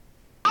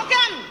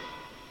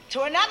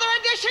to another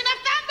edition of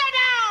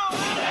Thunderdome!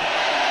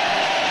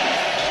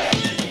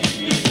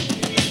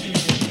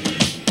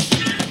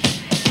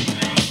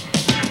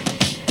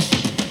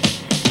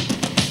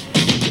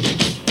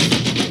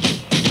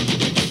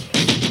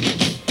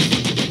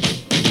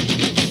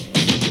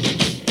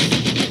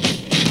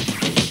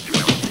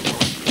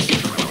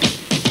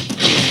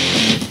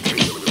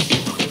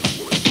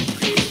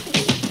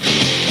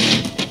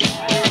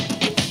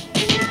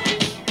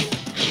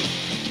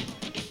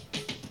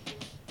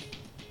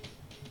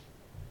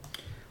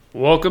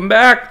 Welcome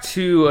back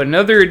to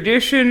another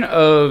edition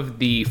of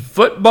the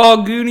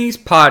Football Goonies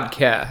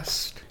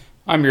podcast.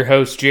 I'm your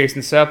host,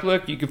 Jason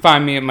Seplik. You can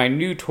find me at my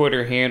new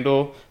Twitter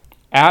handle,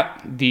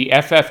 at the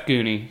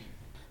FFGoonie.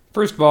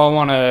 First of all, I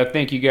want to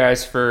thank you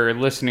guys for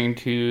listening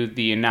to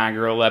the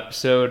inaugural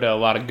episode. A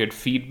lot of good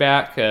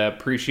feedback.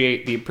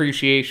 Appreciate the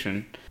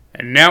appreciation.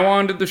 And now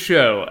on to the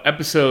show,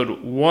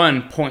 episode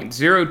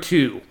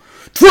 1.02,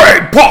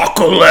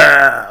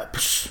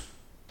 Tradepocalypse!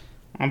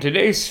 On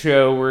today's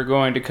show, we're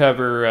going to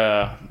cover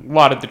a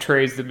lot of the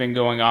trades that have been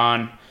going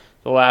on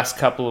the last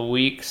couple of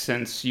weeks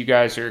since you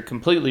guys are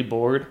completely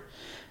bored.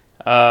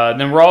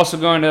 Then we're also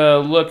going to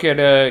look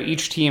at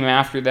each team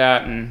after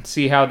that and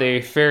see how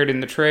they fared in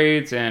the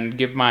trades and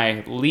give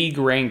my league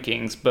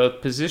rankings,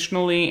 both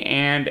positionally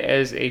and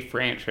as a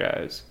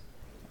franchise.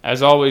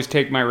 As always,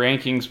 take my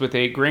rankings with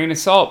a grain of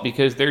salt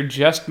because they're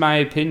just my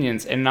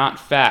opinions and not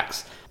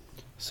facts.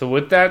 So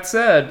with that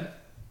said,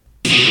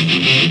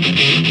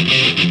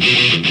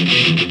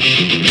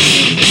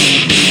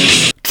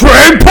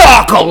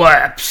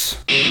 Tradepocalypse!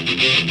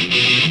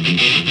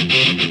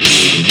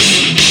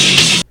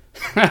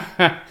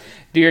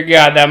 Dear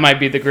God, that might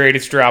be the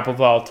greatest drop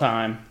of all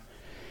time.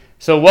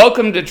 So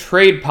welcome to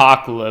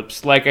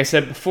Tradepocalypse. Like I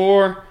said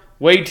before,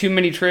 way too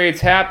many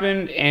trades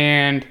happened,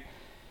 and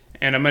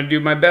I'm going to do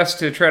my best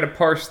to try to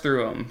parse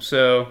through them.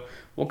 So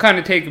we'll kind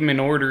of take them in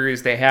order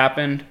as they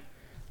happened.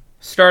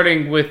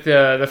 Starting with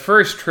the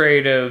first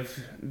trade of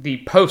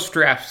the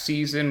post-draft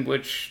season,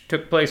 which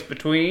took place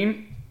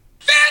between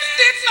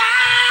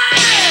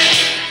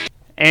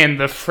and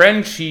the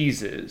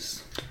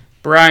Frenchises.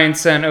 Brian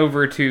sent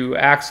over to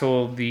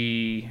Axel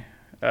the,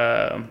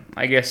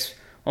 I guess,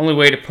 only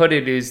way to put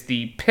it is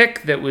the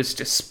pick that was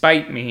to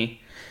spite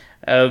me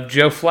of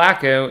Joe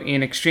Flacco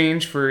in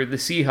exchange for the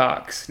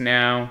Seahawks.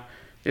 Now,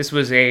 this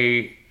was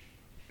a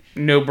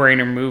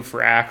no-brainer move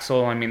for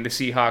Axel. I mean, the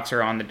Seahawks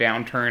are on the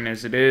downturn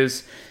as it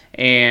is,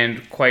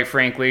 and quite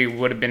frankly,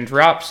 would have been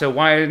dropped. So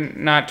why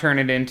not turn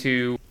it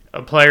into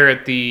a player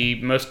at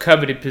the most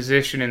coveted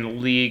position in the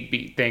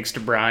league, thanks to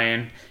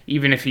Brian,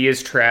 even if he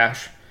is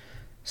trash.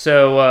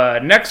 So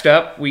next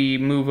up, we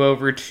move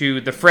over to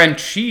the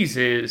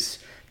Frenchises,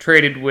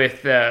 traded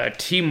with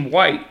Team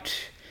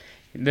White.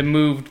 They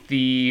moved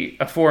the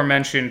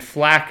aforementioned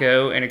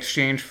Flacco in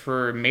exchange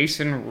for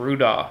Mason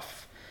Rudolph.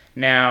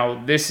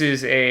 Now, this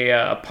is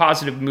a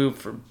positive move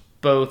for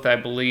both, I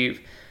believe.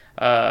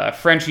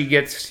 Frenchie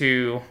gets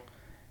to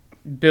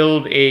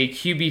build a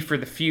QB for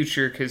the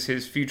future because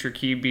his future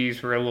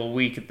QBs were a little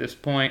weak at this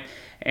point.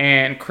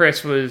 And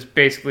Chris was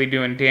basically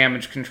doing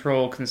damage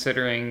control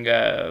considering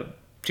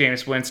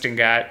Jameis Winston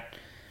got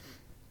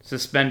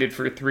suspended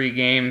for 3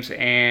 games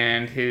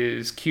and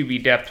his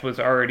QB depth was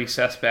already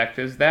suspect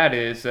as that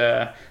is.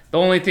 The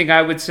only thing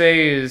I would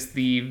say is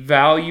the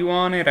value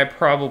on it. I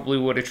probably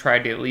would have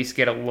tried to at least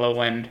get a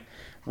low-end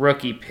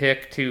rookie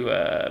pick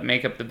to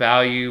make up the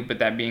value. But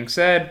that being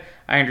said,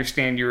 I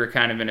understand you were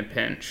kind of in a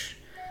pinch.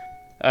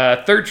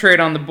 Third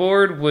trade on the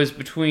board was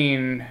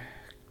between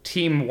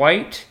Team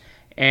White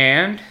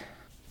and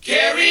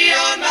Carry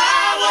on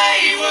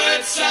my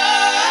wayward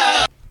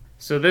son.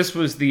 So this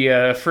was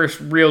the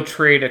first real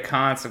trade of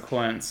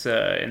consequence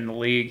in the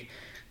league.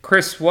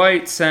 Chris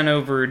White sent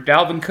over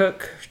Dalvin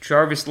Cook,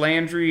 Jarvis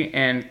Landry,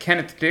 and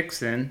Kenneth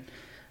Dixon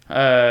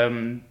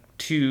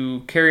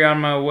to Carry On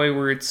My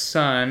Wayward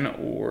Son,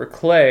 or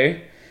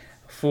Clay,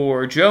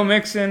 for Joe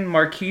Mixon,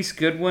 Marquise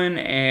Goodwin,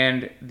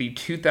 and the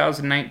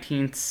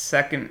 2019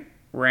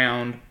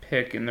 second-round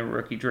pick in the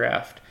rookie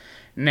draft.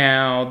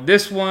 Now,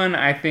 this one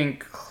I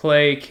think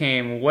Clay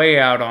came way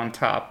out on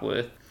top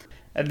with.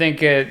 I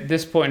think at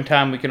this point in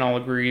time we can all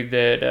agree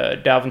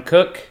that Dalvin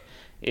Cook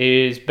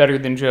is better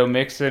than Joe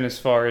Mixon as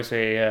far as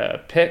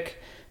a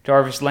pick.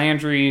 Jarvis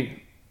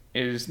Landry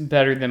is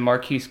better than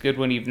Marquise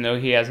Goodwin, even though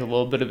he has a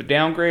little bit of a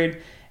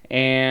downgrade.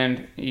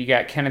 And you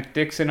got Kenneth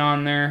Dixon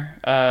on there.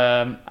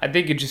 I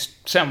think it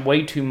just sent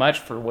way too much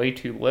for way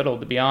too little,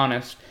 to be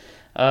honest.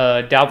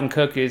 Dalvin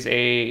Cook is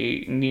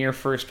a near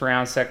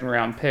first-round,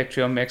 second-round pick.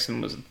 Joe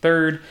Mixon was a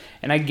third.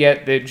 And I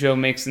get that Joe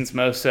Mixon's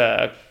most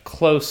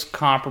close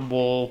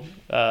comparable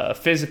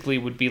physically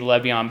would be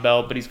Le'Veon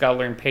Bell, but he's got to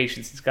learn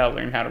patience. He's got to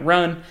learn how to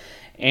run.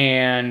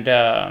 And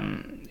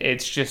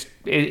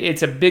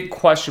it's a big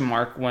question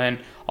mark when,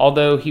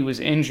 although he was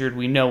injured,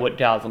 we know what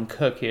Dalvin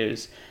Cook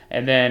is.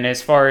 And then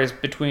as far as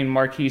between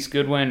Marquise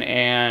Goodwin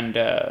and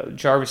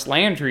Jarvis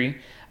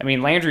Landry, I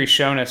mean, Landry's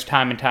shown us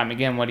time and time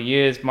again what he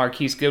is.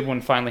 Marquise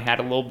Goodwin finally had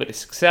a little bit of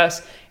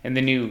success in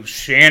the new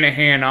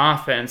Shanahan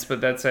offense,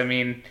 but that's, I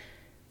mean,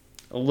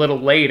 a little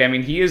late. I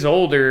mean, he is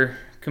older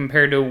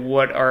compared to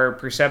what our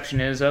perception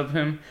is of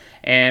him.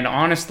 And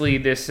honestly,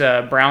 this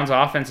Browns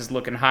offense is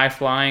looking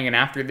high-flying. And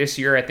after this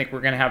year, I think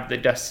we're going to have the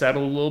dust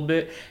settle a little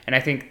bit. And I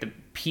think the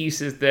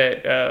pieces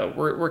that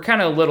we're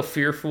kind of a little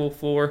fearful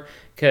for,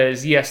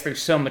 because, yes,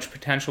 there's so much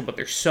potential, but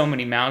there's so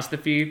many mouths to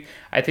feed.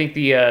 I think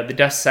the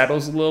dust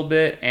settles a little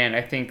bit, and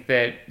I think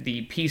that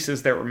the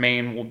pieces that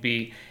remain will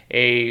be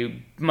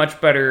a much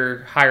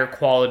better, higher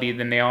quality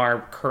than they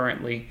are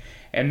currently.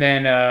 And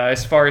then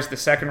as far as the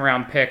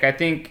second-round pick, I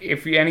think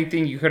if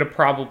anything, you could have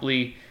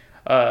probably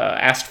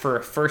asked for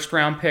a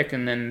first-round pick,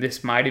 and then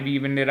this might have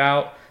evened it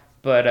out.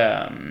 But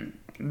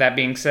that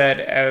being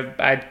said,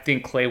 I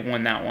think Clay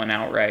won that one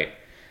outright.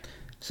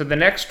 So the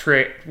next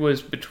trade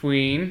was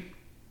between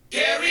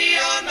Carry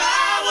on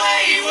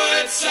my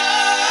wayward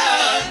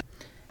son.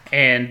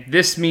 And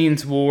This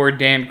Means War,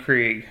 Dan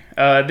Krieg.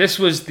 This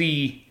was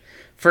the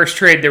first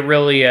trade that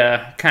really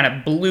kind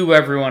of blew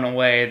everyone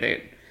away.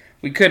 That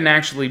we couldn't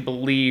actually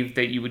believe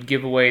that you would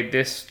give away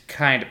this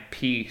kind of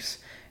piece.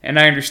 And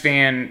I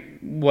understand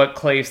what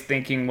Clay's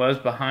thinking was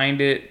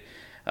behind it.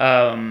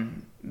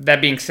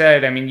 That being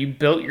said, I mean, you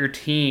built your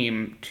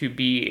team to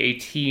be a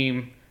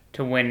team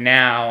to win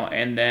now,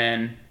 and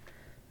then,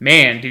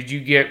 man, did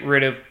you get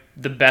rid of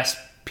the best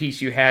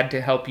piece you had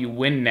to help you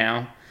win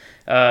now,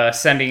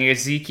 sending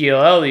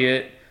Ezekiel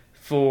Elliott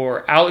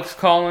for Alex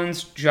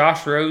Collins,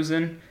 Josh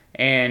Rosen,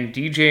 and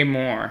DJ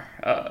Moore.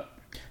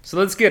 So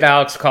let's get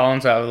Alex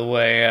Collins out of the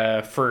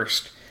way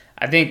first.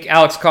 I think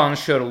Alex Collins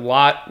showed a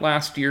lot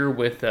last year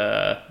with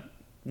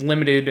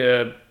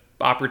limited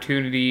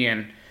opportunity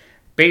and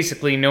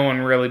basically no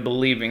one really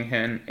believing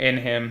in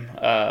him.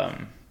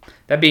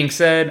 That being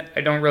said,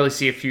 I don't really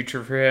see a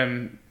future for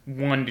him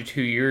 1 to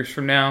 2 years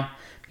from now.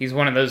 He's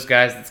one of those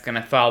guys that's going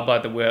to fall by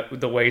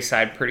the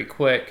wayside pretty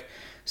quick.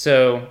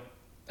 So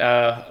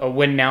a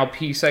win now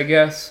piece, I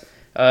guess.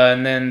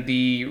 And then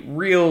the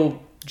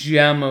real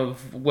gem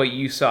of what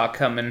you saw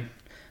coming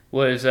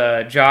was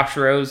Josh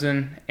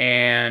Rosen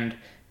and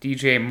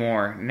DJ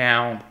Moore.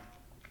 Now,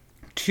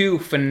 two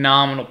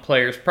phenomenal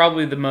players,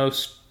 probably the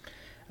most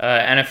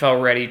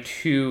NFL-ready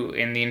two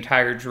in the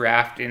entire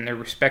draft in their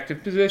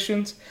respective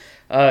positions.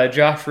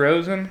 Josh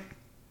Rosen,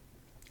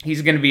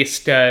 he's going to be a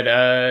stud.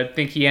 I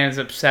think he ends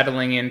up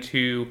settling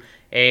into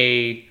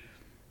a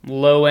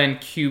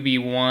low-end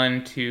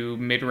QB1 to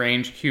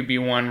mid-range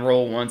QB1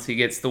 role once he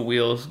gets the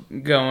wheels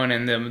going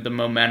and the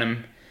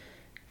momentum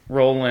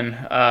rolling.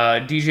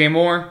 DJ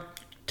Moore,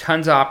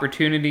 tons of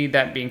opportunity.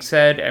 That being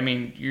said, I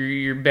mean,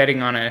 you're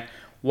betting on a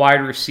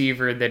wide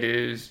receiver that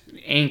is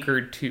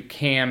anchored to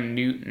Cam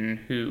Newton,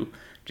 who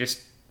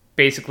just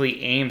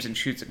basically aims and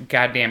shoots a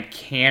goddamn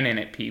cannon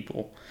at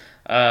people.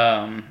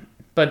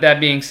 But that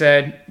being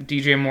said,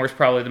 DJ Moore is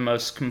probably the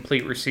most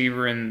complete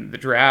receiver in the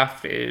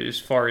draft as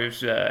far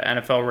as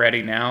NFL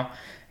ready now,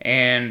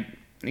 and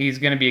he's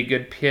going to be a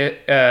good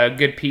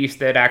piece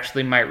that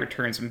actually might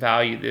return some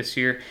value this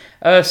year.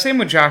 Same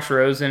with Josh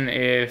Rosen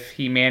if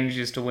he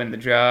manages to win the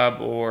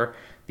job or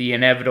the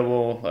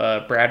inevitable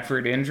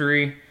Bradford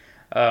injury.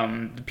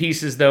 The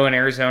pieces, though, in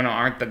Arizona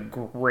aren't the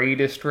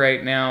greatest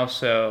right now,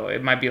 so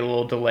it might be a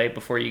little delay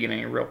before you get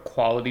any real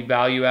quality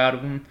value out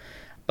of them.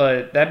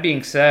 But that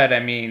being said, I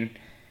mean,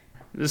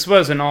 this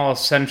wasn't all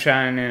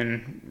sunshine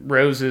and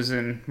roses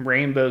and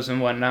rainbows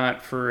and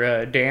whatnot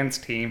for Dan's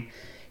team.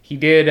 He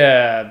did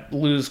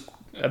lose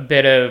a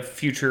bit of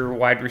future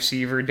wide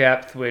receiver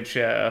depth, which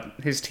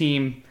his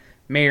team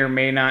may or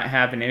may not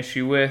have an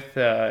issue with.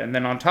 And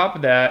then on top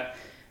of that,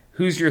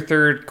 who's your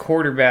third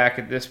quarterback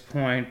at this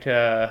point?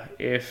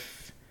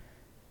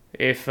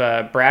 If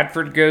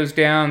Bradford goes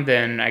down,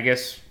 then I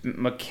guess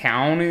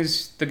McCown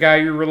is the guy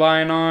you're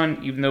relying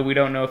on, even though we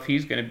don't know if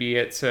he's going to be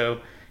it.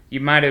 So you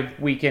might have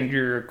weakened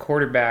your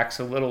quarterbacks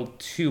a little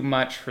too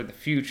much for the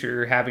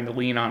future, having to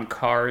lean on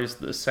Carr as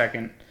the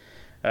second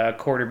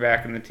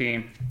quarterback in the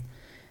team.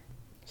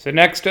 So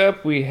next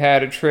up, we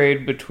had a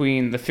trade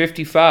between the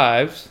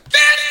 55s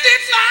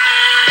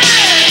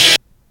 55!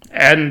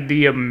 and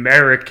the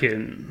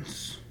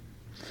Americans.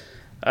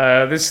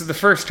 This is the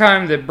first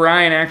time that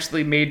Brian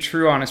actually made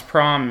true on his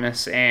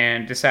promise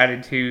and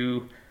decided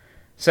to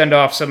send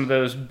off some of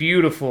those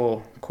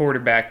beautiful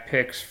quarterback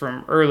picks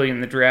from early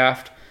in the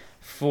draft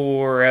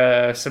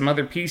for some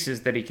other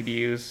pieces that he could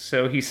use.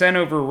 So he sent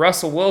over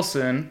Russell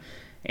Wilson,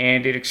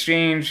 and in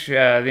exchange,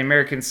 the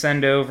Americans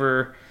send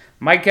over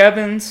Mike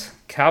Evans,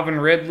 Calvin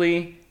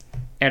Ridley,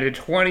 and a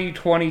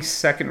 2020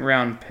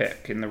 second-round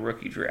pick in the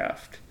rookie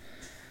draft.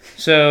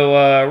 So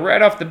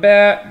right off the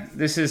bat,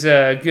 this is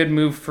a good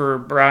move for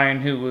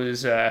Brian, who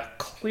was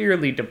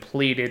clearly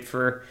depleted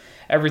for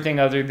everything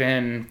other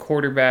than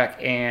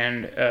quarterback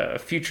and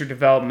future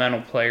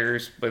developmental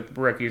players with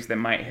rookies that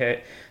might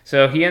hit.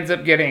 So he ends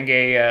up getting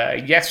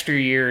a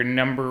yesteryear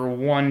number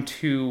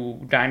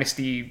 1-2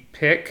 dynasty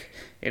pick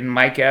in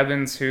Mike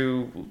Evans,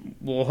 who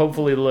will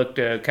hopefully look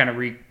to kind of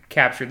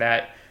recapture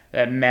that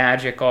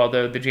magic,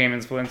 although the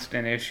Jameis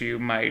Winston issue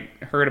might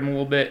hurt him a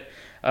little bit.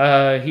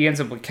 He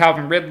ends up with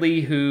Calvin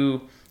Ridley,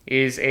 who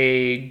is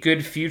a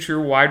good future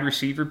wide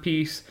receiver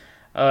piece.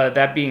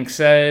 That being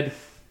said,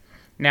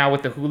 now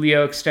with the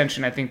Julio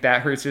extension, I think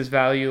that hurts his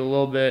value a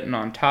little bit. And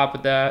on top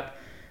of that,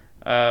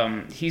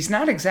 he's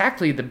not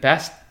exactly the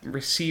best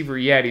receiver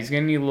yet. He's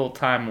going to need a little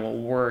time, a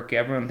little work.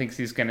 Everyone thinks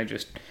he's going to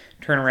just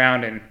turn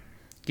around and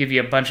give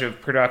you a bunch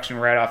of production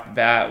right off the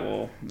bat.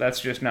 Well, that's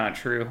just not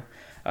true.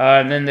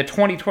 And then the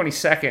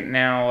 2022nd,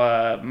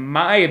 now,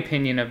 my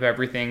opinion of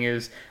everything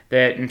is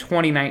that in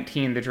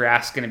 2019, the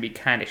draft's going to be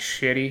kind of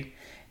shitty.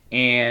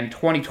 And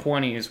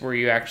 2020 is where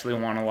you actually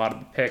want a lot of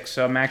the picks.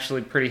 So I'm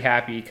actually pretty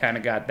happy you kind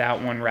of got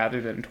that one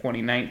rather than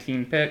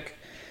 2019 pick.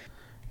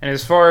 And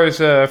as far as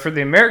for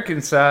the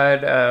American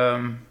side,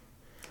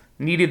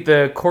 needed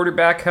the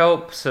quarterback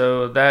help,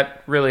 so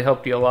that really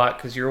helped you a lot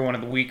because you're one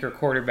of the weaker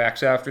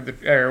quarterbacks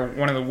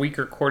one of the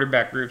weaker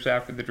quarterback groups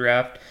after the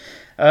draft.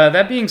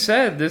 That being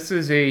said, this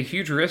is a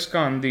huge risk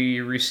on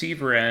the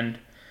receiver end.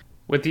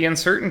 With the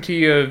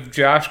uncertainty of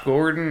Josh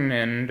Gordon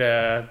and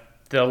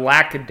the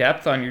lack of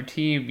depth on your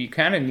team, you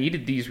kind of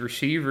needed these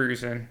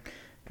receivers. And,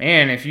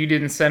 man, if you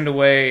didn't send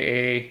away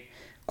a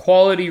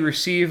quality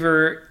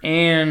receiver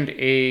and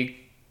a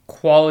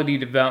quality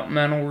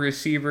developmental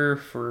receiver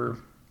for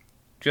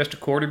just a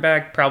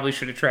quarterback, probably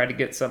should have tried to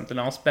get something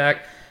else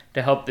back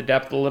to help the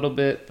depth a little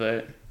bit.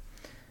 But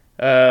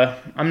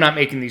I'm not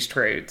making these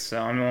trades,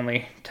 so I'm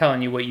only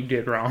telling you what you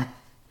did wrong.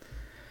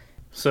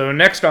 So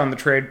next on the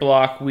trade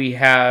block, we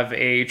have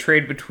a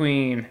trade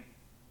between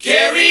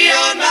Carry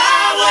on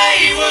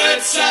my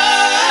wayward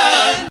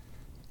son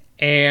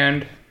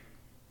and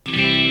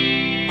America,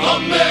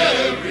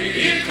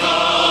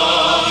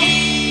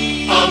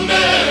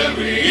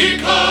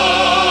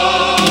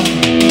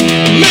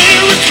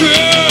 America,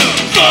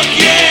 fuck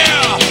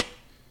yeah!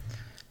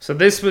 So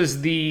this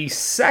was the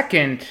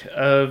third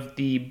of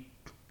the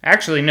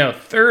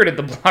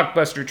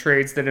blockbuster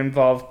trades that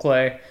involved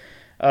Clay.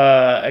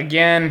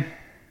 Again,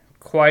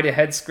 quite a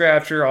head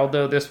scratcher,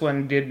 although this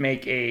one did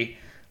make a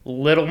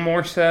little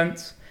more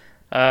sense.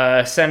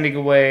 Sending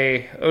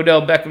away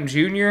Odell Beckham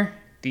Jr.,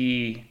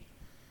 the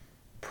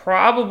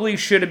probably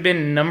should have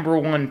been number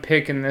one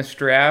pick in this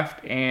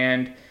draft,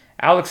 and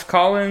Alex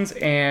Collins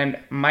and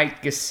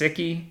Mike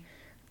Gesicki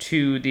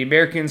to the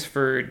Americans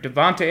for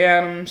Devontae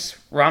Adams,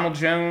 Ronald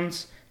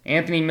Jones,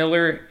 Anthony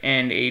Miller,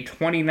 and a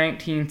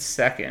 2019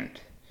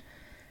 second.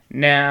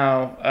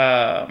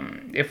 Now,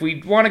 if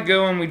we want to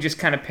go and we just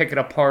kind of pick it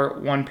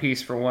apart one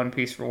piece for one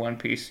piece for one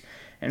piece,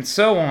 and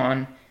so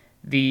on,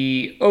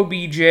 the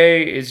OBJ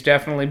is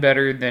definitely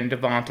better than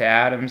Devonta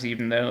Adams,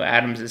 even though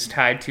Adams is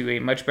tied to a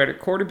much better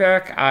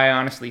quarterback. I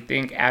honestly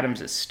think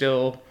Adams is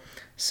still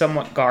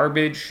somewhat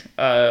garbage.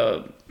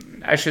 I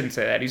shouldn't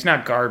say that. He's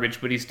not garbage,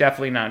 but he's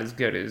definitely not as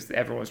good as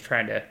everyone's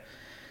trying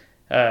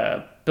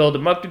to build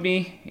him up to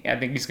be. I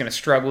think he's going to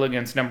struggle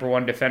against number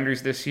one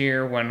defenders this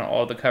year when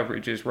all the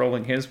coverage is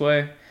rolling his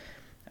way.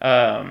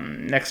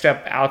 Next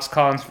up, Alex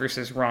Collins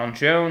versus Ronald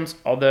Jones.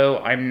 Although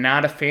I'm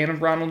not a fan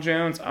of Ronald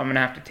Jones, I'm going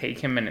to have to take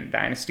him in a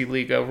dynasty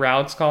league over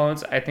Alex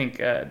Collins. I think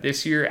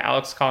this year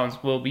Alex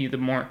Collins will be the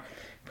more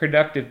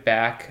productive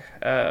back.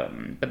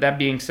 But that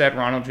being said,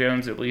 Ronald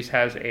Jones at least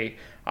has a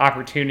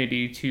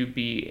opportunity to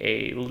be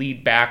a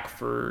lead back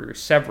for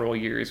several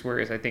years,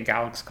 whereas I think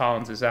Alex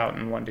Collins is out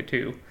in 1 to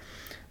 2.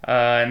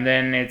 And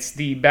then it's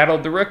the battle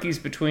of the rookies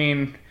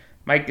between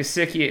Mike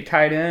Gesicki at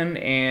tight end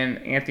and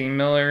Anthony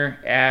Miller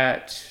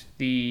at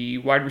the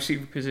wide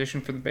receiver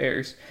position for the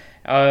Bears.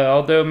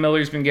 Although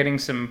Miller's been getting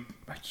some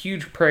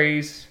huge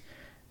praise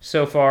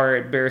so far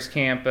at Bears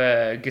camp,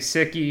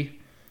 Gesicki,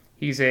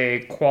 he's a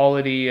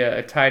quality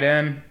tight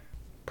end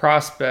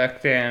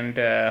prospect, and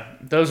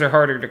those are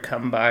harder to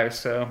come by,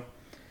 so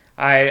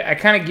I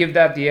kind of give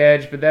that the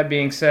edge. But that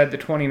being said, the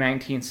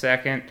 2019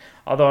 second,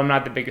 although I'm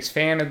not the biggest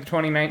fan of the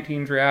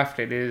 2019 draft,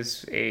 it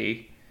is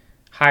a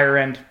higher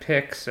end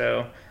pick,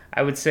 so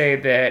I would say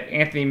that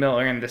Anthony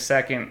Miller in the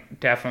second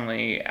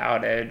definitely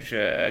out-edge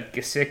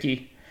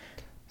Gesicki.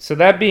 So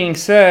that being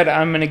said,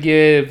 I'm going to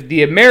give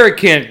the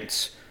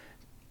Americans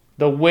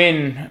the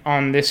win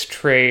on this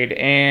trade,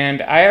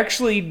 and I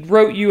actually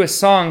wrote you a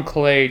song,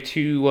 Clay,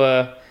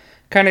 to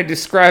kind of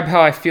describe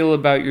how I feel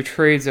about your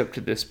trades up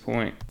to this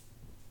point.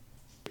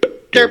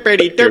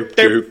 Derpity derp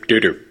derp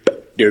derp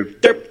derp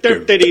derp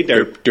derp diddy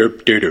derp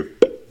derp derp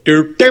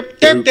derp derp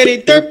derp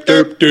diddy derp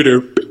derp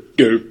derp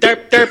derp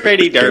derp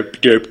derpity derp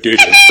derp derp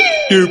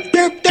derp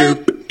derp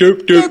derp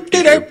derp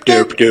derp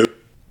derp derp.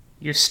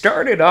 You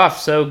started off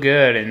so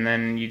good, and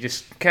then you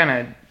just kind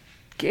of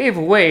gave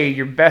away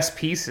your best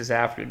pieces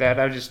after that.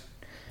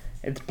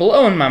 It's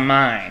blowing my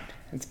mind.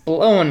 It's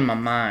blowing my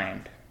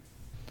mind.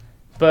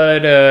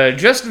 But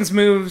Justin's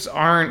moves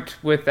aren't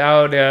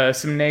without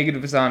some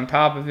negatives on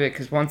top of it,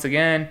 because once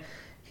again,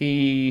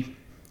 he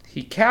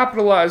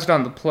capitalized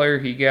on the player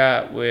he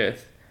got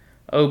with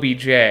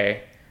OBJ.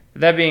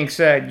 That being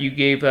said, you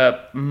gave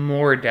up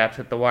more depth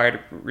at the wide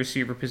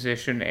receiver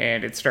position,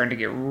 and it's starting to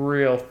get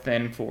real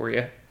thin for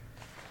you.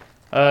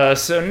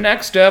 So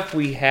next up,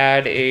 we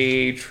had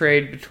a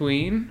trade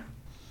between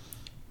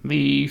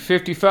the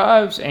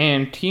 55s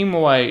and Team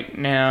White.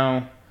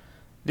 Now,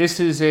 This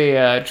is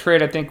a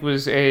trade I think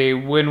was a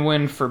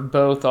win-win for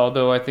both,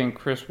 although I think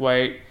Chris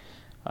White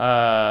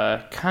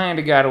kind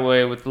of got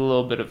away with a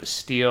little bit of a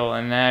steal,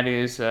 and that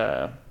is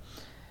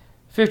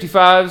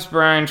 55s.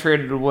 Brian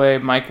traded away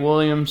Mike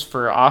Williams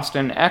for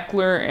Austin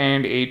Eckler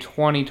and a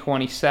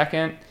 2020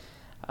 second.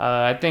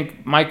 I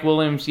think Mike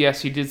Williams,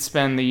 yes, he did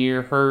spend the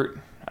year hurt,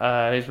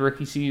 his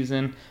rookie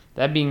season.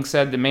 That being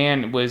said, the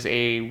man was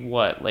a,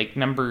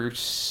 number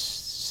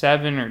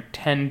 7 or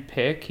 10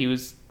 pick. He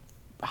was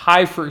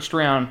high first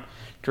round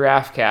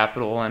draft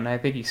capital, and I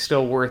think he's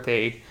still worth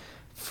a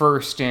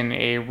first in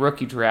a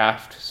rookie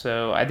draft.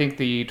 So I think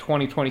the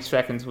 2020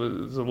 seconds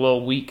was a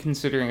little weak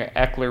considering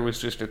Eckler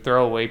was just a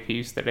throwaway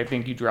piece that I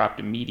think you dropped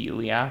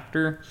immediately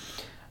after.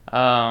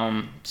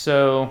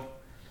 So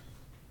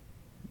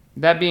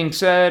that being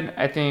said,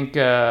 I think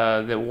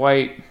that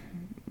White,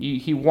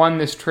 he won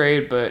this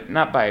trade, but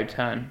not by a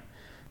ton.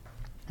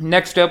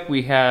 Next up,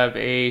 we have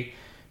a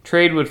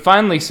trade with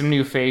finally some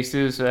new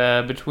faces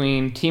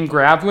between Team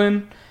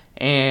Gravlin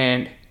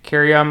and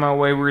Carry On My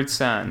Wayward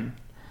Son.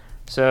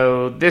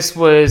 So this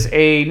was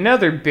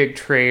another big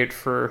trade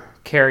for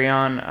Carry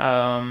On.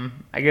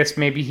 I guess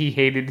maybe he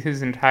hated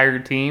his entire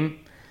team.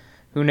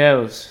 Who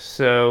knows?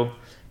 So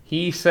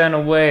he sent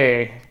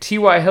away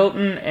T.Y.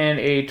 Hilton and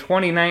a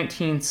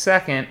 2019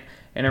 second,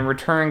 and in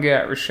return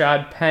got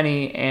Rashad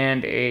Penny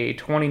and a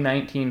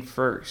 2019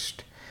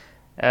 first.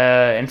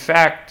 In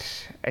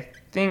fact, I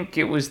think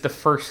it was the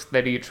first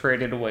that he had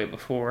traded away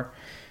before.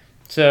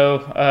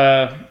 So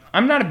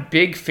I'm not a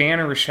big fan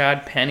of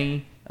Rashad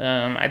Penny.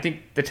 I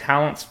think the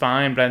talent's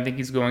fine, but I think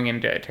he's going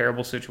into a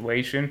terrible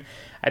situation.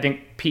 I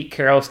think Pete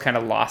Carroll's kind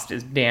of lost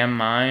his damn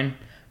mind.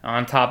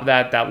 On top of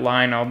that, that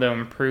line, although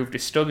improved,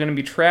 is still going to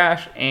be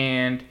trash,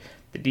 and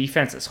the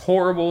defense is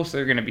horrible, so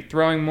they're going to be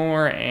throwing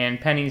more,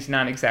 and Penny's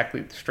not exactly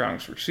the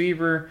strongest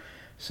receiver,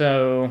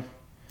 so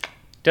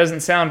doesn't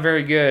sound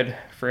very good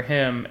for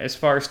him. As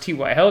far as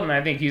T.Y. Hilton,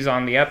 I think he's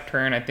on the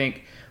upturn. I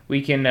think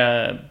we can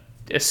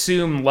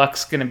assume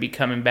Luck's going to be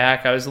coming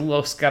back. I was a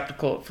little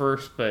skeptical at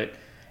first, but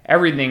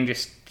everything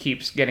just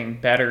keeps getting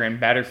better and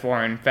better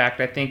for him. In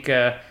fact, I think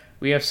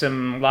we have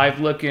some live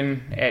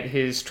looking at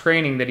his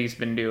training that he's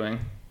been doing.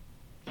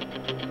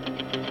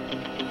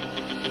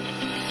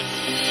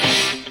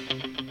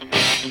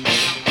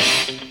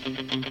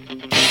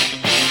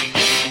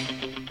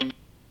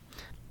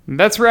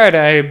 That's right.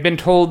 I've been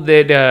told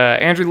that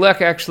Andrew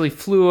Luck actually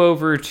flew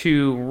over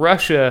to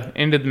Russia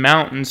into the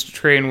mountains to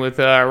train with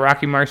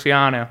Rocky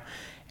Marciano.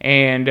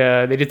 And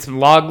they did some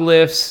log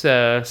lifts,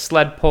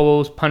 sled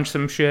pulls, punched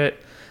some shit.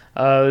 It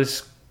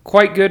was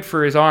quite good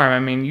for his arm. I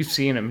mean, you've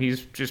seen him.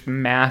 He's just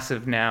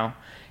massive now.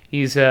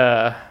 He's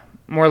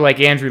more like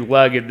Andrew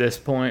Luck at this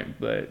point,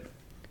 but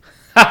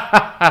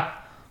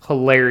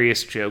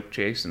hilarious joke,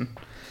 Jason.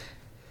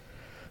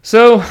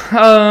 So,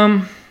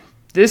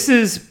 this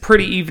is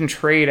pretty even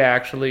trade,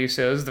 actually.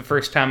 So this is the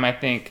first time I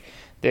think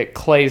that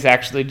Clay's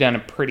actually done a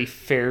pretty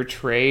fair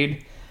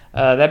trade.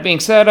 That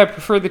being said, I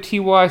prefer the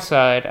T.Y.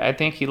 side. I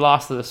think he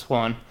lost this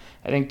one.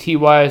 I think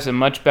T.Y. is a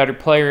much better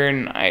player,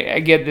 and I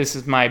get this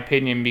is my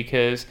opinion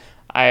because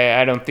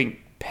I don't think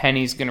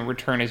Penny's going to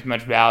return as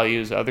much value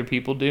as other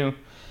people do.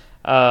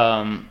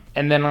 And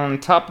then on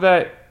top of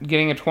that,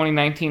 getting a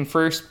 2019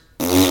 first,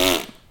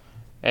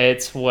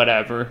 it's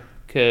whatever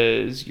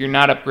because you're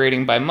not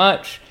upgrading by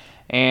much.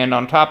 And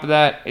on top of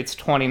that, it's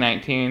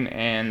 2019,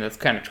 and that's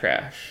kind of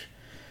trash.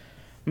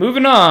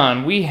 Moving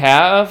on, we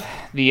have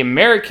the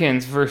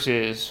Americans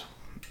versus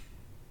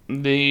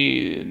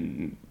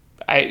he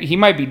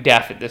might be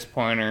deaf at this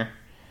point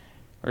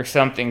or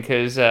something,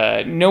 because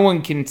no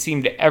one can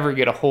seem to ever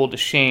get a hold of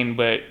Shane,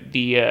 but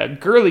the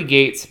Gurley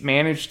Gates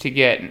managed to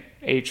get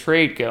a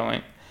trade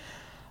going.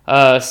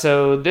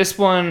 So this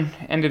one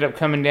ended up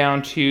coming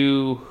down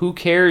to who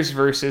cares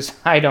versus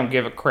I don't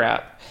give a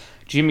crap.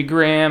 Jimmy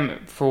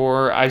Graham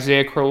for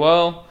Isaiah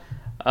Crowell.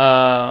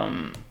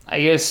 I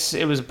guess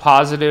it was a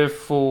positive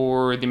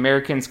for the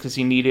Americans because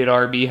he needed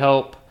RB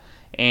help.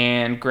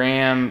 And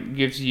Graham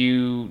gives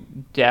you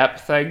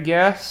depth, I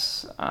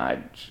guess.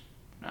 I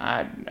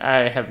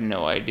have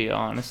no idea,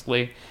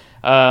 honestly.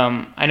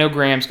 I know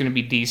Graham's going to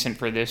be decent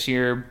for this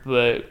year,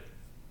 but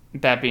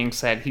that being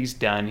said, he's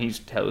done. He's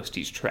toast.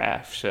 He's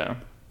trash. So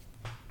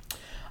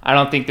I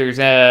don't think there's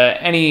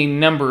any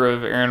number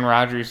of Aaron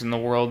Rodgers in the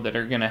world that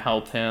are going to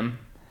help him.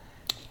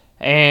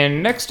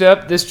 And next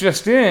up, this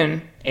just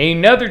in,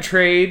 another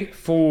trade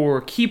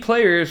for key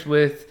players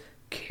with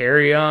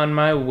Carry On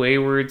My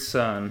Wayward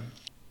Son.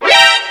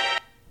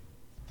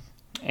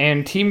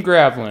 And Team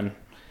Gravlin.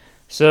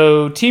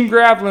 So Team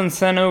Gravlin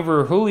sent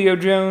over Julio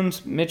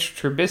Jones, Mitch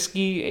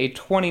Trubisky, a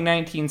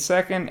 2019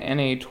 second,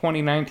 and a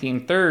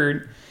 2019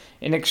 third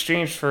in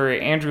exchange for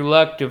Andrew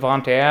Luck,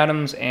 Devontae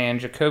Adams, and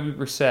Jacoby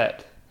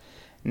Brissett.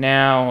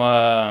 Now,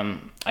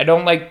 I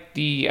don't like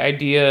the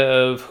idea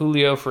of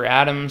Julio for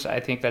Adams. I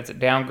think that's a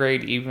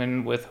downgrade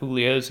even with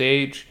Julio's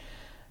age.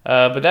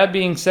 But that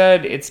being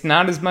said, it's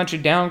not as much a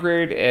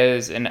downgrade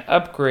as an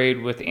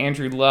upgrade with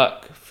Andrew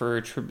Luck for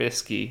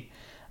Trubisky.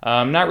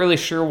 I'm not really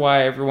sure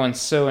why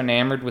everyone's so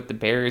enamored with the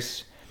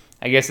Bears.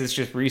 I guess it's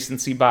just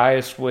recency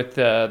bias with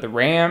the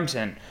Rams,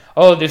 and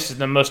oh, this is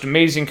the most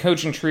amazing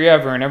coaching tree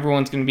ever, and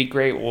everyone's going to be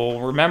great.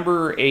 Well,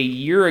 remember a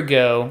year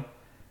ago,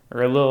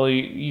 or a little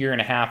year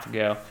and a half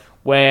ago,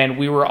 when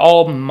we were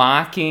all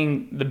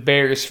mocking the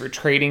Bears for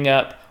trading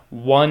up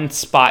one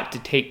spot to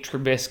take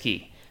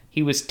Trubisky.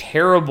 He was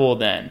terrible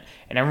then,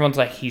 and everyone's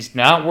like, he's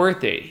not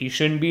worth it. He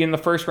shouldn't be in the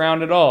first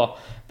round at all.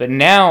 But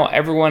now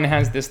everyone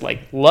has this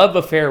like love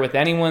affair with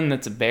anyone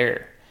that's a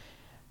Bear.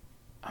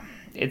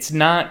 It's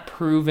not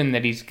proven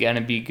that he's going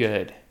to be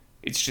good.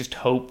 It's just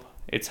hope.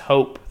 It's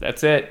hope.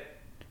 That's it.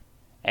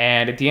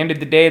 And at the end of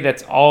the day,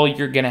 that's all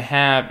you're going to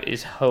have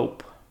is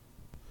hope.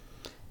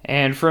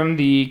 And from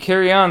the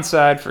carry-on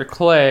side for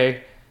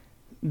Clay,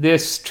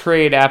 this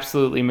trade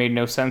absolutely made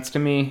no sense to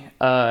me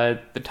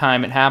at the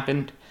time it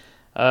happened.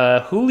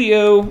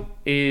 Julio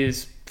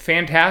is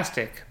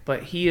fantastic,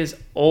 but he is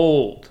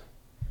old.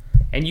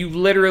 And you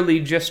literally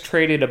just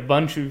traded a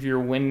bunch of your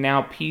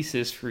win-now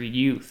pieces for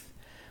youth.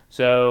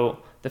 So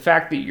the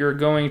fact that you're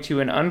going to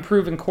an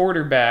unproven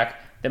quarterback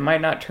that might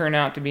not turn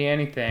out to be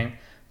anything,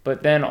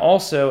 but then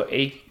also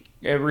a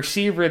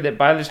receiver that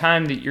by the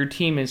time that your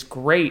team is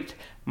great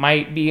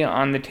might be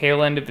on the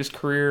tail end of his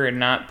career and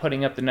not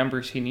putting up the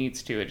numbers he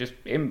needs to.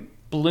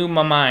 It blew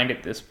my mind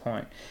at this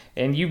point.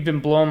 And you've been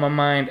blowing my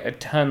mind a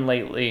ton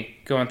lately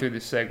going through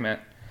this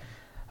segment.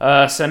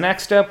 So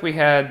next up, we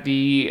had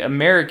the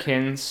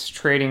Americans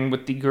trading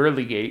with the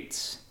Gurley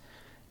Gates.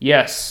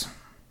 Yes,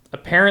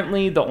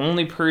 apparently the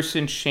only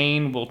person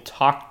Shane will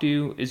talk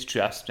to is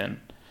Justin.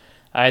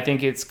 I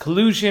think it's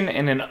collusion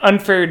and an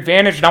unfair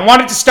advantage, and I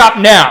want it to stop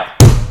now!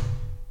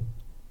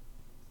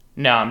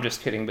 No, I'm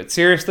just kidding. But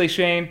seriously,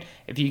 Shane,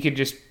 if you could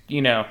just,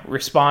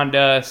 respond to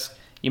us,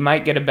 you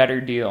might get a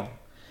better deal.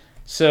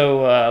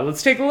 So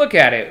let's take a look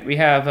at it. We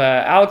have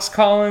Alex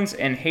Collins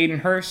and Hayden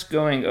Hurst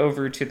going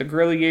over to the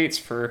Gurley Gates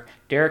for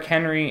Derrick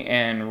Henry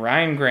and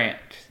Ryan Grant.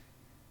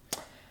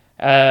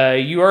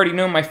 You already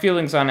know my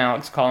feelings on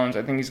Alex Collins.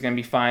 I think he's going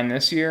to be fine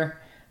this year.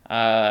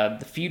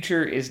 The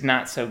future is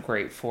not so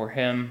great for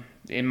him,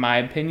 in my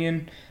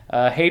opinion.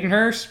 Hayden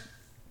Hurst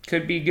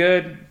could be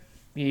good.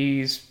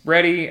 He's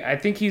ready. I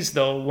think he's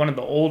one of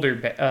the older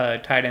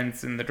tight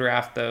ends in the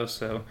draft, though,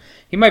 so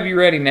he might be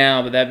ready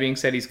now. But that being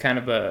said, he's kind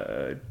of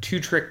a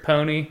two-trick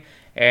pony,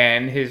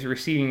 and his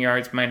receiving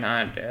yards might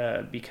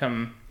not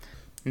become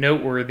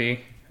noteworthy,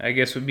 I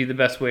guess would be the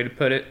best way to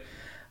put it.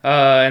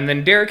 And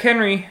then Derrick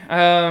Henry,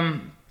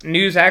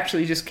 news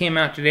actually just came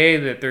out today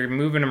that they're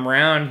moving him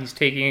around. He's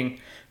taking a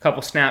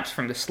couple snaps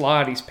from the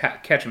slot. He's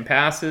catching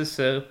passes,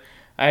 so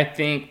I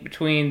think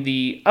between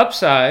the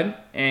upside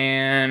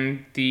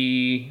and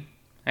the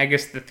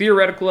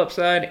theoretical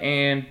upside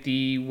and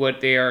what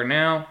they are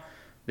now,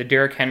 the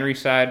Derrick Henry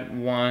side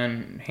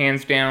won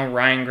hands down.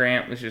 Ryan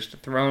Grant was just a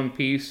thrown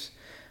piece.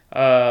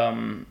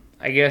 I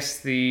guess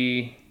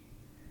the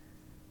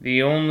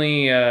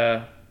only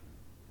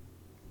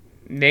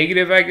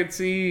negative I could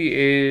see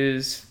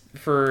is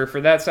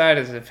for that side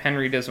is if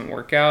Henry doesn't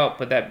work out.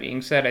 But that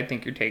being said, I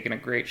think you're taking a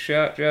great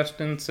shot,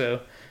 Justin.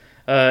 So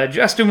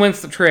Justin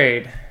wins the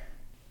trade.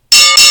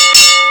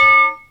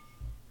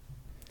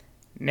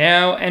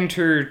 Now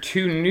enter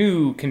two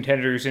new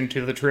contenders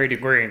into the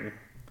trading ring.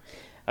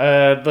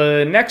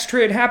 The next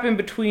trade happened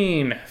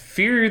between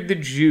Fear the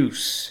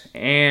Juice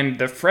and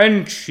the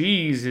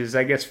Frenchies.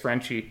 I guess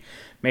Frenchie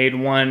made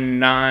one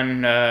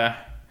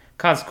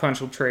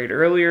non-consequential trade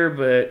earlier,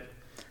 but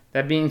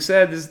that being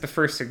said, this is the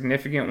first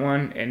significant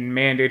one, and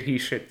man, did he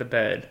shit the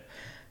bed.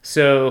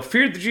 So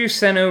Fear the Juice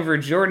sent over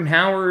Jordan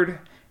Howard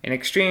in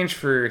exchange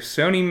for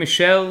Sony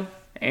Michel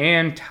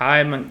and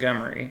Ty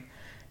Montgomery.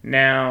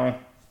 Now,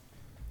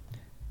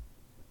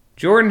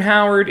 Jordan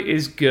Howard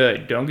is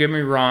good, don't get me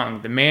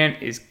wrong. The man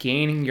is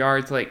gaining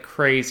yards like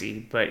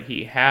crazy, but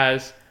he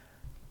has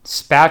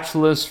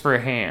spatulas for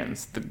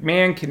hands. The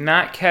man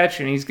cannot catch,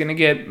 and he's going to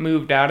get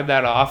moved out of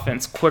that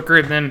offense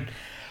quicker than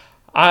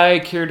I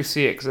care to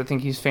see it, because I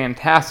think he's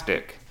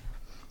fantastic.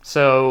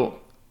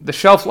 So the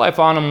shelf life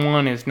on him,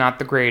 one, is not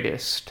the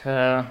greatest.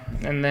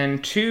 And then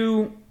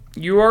two,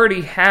 you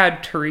already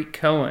had Tariq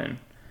Cohen.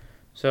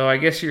 So I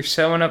guess you're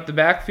sewing up the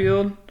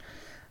backfield.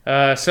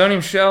 Sony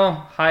Michel,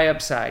 high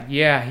upside.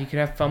 Yeah, he could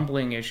have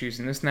fumbling issues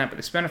and this and that, but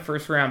they spent a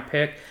first-round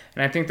pick,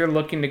 and I think they're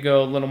looking to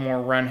go a little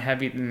more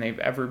run-heavy than they've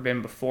ever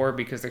been before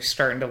because they're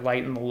starting to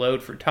lighten the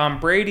load for Tom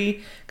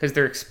Brady because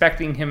they're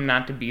expecting him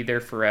not to be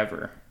there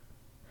forever.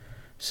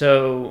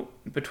 So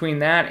between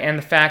that and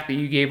the fact that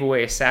you gave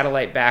away a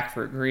satellite back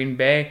for Green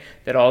Bay,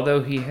 that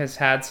although he has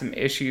had some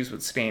issues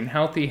with staying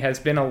healthy, has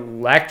been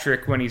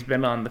electric when he's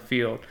been on the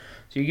field.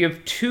 So you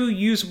give two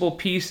usable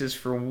pieces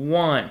for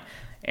one,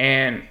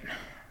 and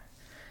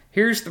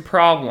here's the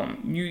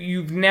problem.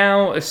 You've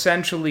now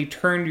essentially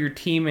turned your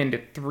team into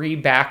three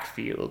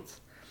backfields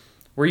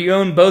where you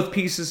own both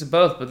pieces of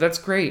both, but that's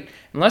great.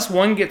 Unless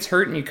one gets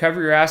hurt and you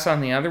cover your ass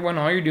on the other one,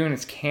 all you're doing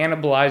is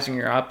cannibalizing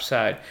your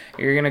upside.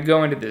 You're going to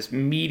go into this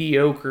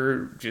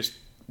mediocre just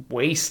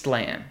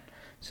wasteland.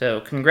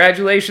 So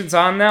congratulations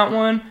on that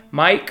one,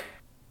 Mike.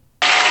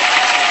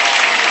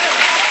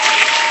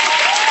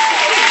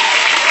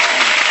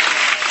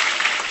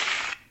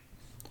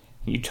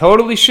 You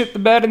totally shit the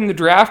bed in the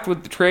draft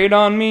with the trade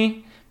on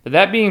me. But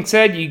that being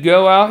said, you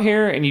go out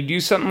here and you do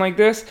something like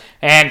this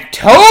and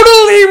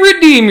totally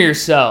redeem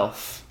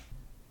yourself.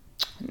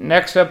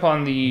 Next up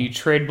on the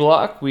trade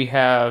block, we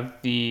have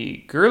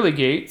the Gurley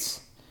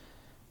Gates.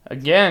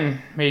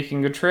 Again,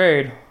 making a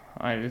trade.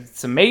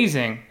 It's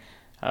amazing.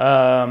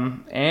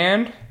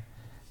 And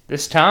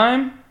this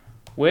time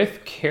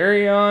with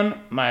Carry On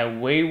My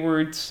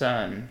Wayward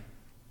Son.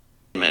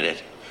 A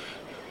minute.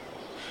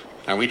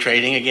 Are we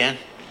trading again?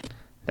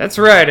 That's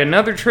right,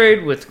 another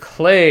trade with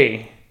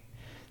Clay.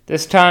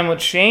 This time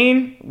with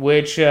Shane,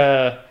 which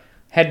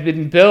had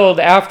been billed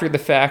after the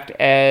fact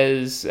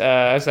as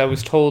I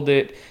was told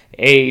it,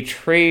 a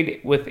trade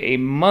with a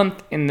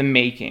month in the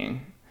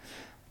making.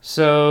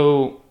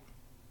 So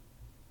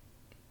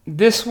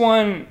this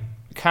one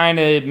kind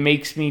of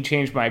makes me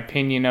change my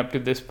opinion up to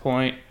this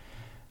point.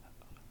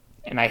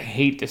 And I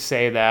hate to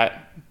say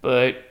that,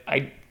 but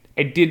I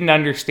didn't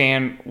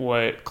understand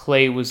what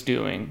Clay was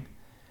doing.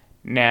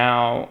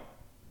 Now,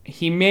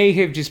 he may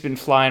have just been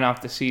flying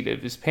off the seat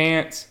of his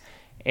pants,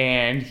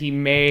 and he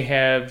may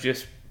have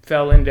just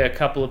fell into a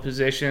couple of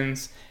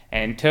positions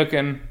and took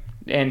them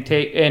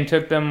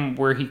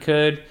where he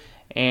could,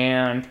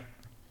 and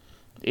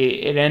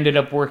it ended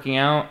up working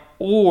out.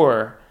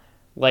 Or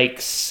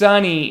like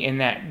Sonny in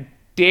that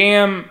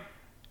damn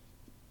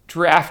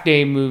draft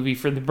day movie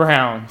for the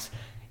Browns,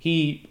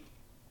 he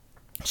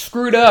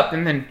screwed up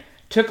and then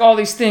took all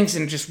these things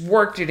and just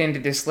worked it into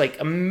this like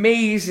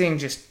amazing,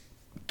 just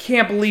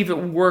can't believe it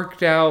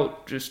worked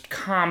out, just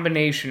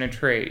combination of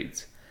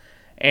trades.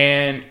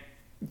 And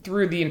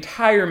through the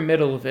entire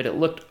middle of it, it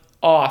looked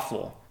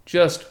awful.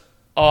 Just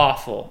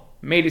awful.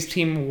 Made his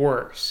team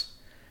worse.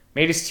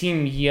 Made his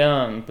team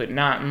young, but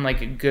not in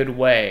like a good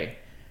way.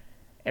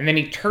 And then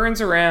he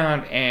turns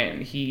around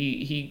and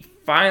he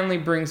finally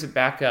brings it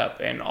back up.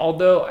 And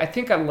although I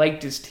think I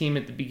liked his team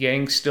at the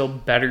beginning still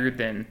better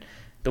than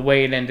the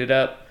way it ended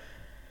up,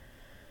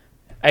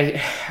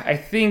 I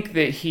think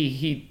that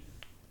he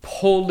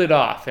pulled it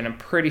off in a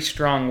pretty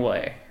strong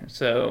way.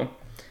 So,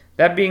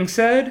 that being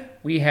said,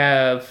 we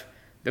have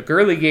the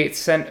Gurley Gates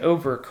sent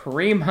over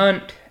Kareem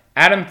Hunt,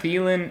 Adam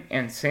Thielen,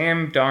 and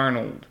Sam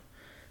Darnold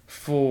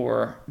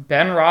for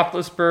Ben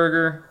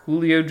Roethlisberger,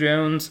 Julio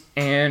Jones,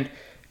 and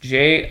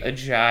Jay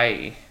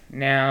Ajayi.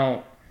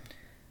 Now,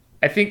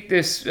 I think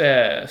this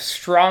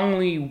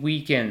strongly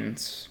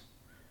weakens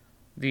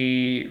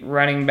the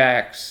running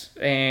backs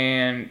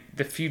and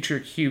the future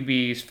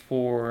QBs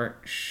for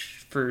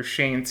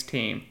Shane's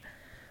team.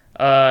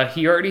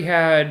 He already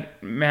had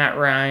Matt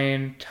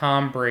Ryan,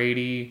 Tom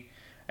Brady.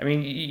 I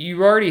mean,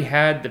 you already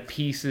had the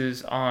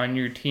pieces on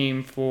your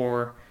team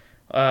for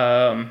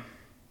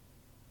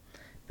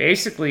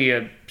basically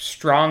a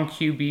strong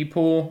QB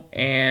pool,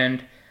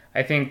 and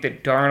I think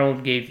that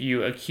Darnold gave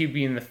you a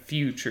QB in the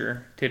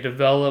future to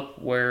develop,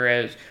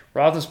 whereas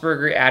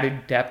Roethlisberger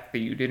added depth that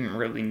you didn't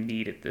really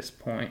need at this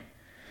point.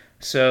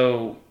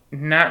 So,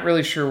 not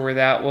really sure where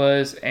that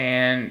was,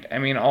 and I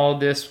mean, all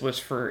this was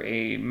for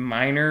a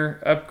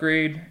minor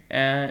upgrade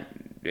at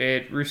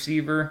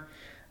receiver.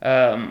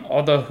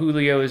 Although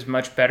Julio is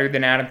much better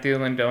than Adam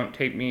Thielen, don't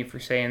take me for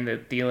saying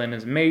that Thielen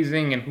is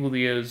amazing and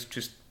Julio's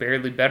just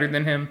barely better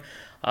than him.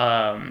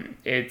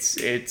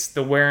 It's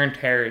the wear and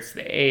tear, it's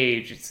the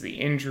age, it's the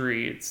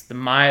injury, it's the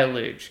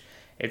mileage,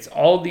 it's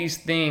all these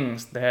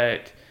things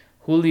that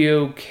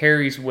Julio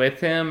carries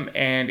with him,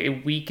 and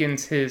it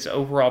weakens his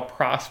overall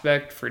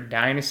prospect for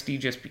dynasty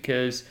just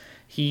because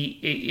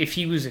if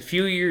he was a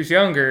few years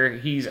younger,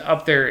 he's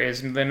up there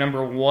as the number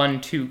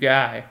 1-2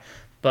 guy.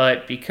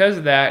 But because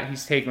of that,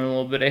 he's taking a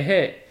little bit of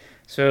hit.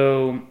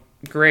 So,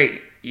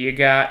 great, you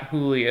got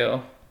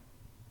Julio,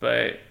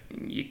 but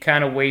you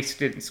kind of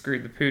wasted and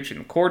screwed the pooch in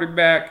the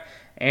quarterback.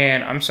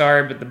 And I'm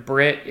sorry, but the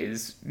Brit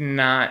is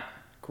not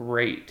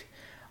great.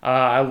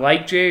 I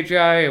like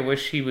JJ. I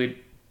wish he would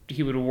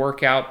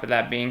work out, but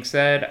that being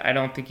said, I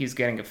don't think he's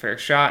getting a fair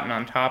shot, and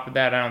on top of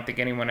that, I don't think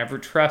anyone ever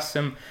trusts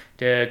him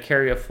to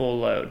carry a full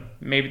load.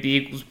 Maybe the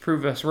Eagles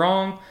prove us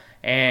wrong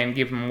and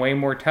give him way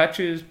more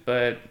touches,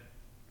 but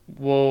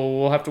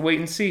we'll have to wait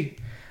and see.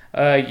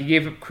 You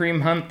gave up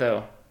Kareem Hunt,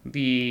 though,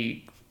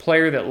 the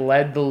player that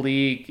led the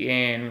league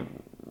in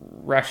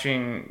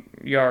rushing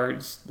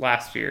yards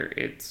last year.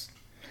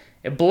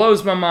 It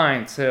blows my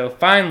mind. So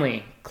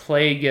finally,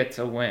 Clay gets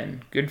a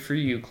win. Good for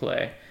you,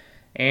 Clay.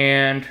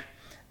 And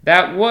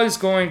that was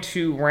going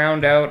to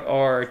round out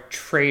our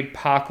trade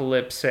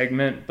apocalypse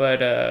segment,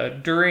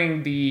 but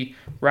during the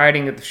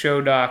writing of the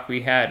show doc,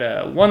 we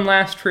had one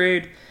last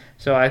trade,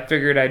 so I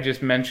figured I'd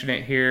just mention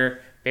it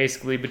here.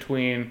 Basically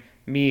between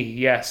me,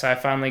 yes, I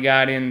finally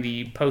got in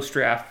the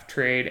post-draft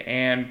trade,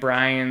 and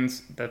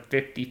Brian's the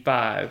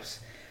 55s.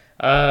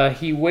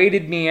 He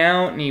waited me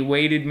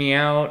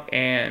out,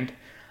 and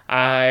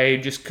I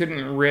just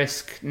couldn't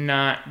risk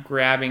not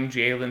grabbing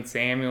Jalen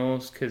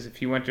Samuels, because if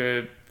he went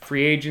to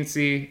free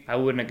agency, I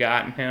wouldn't have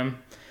gotten him.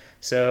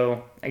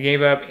 So I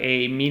gave up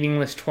a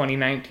meaningless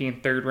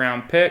 2019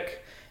 third-round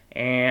pick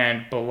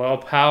and Bilal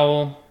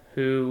Powell,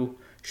 who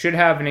should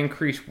have an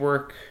increased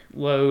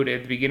load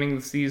at the beginning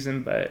of the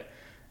season, but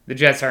the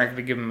Jets aren't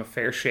going to give him a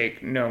fair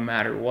shake no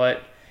matter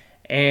what.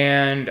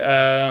 And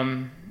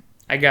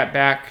I got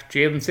back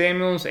Jalen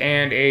Samuels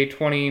and a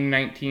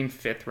 2019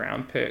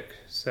 fifth-round pick.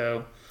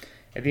 So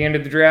at the end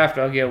of the draft,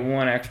 I'll get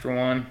one extra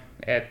one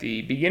at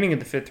the beginning of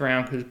the fifth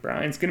round because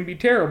Brian's going to be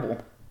terrible.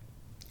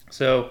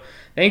 So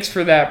thanks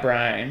for that,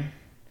 Brian.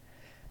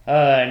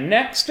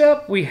 Next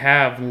up, we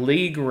have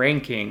league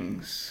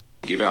rankings.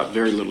 Give out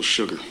very little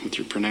sugar with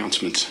your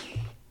pronouncements.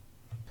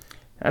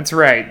 That's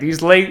right.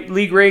 These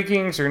league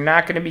rankings are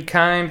not going to be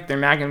kind. They're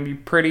not going to be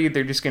pretty.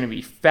 They're just going to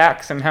be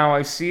facts on how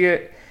I see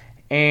it.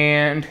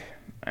 And,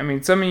 I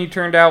mean, some of you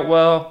turned out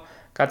well.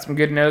 Got some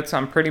good notes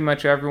on pretty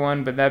much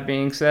everyone. But that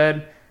being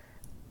said,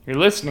 you're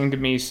listening to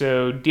me,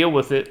 so deal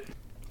with it.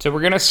 So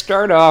we're going to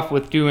start off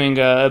with doing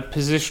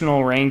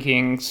positional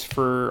rankings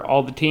for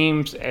all the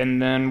teams.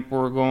 And then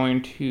we're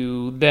going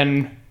to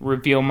then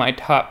reveal my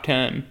top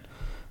 10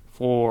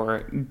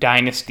 for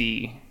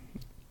Dynasty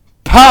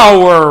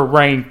Power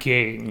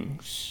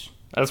Rankings.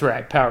 That's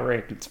right, Power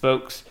Rankings,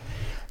 folks.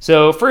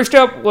 So first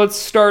up, let's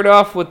start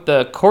off with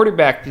the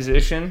quarterback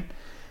position.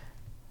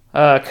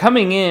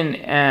 Coming in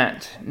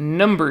at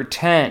number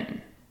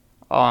 10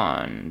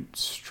 on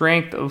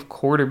strength of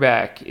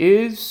quarterback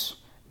is,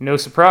 no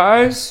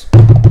surprise,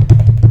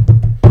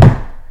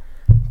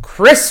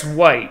 Chris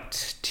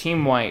White,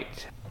 Team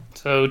White.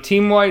 So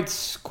Team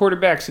White's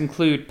quarterbacks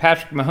include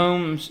Patrick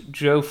Mahomes,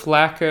 Joe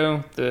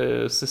Flacco,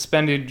 the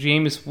suspended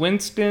Jameis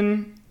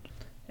Winston,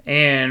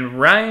 and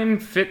Ryan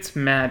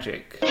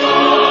Fitzmagic.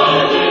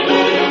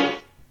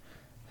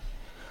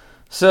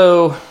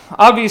 So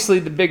obviously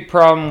the big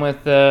problem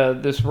with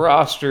this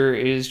roster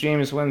is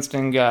Jameis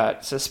Winston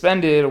got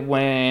suspended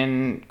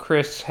when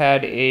Chris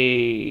had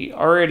a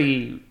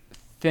already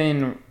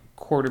thin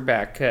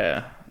quarterback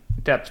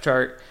depth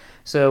chart.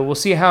 So we'll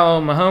see how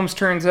Mahomes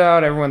turns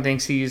out. Everyone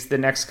thinks he's the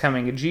next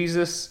coming of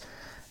Jesus.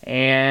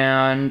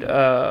 And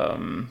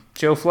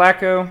Joe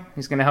Flacco,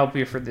 he's going to help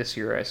you for this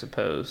year, I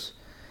suppose.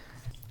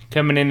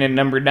 Coming in at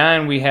number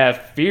 9, we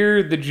have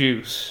Fear the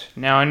Juice.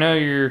 Now, I know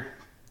you're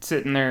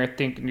sitting there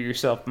thinking to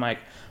yourself, Mike,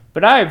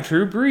 but I have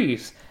Drew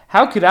Brees.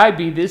 How could I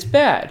be this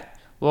bad?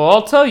 Well,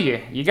 I'll tell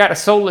you. You got a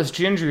soulless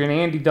ginger in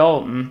Andy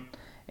Dalton.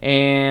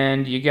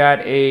 And you got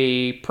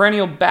a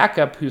perennial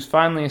backup who's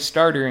finally a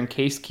starter in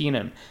Case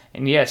Keenum.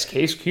 And yes,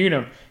 Case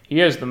Keenum, he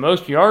has the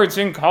most yards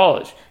in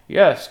college.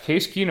 Yes,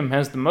 Case Keenum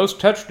has the most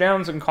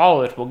touchdowns in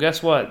college. Well,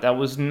 guess what? That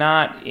was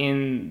not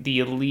in the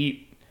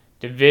elite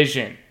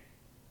division.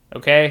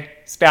 Okay?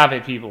 Stop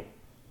it, people.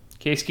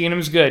 Case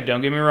Keenum's good,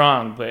 don't get me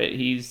wrong, but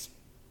he's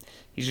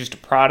just a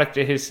product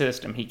of his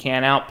system. He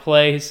can't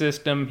outplay his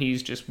system.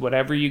 He's just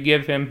whatever you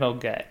give him, he'll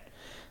get.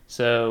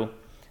 So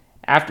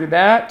after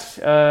that,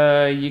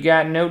 you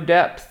got no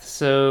depth.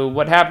 So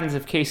what happens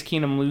if Case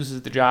Keenum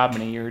loses the job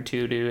in a year or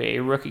two to a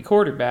rookie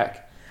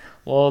quarterback?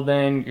 Well,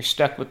 then you're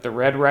stuck with the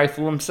Red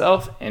Rifle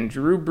himself and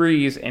Drew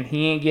Brees, and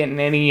he ain't getting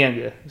any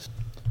younger.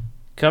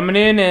 Coming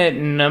in at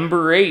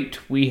number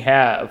 8, we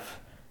have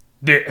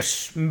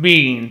This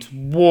Means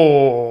War,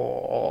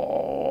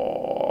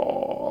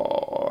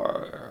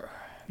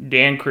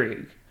 Dan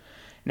Krieg.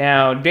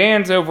 Now,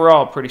 Dan's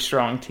overall a pretty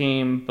strong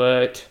team,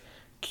 but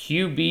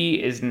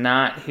QB is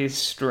not his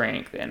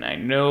strength, and I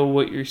know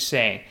what you're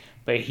saying,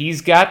 but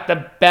he's got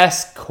the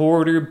best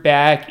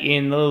quarterback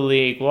in the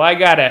league. Well, I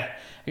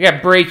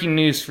got breaking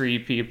news for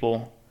you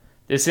people.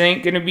 This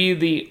ain't going to be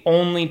the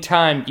only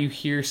time you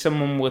hear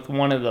someone with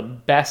one of the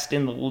best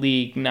in the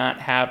league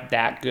not have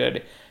that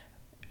good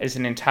as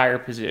an entire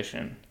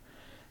position.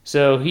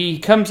 So he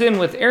comes in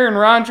with Aaron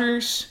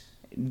Rodgers,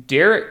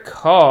 Derek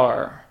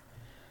Carr,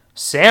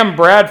 Sam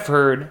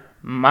Bradford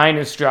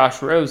minus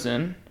Josh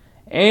Rosen,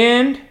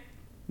 and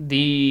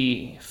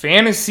the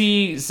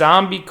fantasy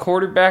zombie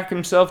quarterback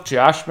himself,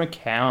 Josh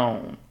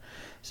McCown.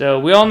 So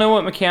we all know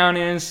what McCown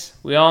is.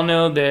 We all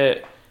know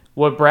that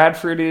what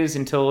Bradford is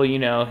until,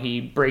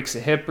 he breaks a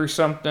hip or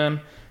something.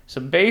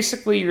 So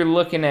basically you're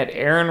looking at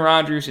Aaron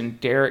Rodgers and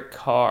Derek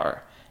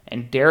Carr.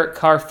 And Derek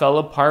Carr fell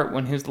apart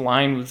when his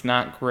line was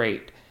not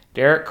great.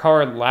 Derek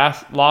Carr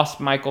lost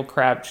Michael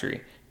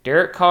Crabtree.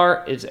 Derek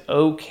Carr is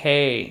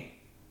okay,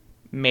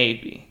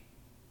 maybe.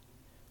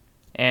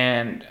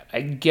 And I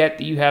get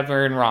that you have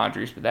Aaron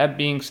Rodgers, but that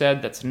being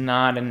said, that's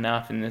not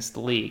enough in this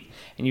league.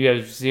 And you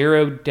have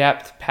zero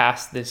depth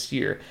past this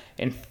year.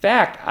 In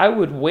fact, I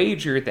would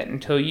wager that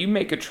until you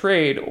make a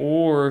trade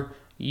or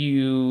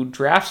you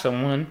draft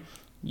someone,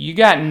 you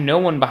got no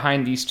one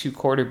behind these two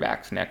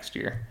quarterbacks next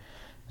year.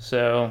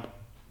 So,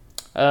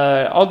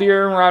 all the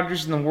Aaron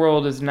Rodgers in the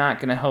world is not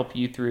going to help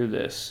you through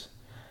this.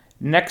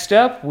 Next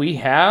up, we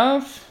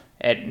have,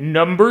 at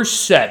number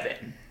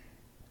 7,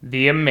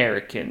 the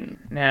American.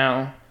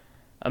 Now,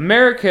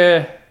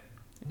 America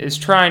is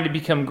trying to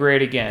become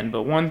great again,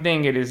 but one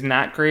thing it is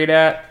not great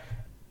at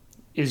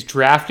is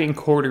drafting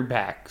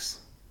quarterbacks.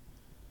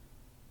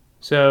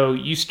 So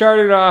you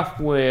started off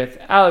with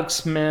Alex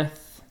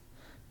Smith,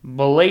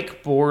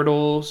 Blake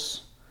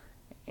Bortles,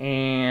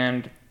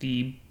 and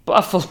the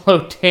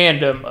Buffalo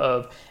tandem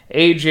of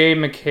A.J.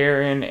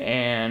 McCarron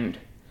and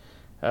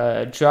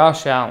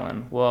Josh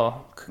Allen.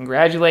 Well,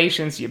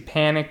 congratulations, you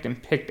panicked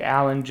and picked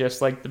Allen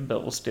just like the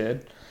Bills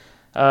did.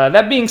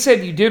 That being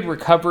said, you did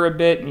recover a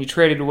bit and you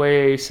traded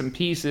away some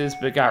pieces,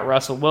 but got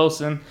Russell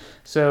Wilson.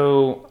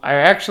 So I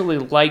actually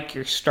like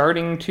your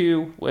starting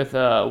two with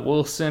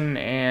Wilson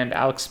and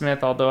Alex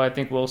Smith, although I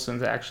think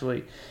Wilson's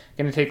actually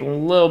going to take a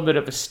little bit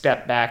of a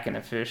step back in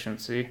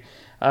efficiency.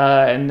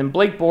 And then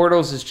Blake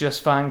Bortles is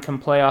just fine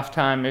come playoff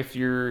time if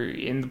you're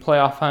in the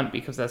playoff hunt,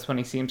 because that's when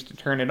he seems to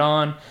turn it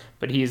on.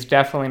 But he is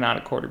definitely not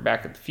a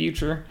quarterback of the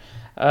future.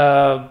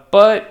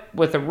 But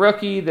with a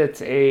rookie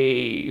that's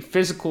a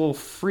physical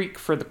freak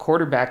for the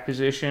quarterback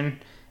position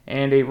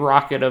and a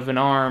rocket of an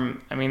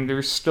arm, I mean,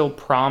 there's still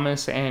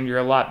promise, and you're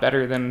a lot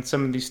better than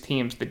some of these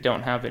teams that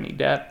don't have any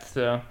depth.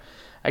 So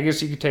I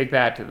guess you could take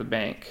that to the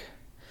bank.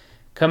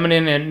 Coming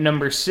in at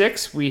number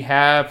 6, we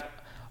have...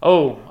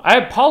 Oh, I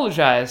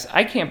apologize.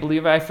 I can't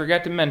believe I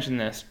forgot to mention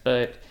this,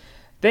 but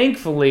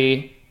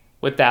thankfully,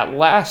 with that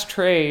last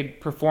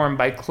trade performed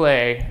by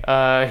Clay,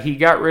 he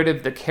got rid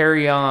of the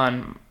Carry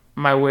On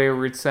My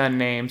Wayward Son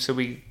name, so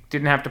we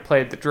didn't have to play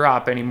at the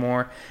drop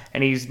anymore,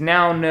 and he's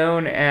now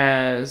known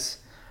as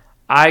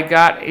I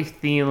Got a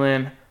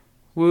Thielen.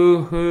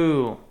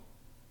 Woohoo.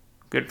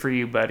 Good for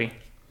you, buddy.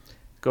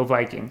 Go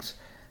Vikings.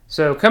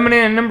 So coming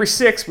in at number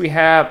 6, we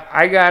have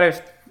I Got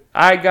a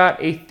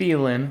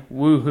Thielen.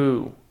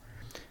 Woohoo.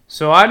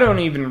 So I don't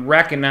even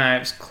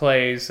recognize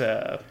Clay's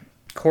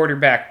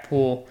quarterback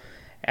pool,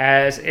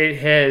 as it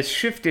has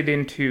shifted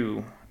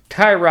into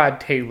Tyrod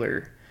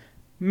Taylor,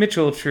 Mitch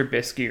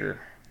Trubisky,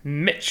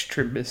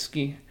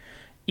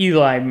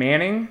 Eli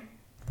Manning,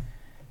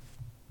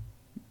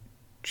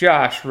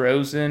 Josh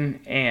Rosen,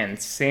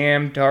 and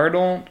Sam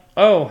Darnold.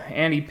 Oh,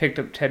 and he picked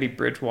up Teddy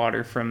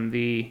Bridgewater from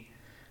the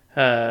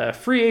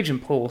free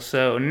agent pool.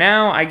 So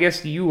now I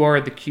guess you are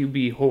the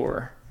QB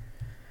whore.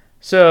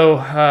 So,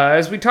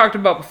 as we talked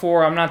about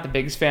before, I'm not the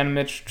biggest fan of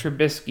Mitch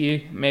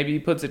Trubisky. Maybe he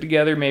puts it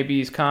together, maybe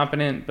he's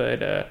competent,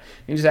 but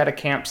he's out of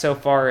camp so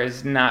far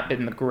has not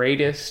been the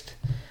greatest.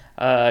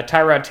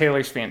 Tyrod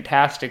Taylor's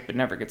fantastic, but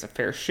never gets a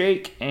fair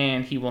shake,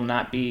 and he will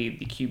not be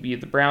the QB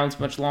of the Browns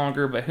much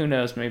longer, but who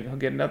knows, maybe he'll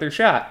get another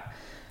shot.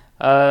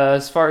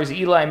 As far as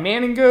Eli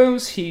Manning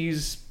goes,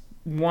 he's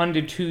 1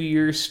 to 2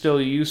 years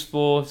still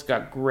useful. He's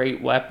got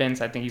great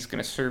weapons. I think he's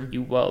going to serve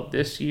you well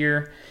this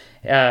year.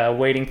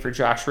 Waiting for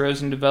Josh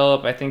Rosen to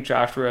develop. I think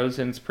Josh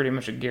Rosen's pretty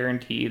much a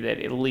guarantee that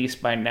at least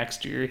by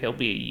next year he'll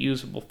be a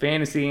usable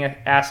fantasy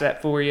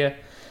asset for you.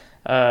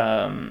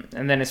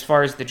 And then as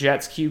far as the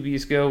Jets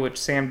QBs go, which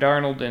Sam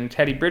Darnold and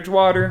Teddy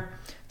Bridgewater,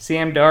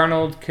 Sam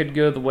Darnold could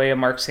go the way of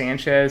Mark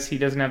Sanchez. He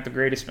doesn't have the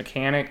greatest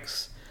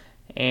mechanics,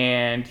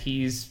 and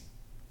he's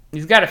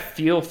got a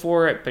feel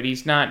for it, but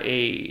he's not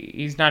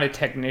a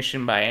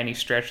technician by any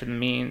stretch of the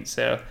means.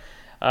 So.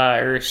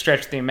 Or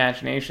stretch the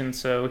imagination,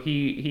 so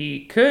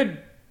he could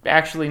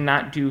actually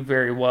not do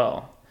very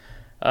well.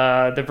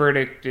 The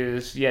verdict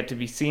is yet to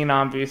be seen,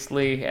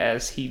 obviously,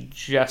 as he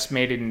just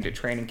made it into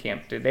training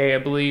camp today, I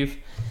believe.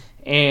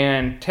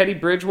 And Teddy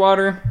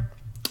Bridgewater,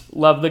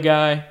 love the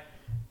guy.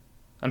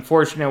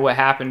 Unfortunate what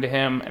happened to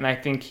him, and I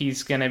think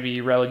he's going to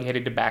be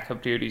relegated to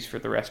backup duties for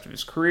the rest of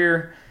his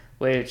career,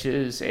 which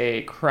is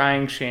a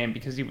crying shame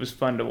because he was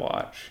fun to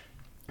watch.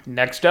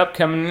 Next up,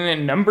 coming in at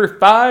number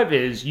 5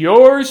 is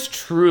yours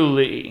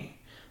truly,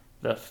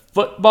 the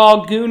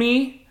football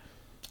goonie.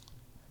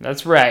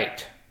 That's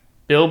right,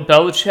 Bill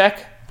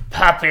Belichick,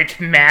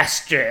 Puppet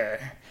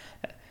Master.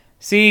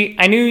 See,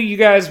 I knew you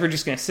guys were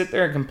just going to sit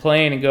there and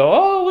complain and go,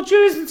 oh, well,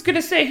 Jason's going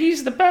to say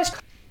he's the best.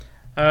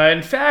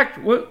 In fact,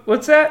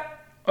 what's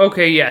that?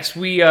 Okay, yes,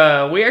 we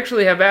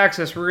actually have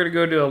access. We're going to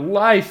go to a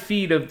live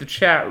feed of the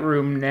chat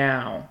room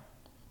now.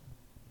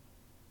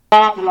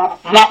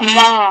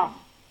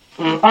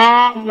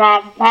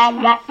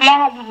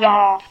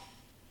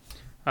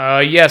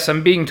 Yes,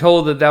 I'm being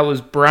told that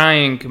was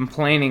Brian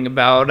complaining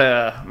about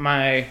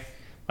my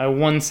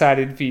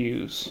one-sided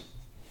views.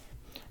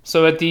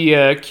 So at the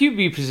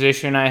QB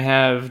position, I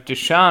have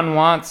Deshaun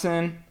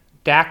Watson,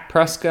 Dak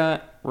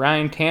Prescott,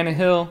 Ryan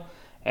Tannehill,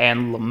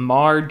 and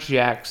Lamar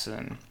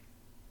Jackson.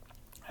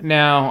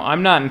 Now,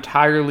 I'm not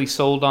entirely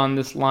sold on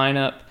this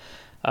lineup.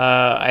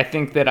 I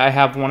think that I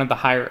have one of the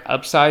higher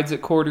upsides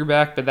at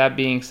quarterback, but that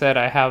being said,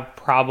 I have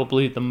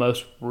probably the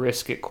most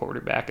risk at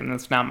quarterback, and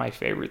that's not my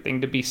favorite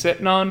thing to be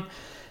sitting on,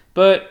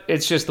 but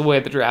it's just the way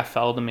the draft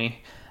fell to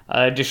me.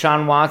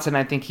 Deshaun Watson,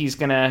 I think he's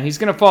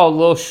gonna fall a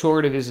little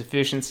short of his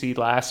efficiency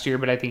last year,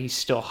 but I think he's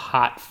still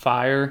hot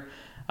fire.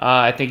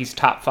 I think he's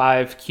top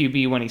 5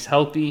 QB when he's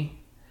healthy.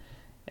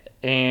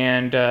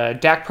 And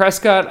Dak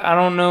Prescott, I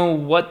don't know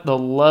what the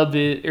love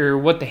is or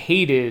what the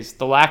hate is,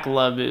 the lack of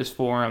love is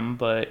for him,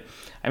 but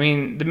I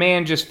mean, the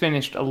man just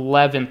finished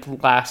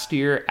 11th last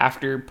year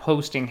after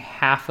posting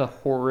half a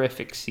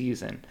horrific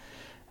season.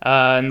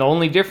 And the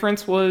only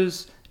difference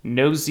was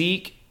no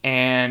Zeke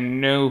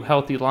and no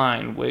healthy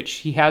line, which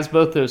he has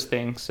both those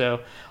things. So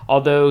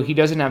although he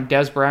doesn't have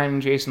Dez Bryant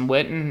and Jason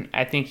Witten,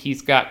 I think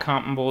he's got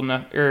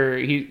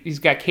he's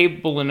got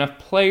capable enough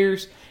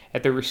players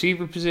at the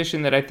receiver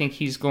position that I think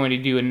he's going to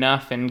do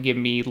enough and give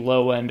me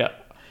low-end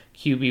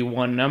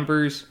QB1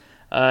 numbers.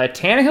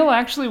 Tannehill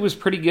actually was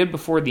pretty good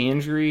before the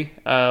injury.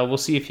 We'll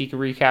see if he can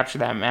recapture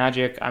that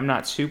magic. I'm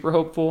not super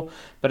hopeful,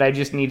 but I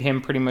just need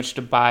him pretty much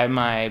to buy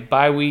my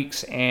bye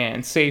weeks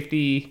and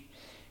safety,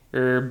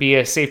 or be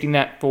a safety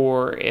net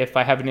for if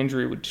I have an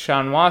injury with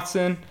Deshaun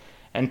Watson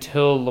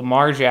until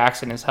Lamar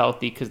Jackson is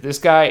healthy, because this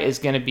guy is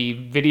going to be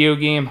video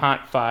game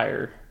hot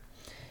fire,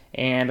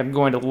 and I'm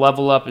going to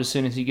level up as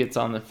soon as he gets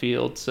on the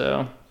field.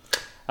 So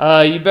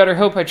you better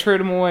hope I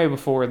trade him away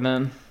before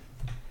then.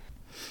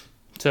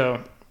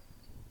 So,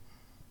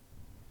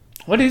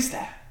 what is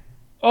that?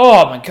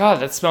 Oh my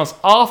god, that smells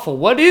awful.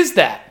 What is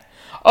that?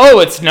 Oh,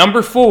 it's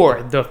number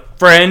 4, the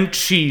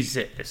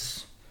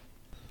Franchises.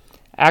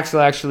 Axel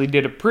actually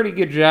did a pretty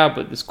good job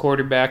with this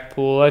quarterback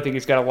pool. I think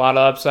he's got a lot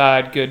of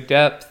upside, good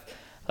depth.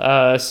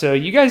 So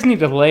you guys need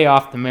to lay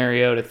off the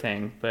Mariota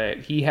thing. But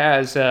he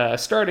has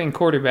starting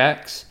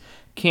quarterbacks: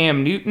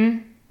 Cam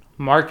Newton,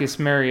 Marcus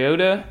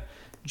Mariota,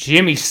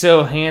 Jimmy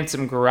So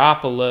Handsome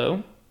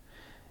Garoppolo,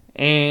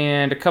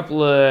 and a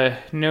couple of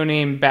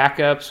no-name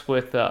backups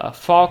with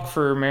Falk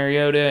for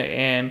Mariota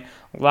and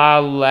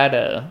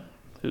Lauletta,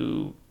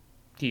 who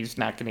he's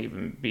not going to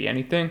even be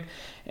anything.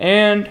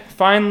 And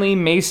finally,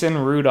 Mason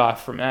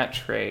Rudolph from that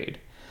trade.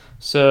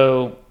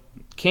 So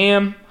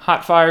Cam,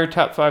 hot fire,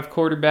 top 5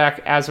 quarterback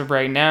as of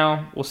right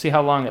now. We'll see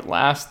how long it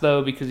lasts,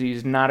 though, because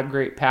he's not a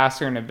great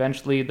passer, and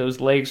eventually those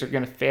legs are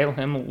going to fail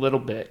him a little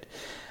bit.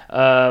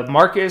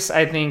 Marcus,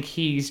 I think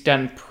he's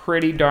done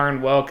pretty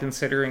darn well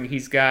considering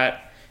he's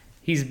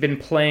been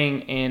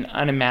playing in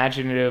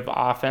unimaginative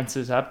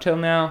offenses up till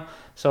now.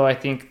 So I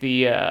think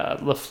the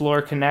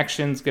LaFleur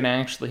connection is going to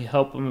actually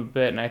help him a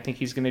bit, and I think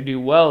he's going to do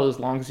well as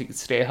long as he can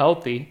stay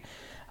healthy.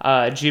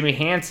 Jimmy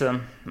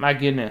Handsome, my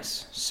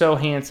goodness, so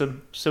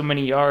handsome, so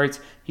many yards.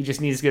 He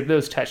just needs to get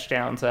those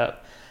touchdowns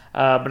up.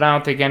 But I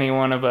don't think any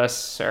one of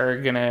us are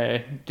going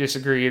to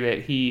disagree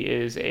that he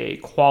is a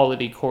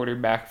quality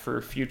quarterback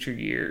for future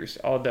years.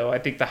 Although I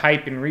think the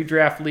hype in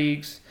redraft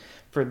leagues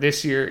for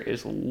this year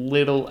is a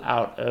little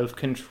out of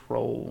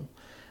control.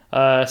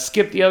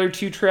 Skip the other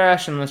 2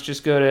 trash and let's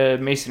just go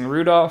to Mason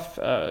Rudolph.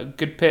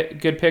 Good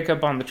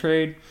pickup on the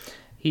trade.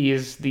 He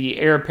is the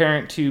heir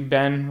apparent to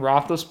Ben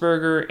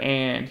Roethlisberger,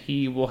 and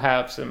he will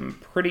have some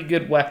pretty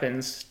good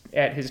weapons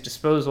at his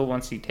disposal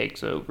once he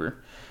takes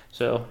over.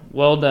 So,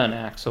 well done,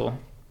 Axel.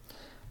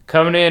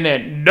 Coming in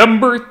at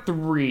number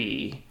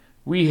 3,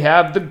 we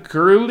have the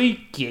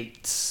Girly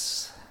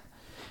Gates.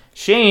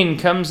 Shane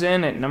comes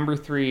in at number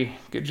 3.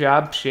 Good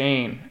job,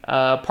 Shane.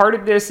 Part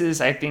of this is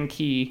I think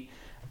he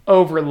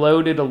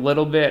overloaded a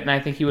little bit, and I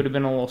think he would have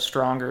been a little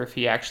stronger if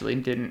he actually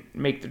didn't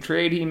make the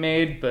trade he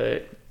made.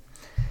 But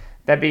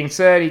that being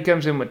said, he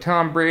comes in with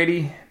Tom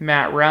Brady,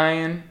 Matt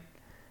Ryan,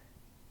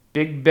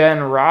 Big Ben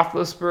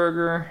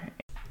Roethlisberger.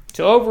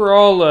 So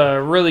overall,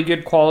 a really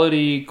good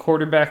quality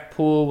quarterback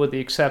pool with the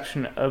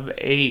exception of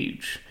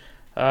age.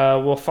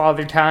 Will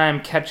Father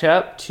Time catch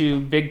up to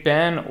Big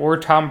Ben or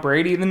Tom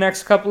Brady in the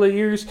next couple of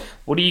years?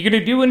 What are you going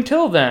to do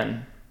until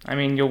then? I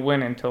mean, you'll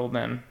win until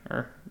then.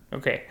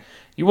 Okay.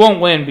 You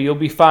won't win, but you'll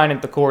be fine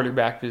at the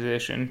quarterback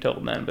position until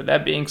then. But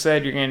that being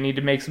said, you're going to need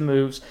to make some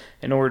moves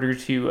in order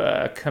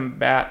to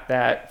combat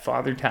that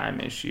Father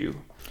Time issue.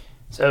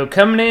 So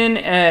coming in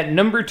at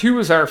number 2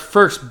 is our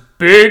first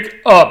big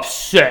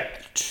upset.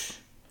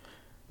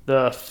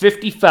 The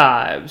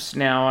 55s.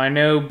 Now, I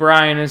know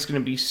Brian is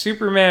going to be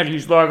super mad.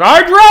 He's like,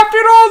 I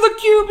drafted all the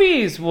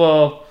QBs.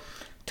 Well,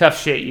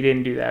 tough shit. You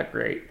didn't do that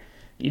great.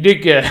 You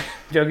did good.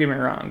 Don't get me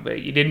wrong,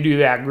 but you didn't do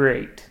that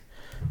great.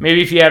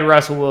 Maybe if you had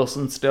Russell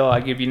Wilson still,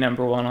 I'd give you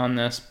number 1 on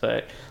this,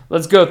 but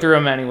let's go through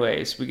them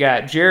anyways. We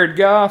got Jared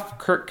Goff,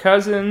 Kirk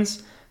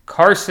Cousins,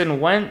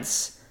 Carson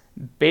Wentz,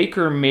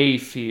 Baker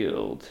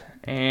Mayfield,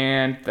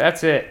 and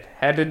that's it.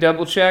 Had to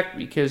double check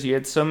because you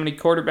had so many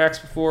quarterbacks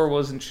before,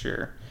 wasn't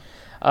sure.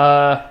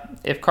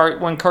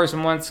 When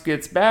Carson Wentz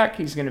gets back,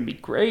 he's going to be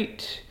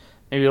great.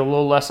 Maybe a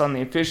little less on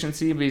the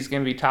efficiency, but he's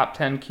going to be top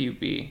 10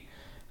 QB.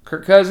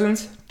 Kirk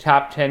Cousins,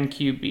 top 10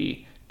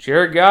 QB.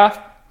 Jared Goff,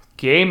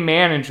 game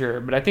manager,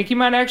 but I think he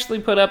might actually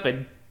put up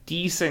a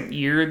decent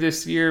year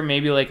this year,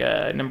 maybe like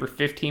a number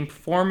 15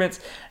 performance.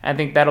 I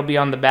think that'll be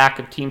on the back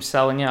of teams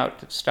selling out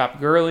to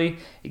stop Gurley,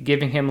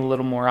 giving him a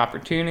little more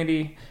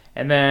opportunity.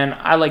 And then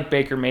I like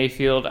Baker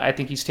Mayfield. I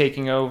think he's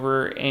taking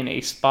over in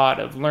a spot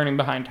of learning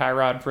behind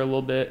Tyrod for a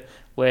little bit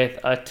with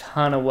a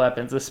ton of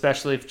weapons,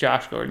 especially if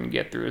Josh Gordon can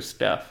get through his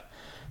stuff.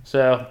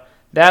 So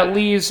that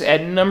leaves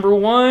at number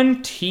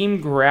 1,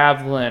 Team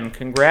Gravlin.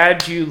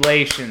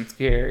 Congratulations,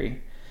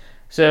 Gary.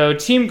 So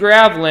Team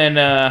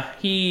Gravlin,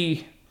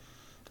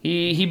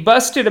 he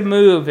busted a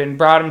move and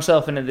brought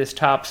himself into this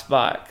top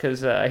spot because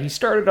he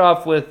started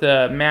off with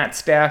Matt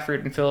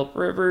Stafford and Phillip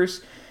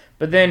Rivers,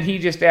 but then he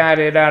just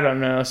added, I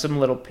don't know, some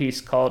little piece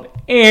called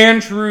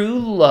Andrew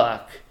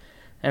Luck,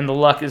 and the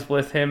luck is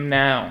with him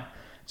now.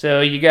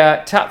 So you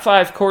got top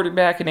 5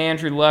 quarterback in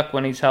Andrew Luck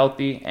when he's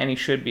healthy, and he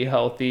should be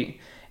healthy,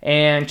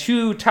 and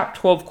 2 top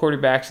 12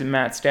 quarterbacks in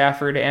Matt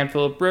Stafford and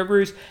Phillip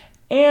Rivers,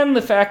 and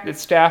the fact that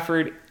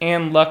Stafford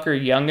and Luck are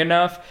young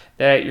enough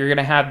that you're going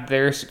to have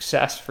their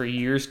success for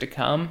years to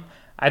come.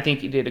 I think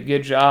he did a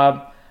good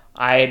job.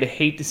 I'd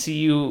hate to see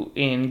you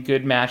in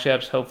good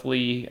matchups.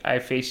 Hopefully I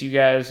face you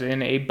guys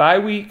in a bye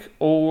week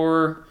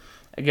or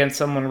against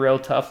someone real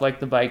tough like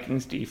the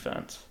Vikings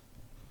defense.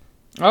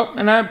 Oh,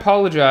 and I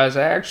apologize.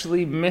 I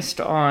actually missed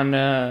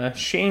on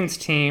Shane's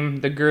team,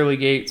 the Girly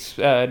Gates,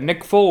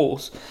 Nick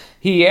Foles.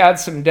 He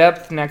adds some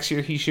depth. Next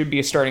year he should be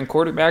a starting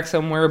quarterback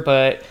somewhere,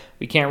 but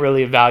we can't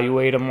really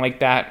evaluate him like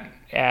that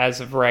as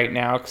of right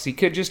now because he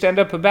could just end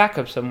up a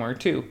backup somewhere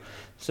too.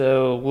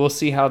 So we'll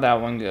see how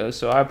that one goes.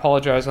 So I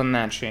apologize on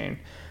that, Shane.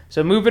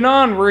 So moving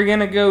on, we're going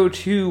to go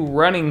to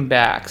running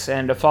backs.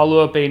 And to follow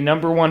up a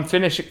number 1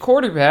 finish at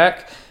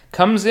quarterback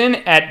comes in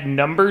at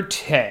number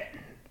 10.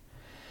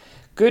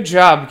 Good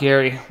job,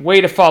 Gary.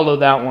 Way to follow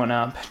that one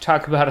up.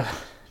 Talk about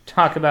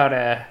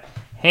a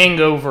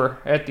hangover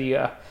at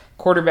the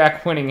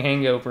quarterback winning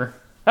hangover.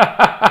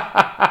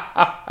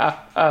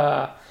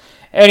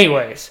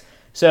 Anyways,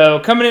 so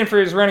coming in for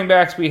his running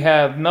backs, we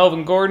have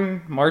Melvin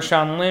Gordon,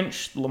 Marshawn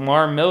Lynch,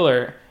 Lamar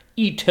Miller,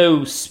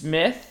 Ito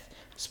Smith,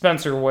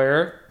 Spencer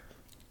Ware,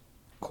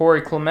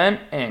 Corey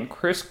Clement, and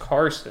Chris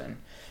Carson.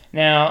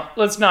 Now,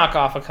 let's knock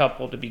off a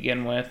couple to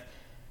begin with.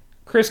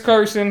 Chris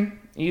Carson,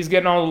 he's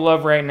getting all the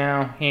love right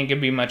now. He ain't going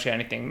to be much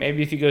anything.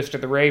 Maybe if he goes to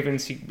the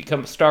Ravens, he can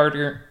become a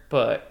starter,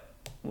 but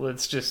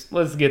let's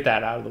get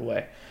that out of the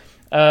way.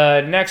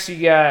 Next,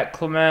 you got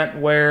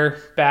Clement,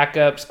 Ware,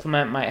 backups.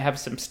 Clement might have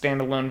some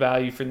standalone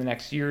value for the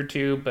next year or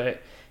two,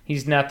 but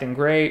he's nothing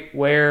great.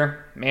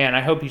 Ware, man, I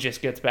hope he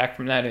just gets back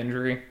from that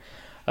injury.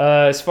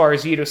 As far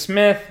as Ito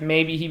Smith,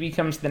 maybe he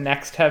becomes the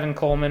next Tevin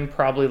Coleman.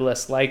 Probably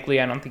less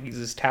likely. I don't think he's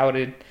as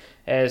touted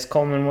as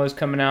Coleman was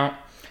coming out.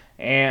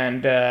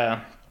 And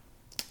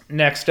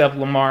next up,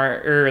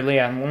 Lamar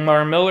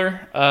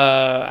Miller.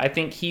 I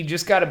think he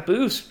just got a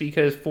boost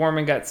because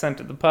Foreman got sent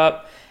to the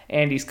pup.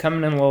 And he's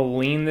coming in a little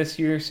lean this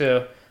year,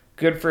 so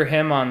good for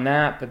him on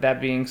that. But that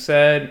being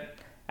said,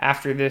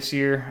 after this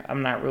year,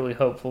 I'm not really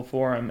hopeful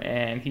for him,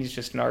 and he's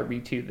just an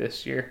RB2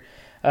 this year.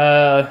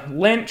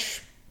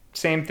 Lynch,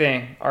 same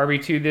thing,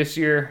 RB2 this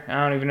year.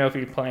 I don't even know if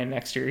he's playing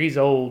next year. He's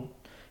old.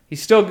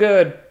 He's still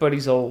good, but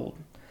he's old.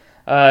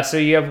 So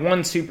you have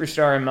one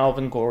superstar in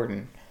Melvin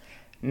Gordon.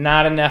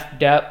 Not enough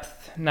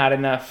depth, not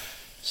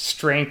enough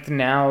strength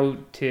now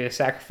to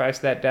sacrifice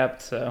that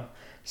depth, so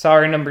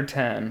sorry, number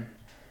 10.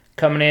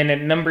 Coming in at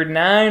number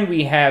 9,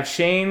 we have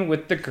Shane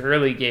with the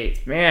Girly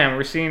Gates. Man,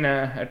 we're seeing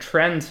a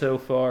trend so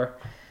far.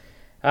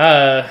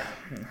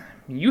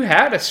 You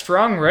had a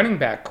strong running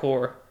back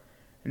core,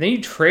 and then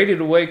you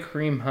traded away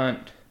Kareem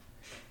Hunt.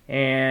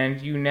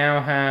 And you now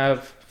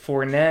have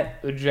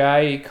Fournette,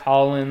 Ajayi,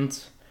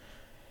 Collins,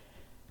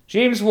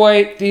 James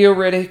White, Theo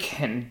Riddick,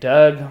 and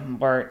Doug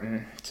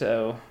Martin.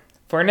 So,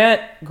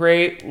 Fournette,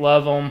 great,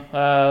 love him.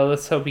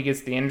 Let's hope he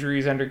gets the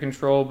injuries under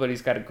control, but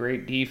he's got a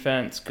great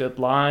defense, good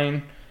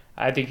line.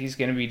 I think he's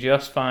going to be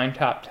just fine,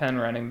 top 10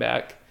 running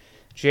back.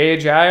 Jay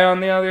Ajayi, on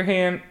the other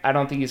hand, I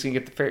don't think he's going to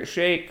get the fair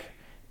shake.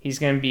 He's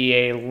going to be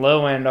a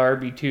low-end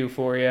RB2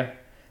 for you.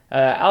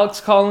 Alex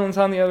Collins,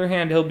 on the other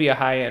hand, he'll be a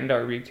high-end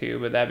RB2.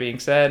 But that being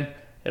said,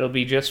 it'll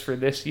be just for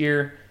this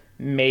year,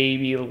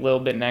 maybe a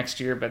little bit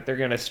next year, but they're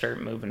going to start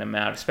moving him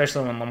out,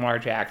 especially when Lamar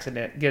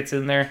Jackson gets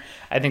in there.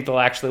 I think they'll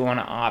actually want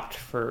to opt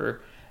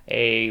for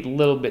a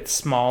little bit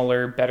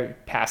smaller, better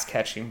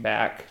pass-catching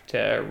back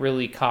to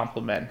really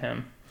complement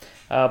him.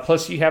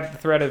 Plus, you have the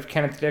threat of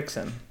Kenneth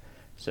Dixon.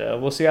 So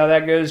we'll see how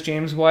that goes.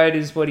 James White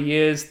is what he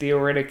is. Theo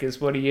Riddick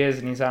is what he is,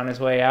 and he's on his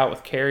way out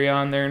with Carry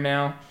on there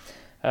now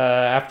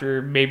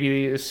after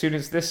maybe as soon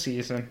as this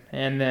season.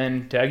 And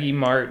then Dougie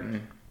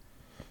Martin.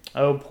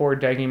 Oh, poor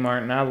Dougie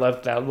Martin. I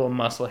love that little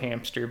muscle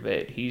hamster,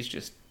 but he's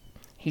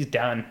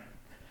done.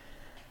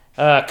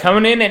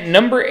 Coming in at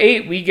number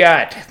 8, we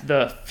got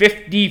the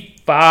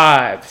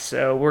 55.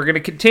 So we're going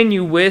to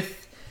continue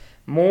with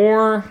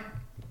more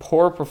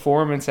poor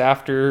performance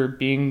after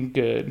being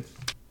good.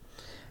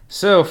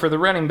 So for the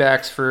running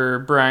backs for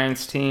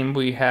Brian's team,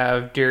 we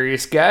have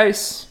Darius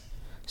Geis,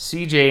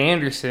 C.J.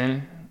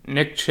 Anderson,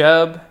 Nick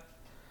Chubb,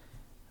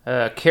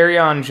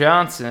 Kerryon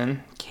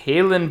Johnson,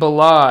 Kalen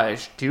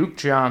Ballage, Duke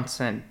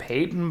Johnson,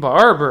 Peyton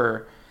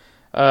Barber,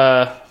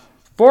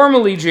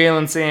 formerly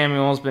Jalen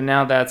Samuels, but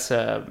now that's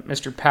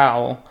Mr.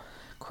 Powell,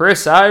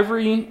 Chris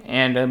Ivory,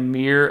 and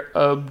Amir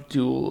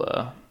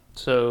Abdullah.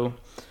 So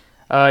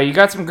you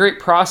got some great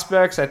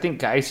prospects. I think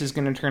Geis is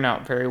going to turn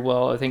out very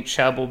well. I think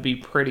Chubb will be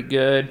pretty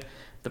good.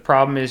 The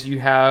problem is you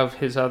have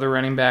his other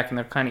running back, and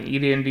they're kind of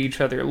eating into each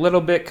other a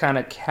little bit, kind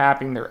of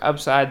capping their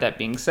upside. That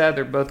being said,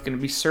 they're both going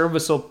to be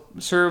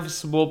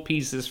serviceable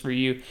pieces for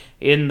you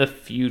in the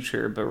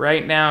future. But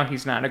right now,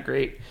 he's not a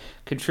great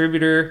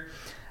contributor.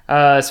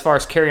 As far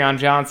as Kerryon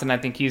Johnson, I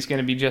think he's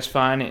going to be just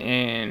fine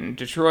in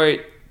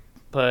Detroit,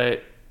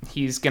 but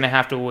he's going to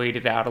have to wait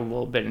it out a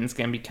little bit, and it's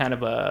going to be kind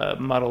of a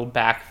muddled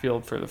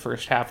backfield for the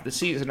first half of the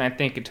season, I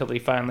think, until he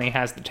finally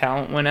has the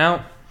talent win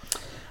out.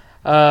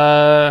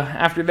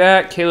 After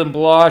that, Kalen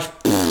Ballage,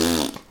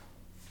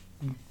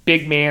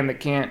 big man that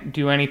can't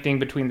do anything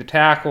between the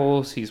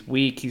tackles. He's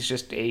weak. He's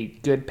just a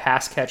good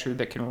pass catcher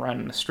that can run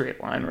in a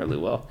straight line really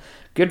well.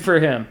 Good for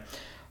him.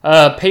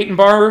 Peyton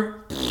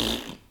Barber,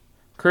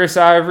 Chris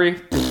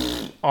Ivory,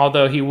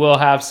 although he will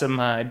have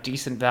some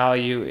decent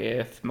value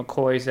if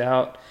McCoy's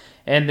out.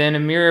 And then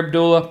Amir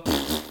Abdullah,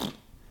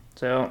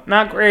 so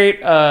not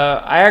great.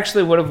 I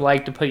actually would have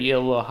liked to put you a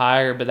little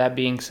higher, but that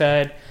being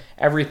said,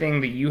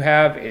 everything that you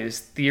have is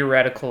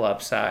theoretical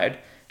upside.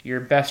 Your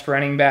best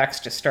running backs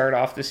to start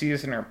off the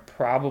season are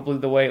probably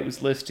the way it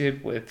was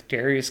listed with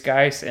Darius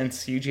Geis and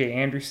CJ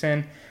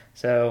Anderson.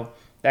 So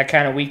that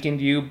kind of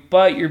weakened you,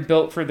 but you're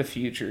built for the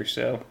future.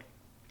 So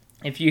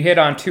if you hit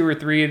on 2 or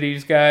 3 of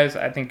these guys,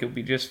 I think you'll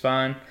be just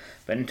fine.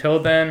 But until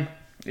then,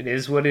 it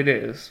is what it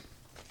is.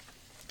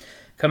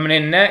 Coming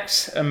in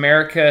next,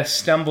 America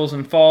stumbles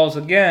and falls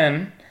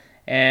again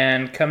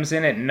and comes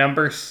in at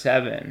number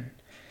 7.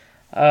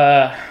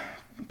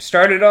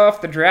 Started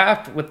off the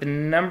draft with the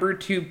number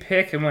 2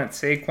 pick and went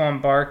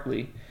Saquon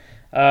Barkley.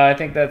 I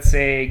think that's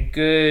a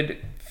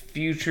good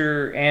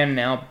future and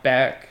now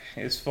back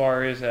as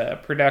far as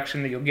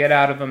production that you'll get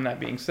out of him. That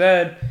being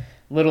said,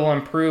 little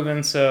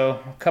unproven,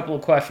 so a couple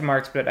of question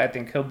marks, but I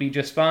think he'll be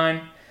just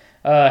fine.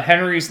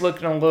 Henry's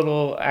looking a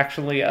little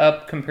actually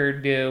up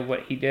compared to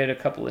what he did a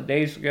couple of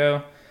days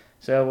ago,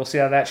 so we'll see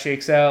how that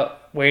shakes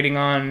out. Waiting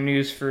on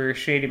news for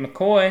Shady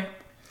McCoy.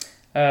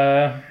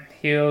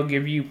 He'll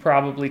give you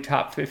probably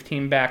top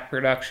 15 back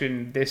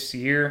production this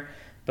year,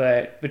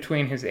 but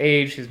between his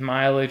age, his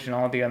mileage, and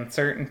all the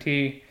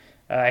uncertainty,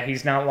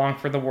 he's not long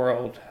for the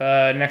world.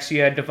 Next,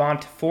 you had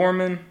Devonta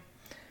Foreman.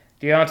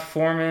 Deonta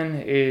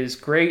Foreman is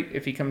great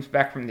if he comes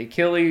back from the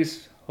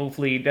Achilles.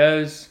 Hopefully he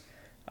does.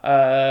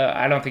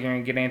 I don't think you're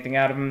going to get anything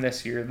out of him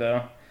this year,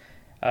 though.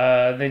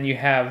 Then you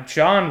have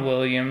John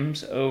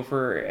Williams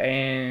over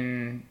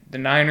in the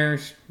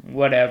Niners.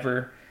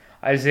 Whatever.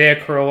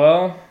 Isaiah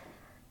Crowell.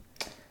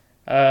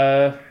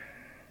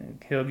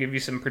 He'll give you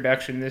some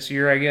production this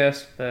year, I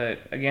guess. But,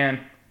 again,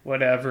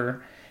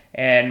 whatever.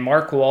 And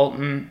Mark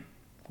Walton.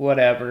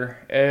 Whatever.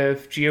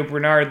 If Gio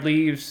Bernard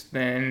leaves,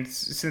 then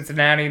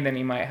Cincinnati, then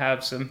he might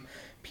have some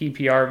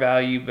PPR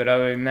value. But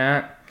other than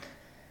that,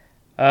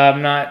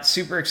 I'm not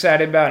super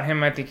excited about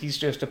him. I think he's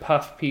just a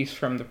puff piece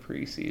from the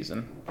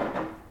preseason.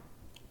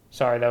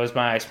 Sorry, that was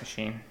my ice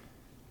machine.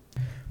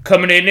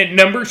 Coming in at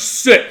number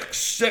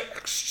 6,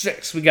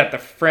 we got the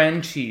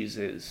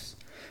franchises.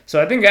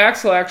 So I think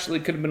Axel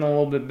actually could have been a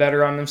little bit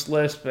better on this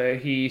list, but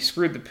he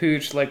screwed the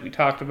pooch like we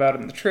talked about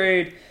in the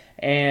trade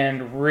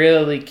and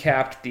really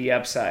capped the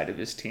upside of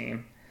his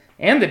team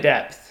and the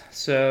depth.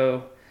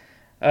 So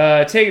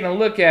taking a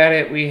look at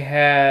it, we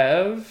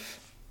have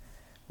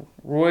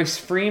Royce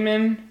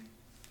Freeman,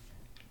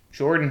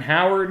 Jordan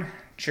Howard,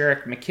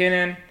 Jerick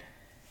McKinnon,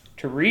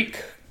 Tariq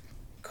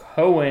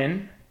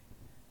Cohen,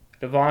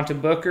 Devonta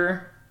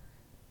Booker,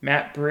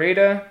 Matt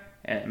Breida,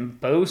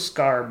 and Bo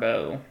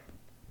Scarborough.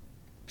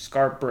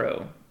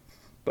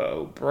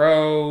 Bro.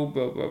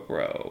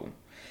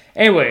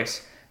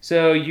 Anyways,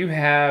 so you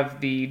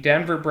have the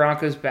Denver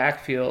Broncos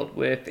backfield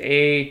with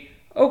a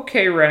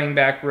okay running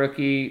back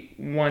rookie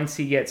once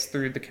he gets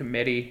through the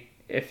committee,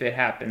 if it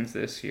happens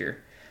this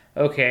year.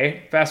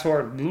 Okay, fast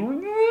forward.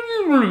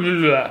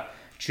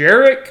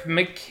 Jerick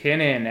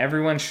McKinnon,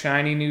 everyone's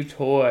shiny new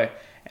toy.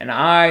 And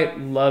I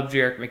love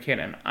Jerick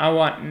McKinnon. I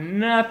want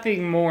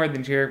nothing more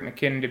than Jerick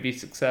McKinnon to be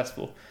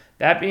successful.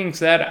 That being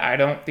said, I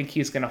don't think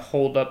he's going to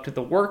hold up to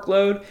the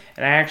workload.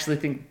 And I actually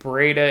think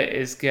Breida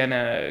is going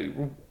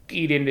to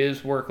eat into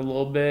his work a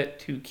little bit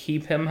to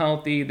keep him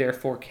healthy,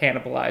 therefore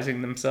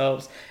cannibalizing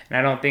themselves. And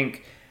I don't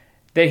think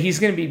that he's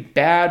going to be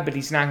bad, but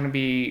he's not going to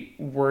be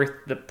worth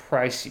the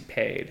price he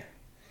paid.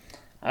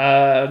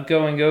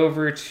 Going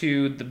over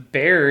to the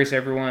Bears,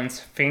 everyone's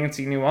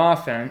fancy new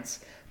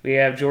offense, we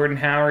have Jordan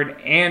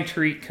Howard and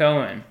Tariq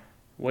Cohen.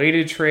 Way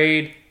to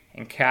trade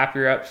and cap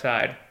your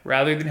upside.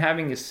 Rather than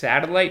having a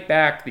satellite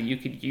back that you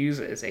could use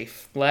as a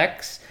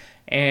flex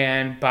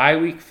and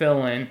bye-week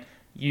fill-in,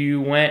 you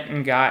went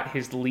and got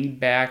his lead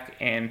back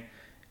and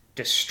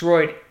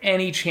destroyed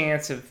any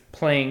chance of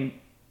playing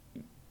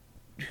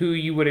who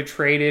you would have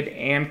traded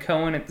and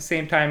Cohen at the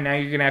same time. Now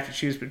you're going to have to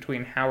choose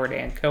between Howard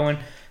and Cohen.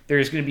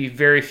 There's going to be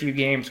very few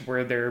games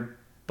where they're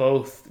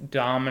both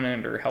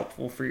dominant or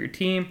helpful for your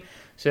team.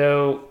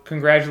 So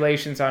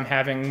congratulations on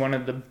having one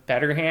of the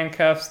better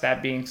handcuffs.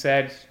 That being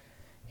said,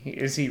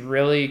 is he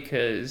really?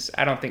 Because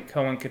I don't think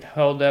Cohen could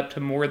hold up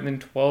to more than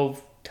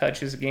 12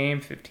 touches a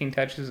game, 15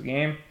 touches a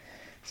game.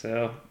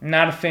 So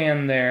not a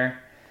fan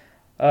there.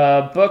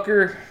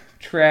 Booker,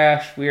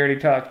 trash. We already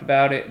talked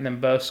about it. And then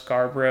Bo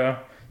Scarborough,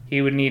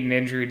 he would need an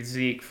injury to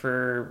Zeke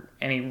for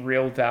any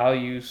real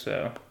value.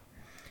 So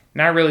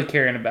not really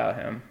caring about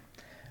him.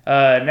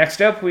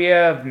 Next up, we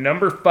have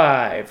number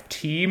 5,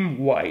 Team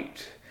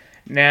White.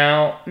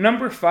 Now,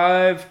 number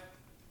 5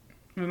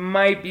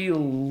 might be a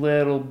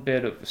little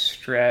bit of a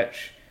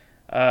stretch.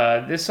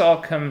 This all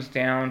comes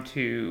down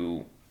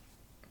to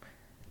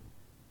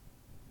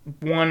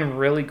one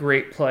really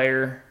great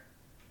player,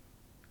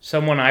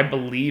 someone I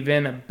believe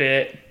in a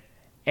bit,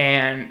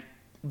 and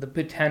the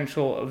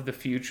potential of the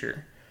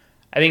future.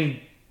 I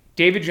think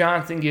David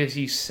Johnson gives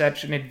you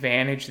such an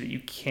advantage that you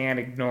can't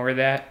ignore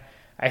that.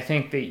 I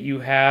think that you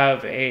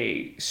have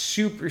a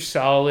super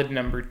solid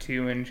number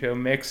 2 in Joe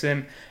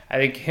Mixon. I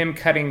think him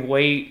cutting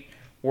weight,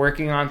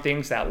 working on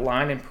things, that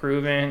line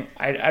improving.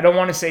 I don't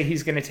want to say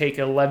he's going to take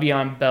a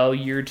Le'Veon Bell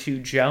year 2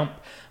 jump,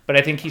 but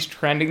I think he's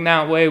trending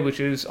that way, which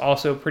is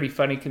also pretty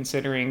funny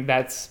considering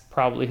that's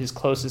probably his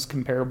closest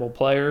comparable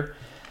player.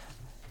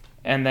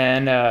 And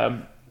then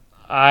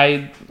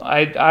I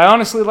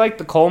honestly like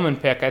the Coleman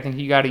pick. I think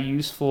he got a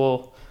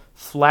useful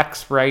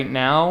flex right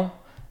now.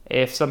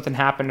 If something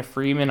happened to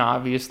Freeman,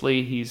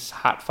 obviously he's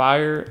hot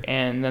fire.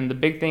 And then the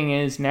big thing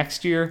is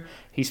next year,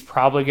 he's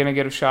probably going to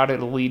get a shot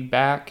at a lead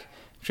back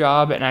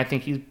job, and I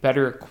think he's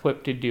better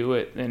equipped to do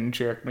it than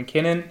Jerick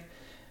McKinnon.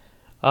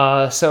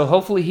 So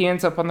hopefully he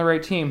ends up on the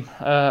right team.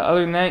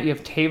 Other than that, you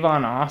have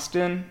Tavon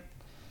Austin.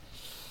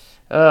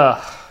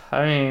 I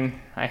mean,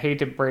 I hate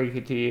to break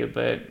it to you,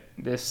 but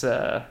this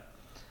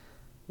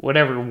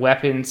whatever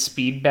weapon,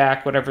 speed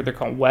back, whatever they're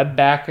calling, web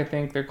back, I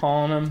think they're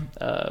calling him,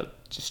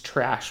 just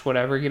trash,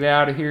 whatever, get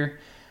out of here.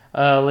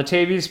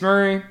 Latavius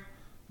Murray,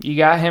 you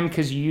got him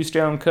because you used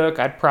to own Cook.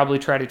 I'd probably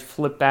try to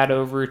flip that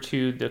over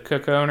to the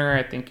Cook owner.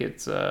 I think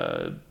it's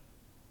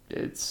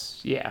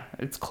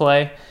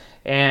Clay,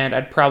 and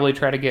I'd probably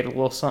try to get a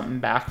little something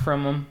back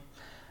from him.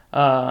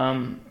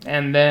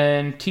 And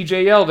then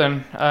TJ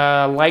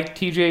Yeldon, like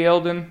TJ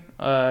Yeldon.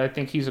 I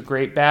think he's a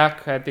great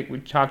back. I think we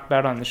talked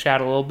about it on the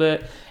chat a little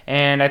bit,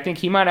 and I think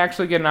he might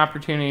actually get an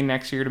opportunity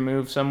next year to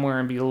move somewhere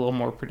and be a little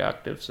more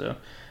productive. So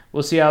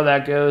we'll see how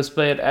that goes.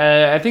 But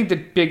I think the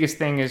biggest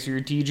thing is your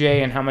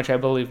DJ and how much I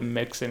believe in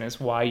Mixon is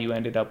why you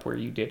ended up where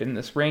you did in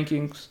this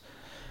rankings.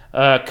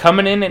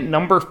 Coming in at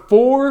number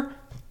 4,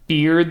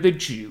 Fear the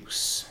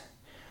Juice.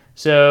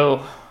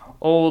 So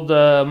old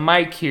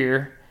Mike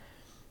here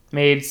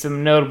made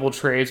some notable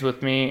trades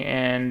with me,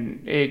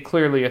 and it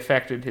clearly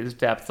affected his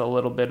depth a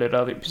little bit at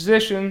other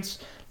positions,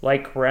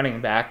 like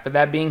running back. But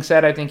that being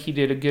said, I think he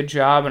did a good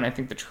job, and I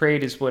think the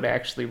trade is what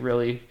actually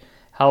really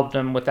helped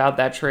him. Without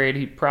that trade,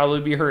 he'd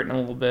probably be hurting a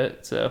little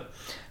bit. So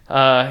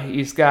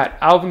he's got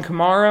Alvin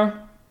Kamara,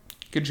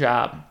 good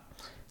job.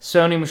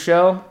 Sony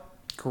Michel,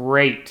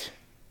 great.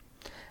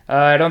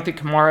 I don't think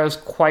Kamara's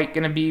quite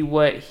going to be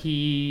what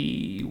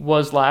he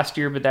was last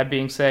year, but that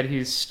being said,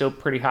 he's still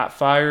pretty hot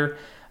fire.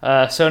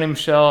 Sony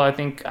Michel, I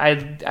think I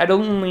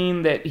don't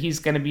lean that he's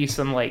going to be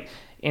some like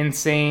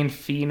insane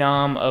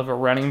phenom of a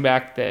running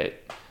back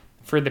that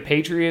for the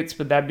Patriots,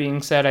 but that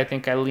being said, I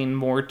think I lean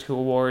more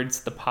towards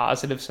the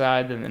positive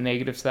side than the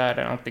negative side.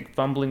 I don't think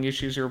fumbling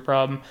issues are a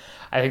problem.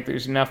 I think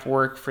there's enough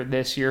work for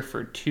this year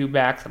for 2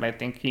 backs, and I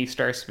think he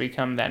starts to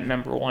become that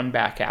number 1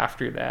 back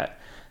after that.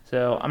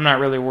 So I'm not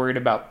really worried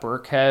about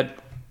Burkhead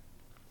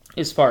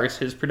as far as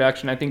his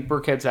production. I think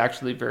Burkhead's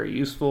actually very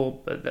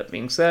useful, but that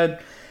being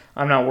said,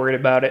 I'm not worried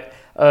about it.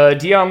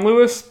 Dion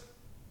Lewis,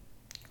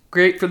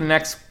 great for the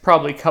next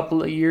probably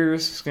couple of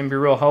years. It's going to be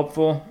real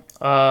helpful.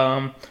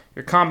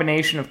 Your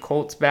combination of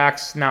Colts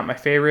backs, not my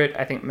favorite.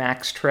 I think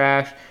Max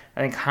trash. I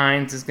think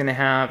Hines is going to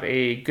have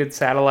a good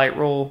satellite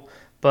role,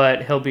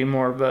 but he'll be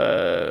more of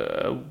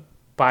a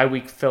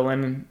bye-week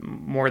fill-in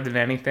more than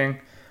anything.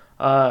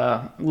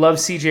 Love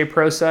CJ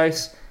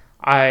Procise.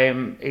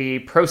 I'm a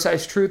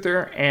Procise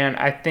truther, and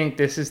I think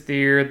this is the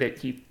year that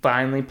he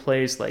finally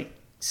plays like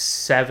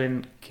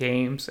 7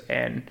 games,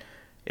 and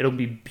it'll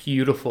be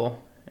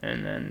beautiful.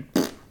 And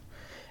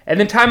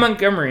then Ty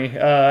Montgomery,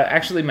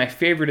 actually my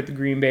favorite of the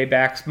Green Bay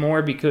backs,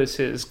 more because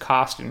his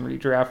cost in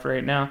redraft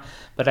right now.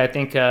 But I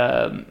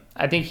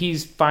think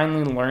he's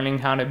finally learning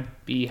how to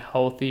be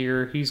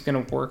healthier. He's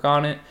going to work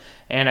on it,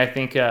 and I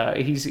think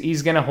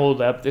he's going to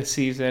hold up this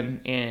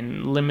season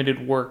in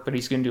limited work. But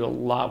he's going to do a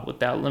lot with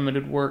that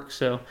limited work.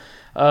 So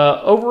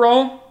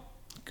overall,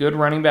 good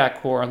running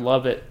back core.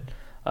 Love it.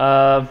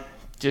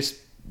 Just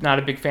not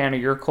a big fan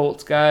of your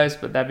Colts guys.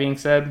 But that being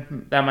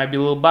said, that might be a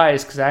little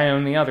biased because I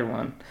own the other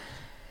one.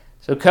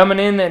 So coming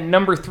in at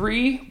number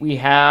 3, we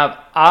have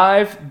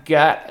I've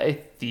Got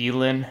a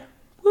Thielen.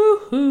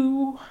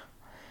 Woohoo!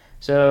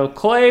 So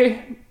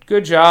Clay,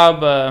 good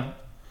job.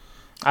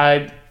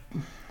 I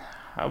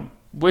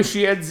wish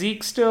you had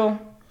Zeke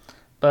still,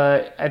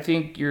 but I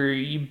think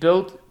you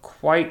built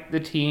quite the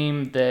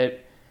team that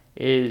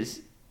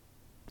is.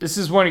 This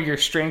is one of your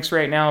strengths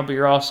right now, but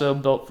you're also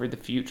built for the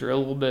future a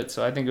little bit.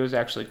 So I think it was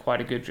actually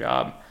quite a good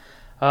job.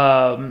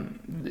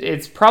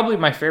 It's probably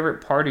my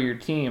favorite part of your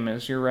team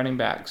is your running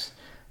backs.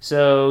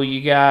 So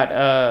you got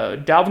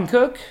Dalvin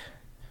Cook,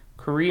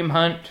 Kareem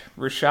Hunt,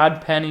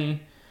 Rashad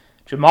Penny,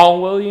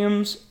 Jamal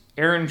Williams,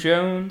 Aaron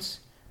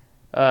Jones,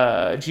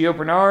 Gio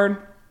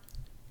Bernard,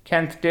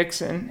 Kenneth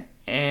Dixon,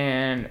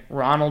 and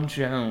Ronald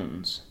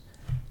Jones.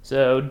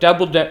 So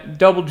double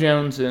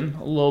Jonesing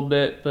a little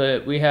bit,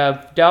 but we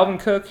have Dalvin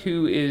Cook,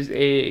 who is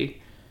a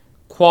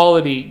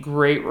quality,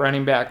 great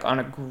running back on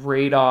a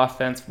great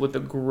offense with a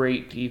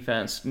great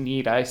defense.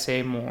 Need I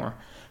say more?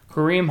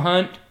 Kareem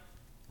Hunt,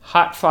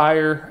 hot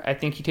fire. I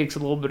think he takes a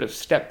little bit of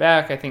step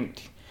back. I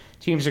think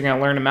teams are going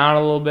to learn him out a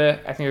little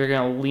bit. I think they're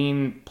going to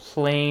lean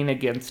playing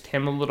against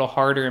him a little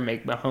harder and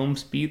make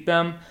Mahomes beat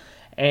them.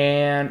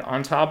 And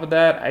on top of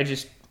that,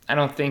 I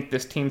don't think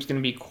this team's going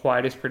to be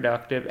quite as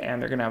productive, and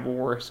they're going to have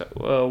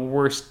a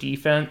worse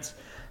defense.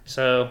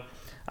 So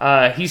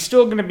he's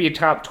still going to be a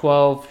top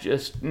 12,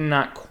 just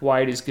not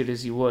quite as good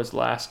as he was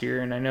last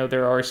year. And I know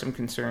there are some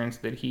concerns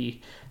that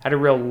he had a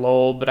real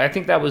lull, but I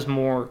think that was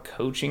more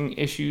coaching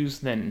issues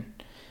than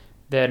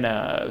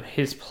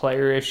his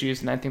player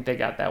issues, and I think they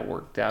got that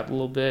worked out a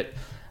little bit.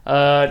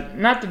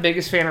 Not the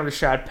biggest fan of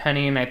Rashad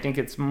Penny, and I think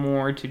it's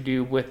more to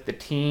do with the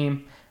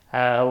team.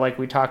 Like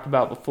we talked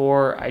about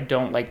before, I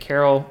don't like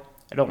Carroll.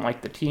 I don't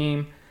like the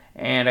team,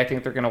 and I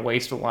think they're going to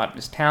waste a lot of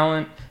his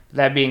talent.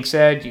 That being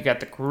said, you got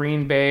the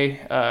Green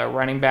Bay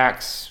running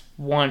backs,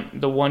 the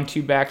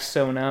 1-2 backs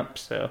sewn up,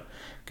 so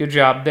good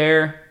job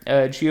there.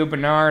 Gio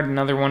Bernard,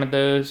 another one of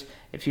those.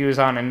 If he was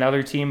on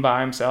another team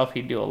by himself,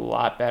 he'd do a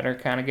lot better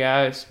kind of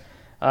guys.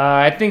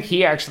 I think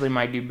he actually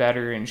might do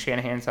better in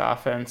Shanahan's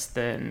offense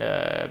than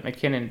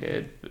McKinnon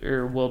did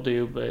or will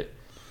do, but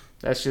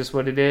that's just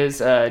what it is.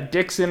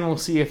 Dixon, we'll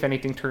see if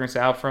anything turns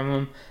out from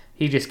him.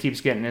 He just keeps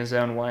getting his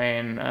own way,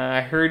 and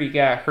I heard he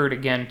got hurt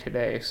again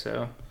today,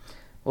 so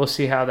we'll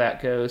see how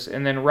that goes.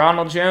 And then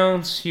Ronald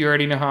Jones, you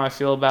already know how I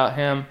feel about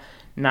him.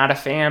 Not a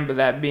fan, but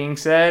that being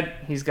said,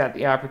 he's got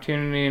the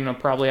opportunity, and he'll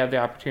probably have the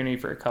opportunity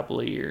for a couple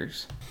of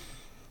years.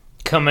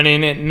 Coming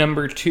in at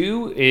number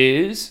 2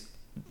 is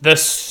the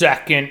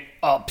second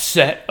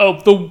upset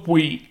of the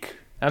week.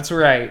 That's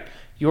right.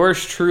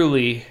 Yours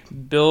truly,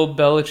 Bill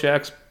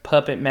Belichick's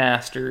puppet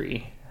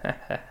mastery. Should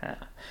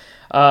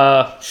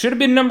have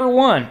been number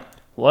 1.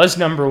 Was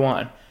number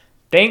 1.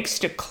 Thanks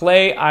to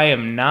Clay, I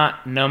am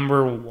not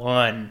number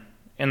 1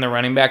 in the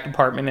running back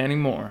department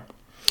anymore.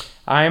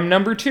 I am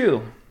number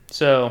 2.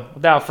 So,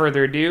 without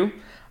further ado,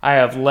 I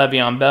have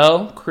Le'Veon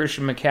Bell,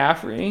 Christian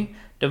McCaffrey,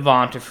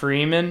 Devonta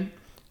Freeman,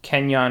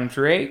 Kenyon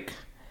Drake,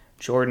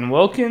 Jordan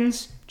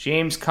Wilkins,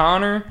 James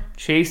Conner,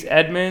 Chase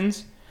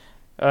Edmonds,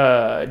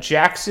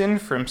 Jackson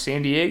from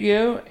San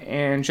Diego,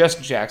 and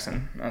Justin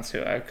Jackson. That's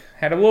who I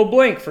had a little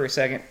blank for a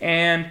second.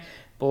 And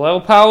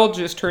Bilal Powell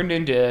just turned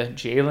into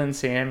Jalen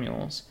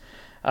Samuels.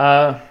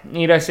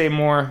 Need I say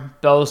more?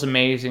 Bell's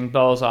amazing.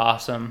 Bell's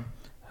awesome.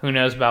 Who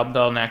knows about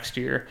Bell next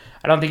year?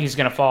 I don't think he's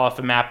going to fall off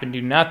the map and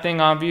do nothing,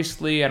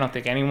 obviously. I don't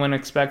think anyone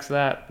expects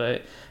that.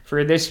 But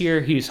for this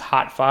year, he's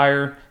hot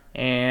fire.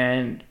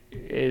 And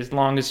as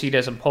long as he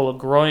doesn't pull a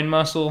groin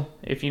muscle,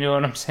 if you know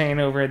what I'm saying,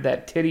 over at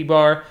that titty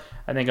bar,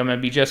 I think I'm going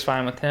to be just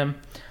fine with him.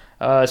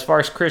 As far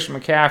as Christian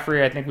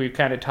McCaffrey, I think we've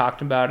kind of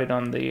talked about it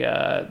on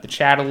the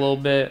chat a little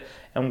bit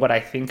and what I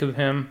think of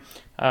him.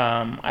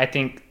 I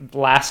think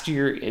last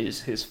year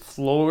is his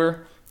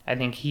floor. I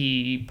think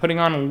he putting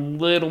on a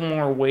little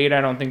more weight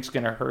I don't think is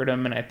going to hurt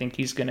him, and I think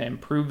he's going to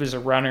improve as a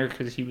runner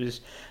because he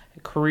was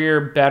a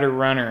career better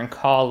runner in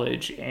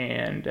college,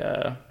 and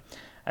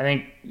I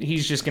think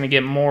he's just going to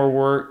get more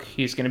work.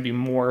 He's going to be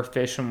more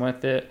efficient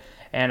with it,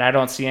 and I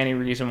don't see any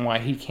reason why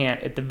he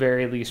can't, at the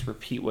very least,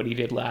 repeat what he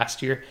did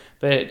last year,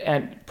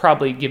 and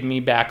probably give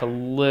me back a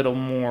little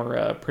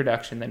more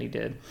production than he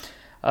did.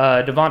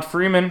 Devonta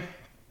Freeman,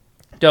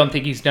 don't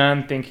think he's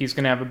done. Think he's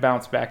going to have a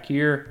bounce back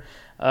year.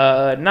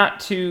 Not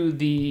to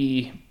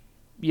the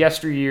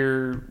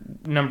yesteryear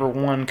number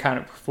 1 kind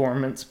of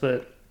performance,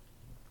 but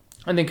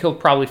I think he'll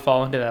probably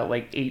fall into that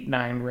like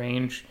 8-9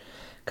 range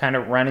kind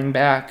of running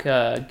back.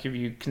 Give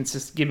me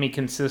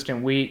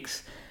consistent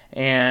weeks,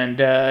 and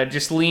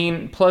just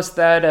lean. Plus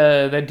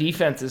that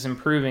defense is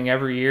improving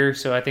every year,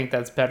 so I think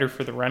that's better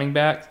for the running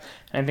backs.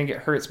 And I think it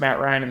hurts Matt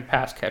Ryan and the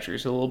pass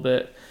catchers a little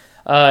bit.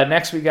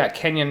 Next we got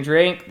Kenyon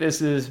Drake.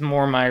 This is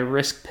more my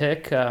risk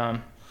pick.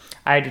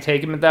 I had to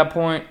take him at that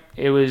point.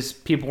 It was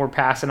people were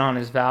passing on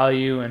his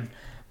value, and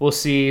we'll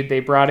see. They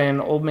brought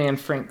in old man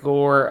Frank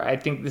Gore. I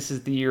think this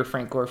is the year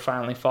Frank Gore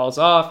finally falls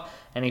off,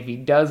 and if he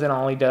doesn't,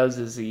 all he does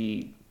is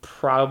he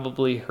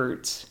probably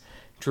hurts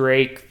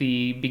Drake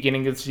the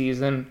beginning of the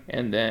season,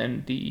 and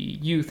then the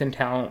youth and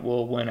talent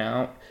will win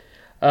out.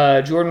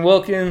 Jordan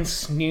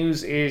Wilkins,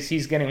 news is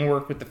he's getting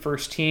work with the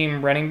first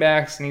team running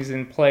backs, and he's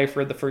in play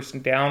for the first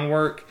and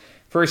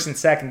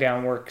second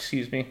down work,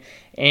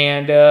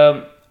 and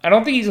I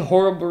don't think he's a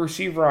horrible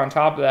receiver on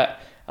top of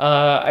that.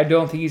 I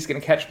don't think he's going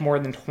to catch more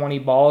than 20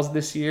 balls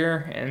this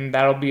year, and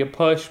that'll be a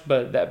push.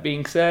 But that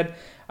being said,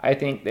 I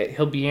think that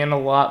he'll be in a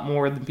lot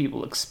more than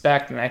people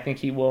expect, and I think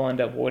he will end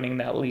up winning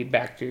that lead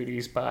back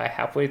duties by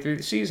halfway through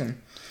the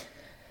season.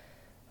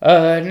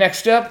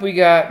 Next up, we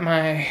got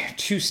my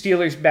 2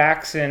 Steelers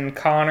backs in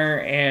Connor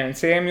and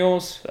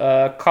Samuels.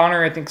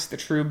 Connor, I think, is the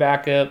true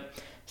backup.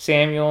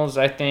 Samuels,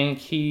 I think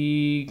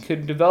he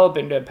could develop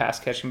into a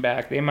pass-catching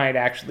back. They might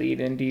actually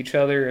eat into each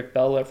other if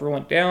Bell ever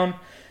went down,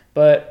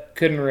 but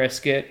couldn't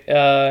risk it.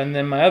 And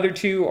then my other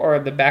 2 are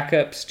the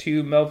backups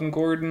to Melvin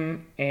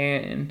Gordon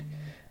and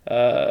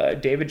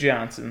David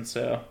Johnson.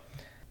 So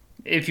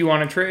if you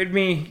want to trade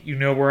me, you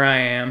know where I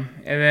am.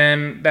 And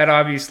then that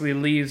obviously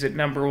leaves at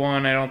number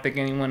 1. I don't think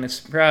anyone is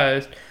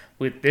surprised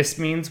with This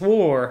Means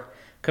War.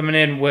 Coming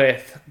in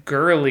with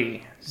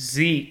Gurley,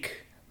 Zeke,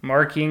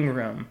 Mark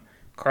Ingram,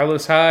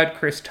 Carlos Hyde,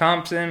 Chris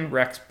Thompson,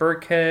 Rex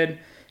Burkhead,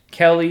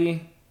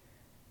 Kelly,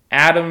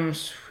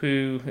 Adams,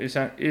 who is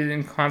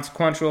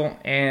inconsequential,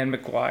 and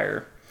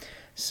McGuire.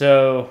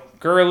 So,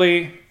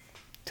 Gurley,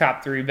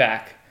 top 3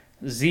 back.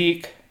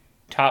 Zeke,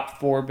 top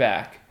 4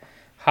 back.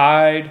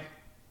 Hyde,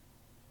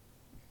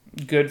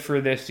 good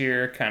for this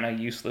year, kind of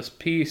useless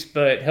piece,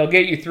 but he'll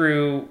get you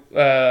through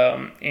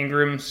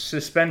Ingram's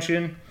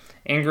suspension.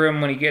 Ingram,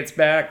 when he gets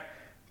back,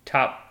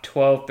 top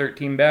 12,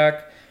 13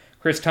 back.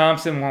 Chris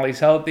Thompson, while he's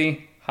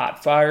healthy,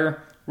 hot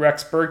fire.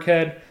 Rex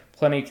Burkhead,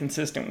 plenty of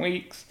consistent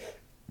weeks.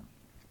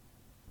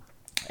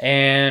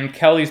 And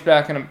Kelly's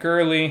backing up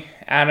Gurley.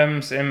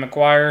 Adams and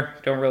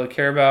McGuire, don't really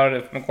care about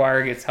it. If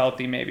McGuire gets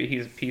healthy, maybe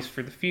he's a piece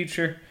for the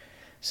future.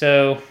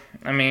 So,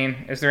 I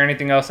mean, is there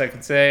anything else I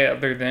can say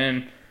other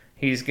than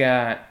he's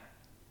got,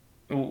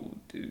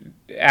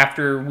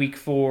 after week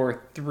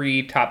 4,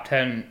 3 top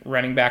 10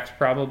 running backs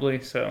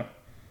probably. So,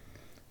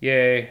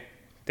 yay.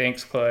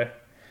 Thanks, Clay.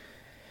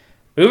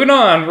 Moving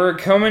on, we're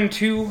coming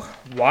to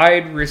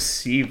wide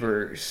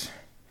receivers.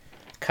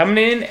 Coming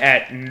in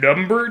at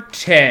number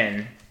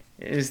 10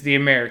 is the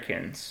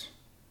Americans.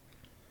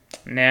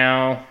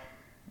 Now,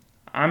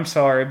 I'm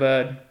sorry,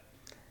 bud.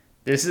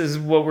 This is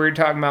what we were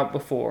talking about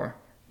before.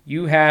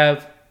 You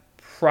have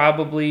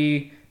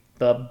probably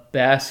the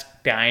best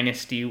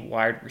dynasty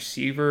wide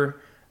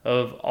receiver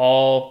of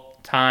all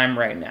time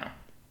right now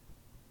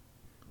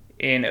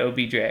in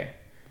OBJ.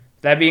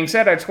 That being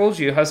said, I told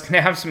you I was going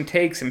to have some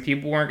takes and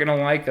people weren't going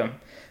to like them.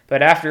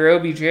 But after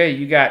OBJ,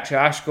 you got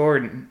Josh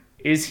Gordon.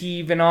 Is he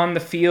even on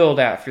the field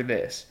after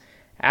this?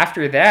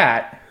 After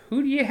that,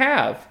 who do you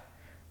have?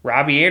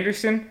 Robbie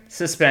Anderson,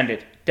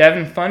 suspended.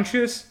 Devin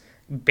Funchess,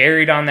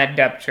 buried on that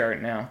depth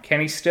chart now.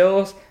 Kenny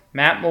Stills,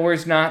 Matt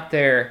Moore's not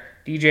there.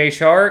 DJ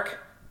Chark,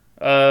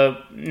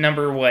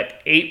 number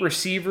 8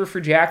 receiver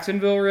for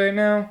Jacksonville right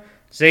now.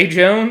 Zay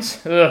Jones,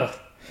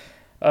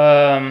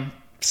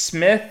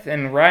 Smith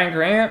and Ryan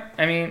Grant.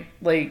 I mean,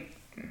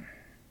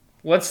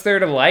 what's there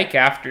to like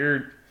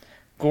after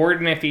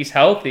Gordon if he's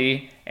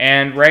healthy?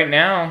 And right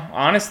now,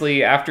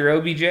 honestly, after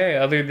OBJ,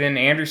 other than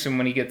Anderson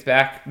when he gets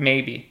back,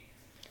 maybe.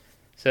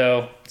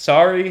 So,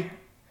 sorry.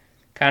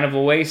 Kind of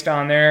a waste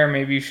on there.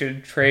 Maybe you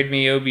should trade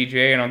me OBJ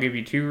and I'll give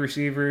you 2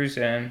 receivers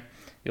and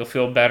you'll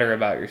feel better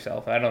about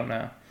yourself. I don't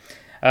know.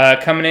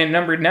 Coming in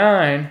number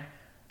 9,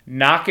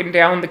 knocking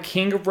down the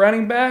king of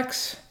running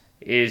backs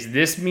is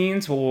This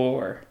Means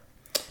War.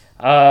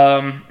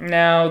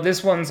 Now,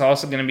 this one's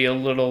also going to be a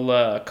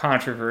little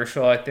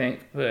controversial, I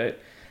think, but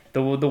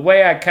the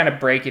way I kind of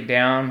break it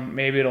down,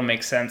 maybe it'll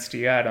make sense to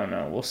you. I don't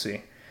know. We'll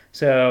see.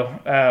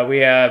 So, we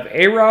have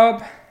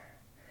A-Rob,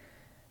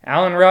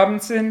 Allen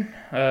Robinson,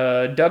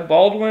 Doug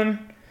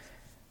Baldwin,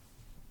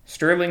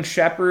 Sterling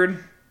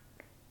Shepard,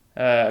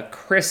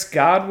 Chris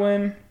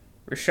Godwin,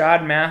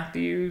 Rashad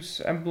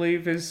Matthews, I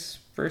believe his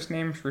first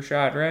name's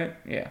Rashad, right?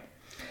 Yeah.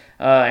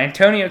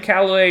 Antonio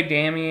Callaway,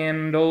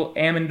 Damian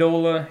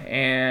Amendola,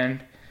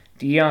 and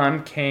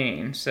Deion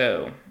Kane.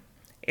 So,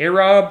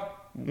 A-Rob,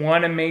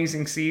 one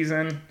amazing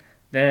season,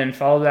 then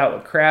followed that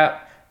with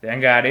crap,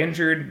 then got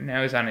injured.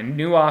 Now he's on a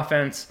new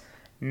offense,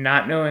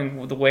 not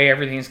knowing the way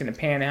everything's going to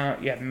pan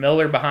out. You have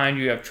Miller behind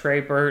you, you have Trey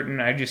Burton.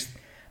 I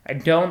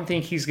don't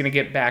think he's going to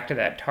get back to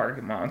that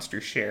target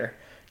monster share.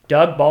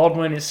 Doug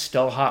Baldwin is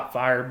still hot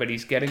fire, but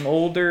he's getting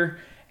older.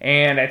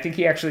 And I think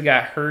he actually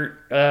got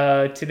hurt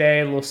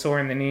today, a little sore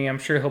in the knee. I'm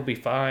sure he'll be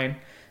fine.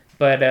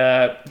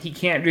 But he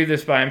can't do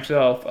this by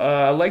himself.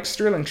 I like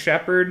Sterling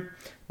Shepard.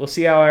 We'll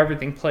see how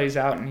everything plays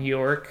out in New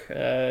York.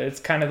 It's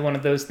kind of one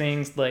of those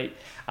things,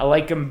 I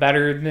like him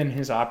better than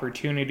his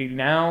opportunity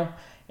now.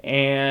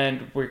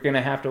 And we're going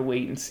to have to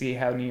wait and see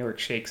how New York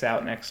shakes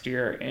out next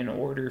year in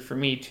order for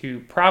me to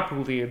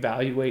properly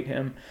evaluate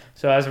him.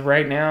 So as of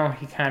right now,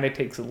 he kind of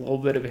takes a little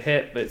bit of a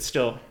hit, but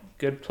still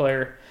good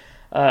player.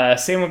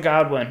 Same with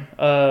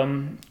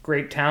Godwin.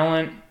 Great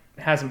talent.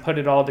 Hasn't put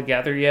it all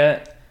together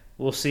yet.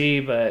 We'll see,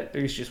 but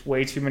there's just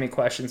way too many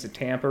questions at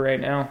Tampa right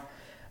now.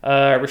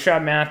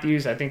 Rashad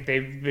Matthews, I think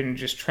they've been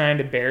just trying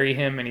to bury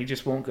him, and he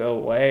just won't go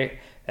away.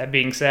 That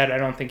being said, I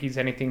don't think he's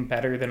anything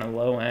better than a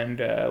low-end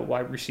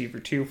wide receiver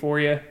 2 for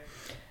you.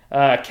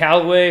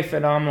 Callaway,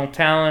 phenomenal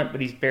talent, but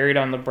he's buried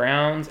on the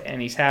Browns,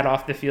 and he's had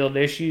off-the-field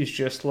issues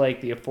just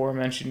like the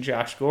aforementioned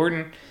Josh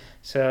Gordon.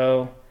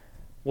 So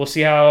we'll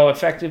see how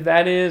effective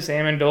that is.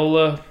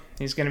 Amendola,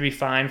 he's going to be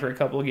fine for a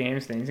couple of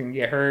games, then he's going to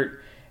get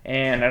hurt.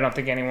 And I don't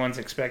think anyone's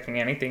expecting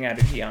anything out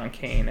of Deion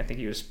Kane. I think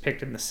he was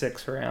picked in the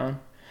 6th round.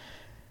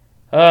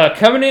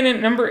 Coming in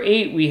at number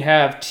 8, we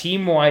have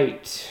Team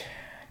White.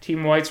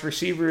 Team White's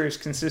receivers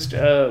consist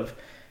of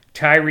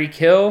Tyreek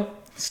Hill,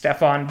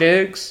 Stephon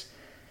Diggs,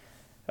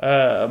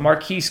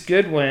 Marquise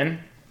Goodwin,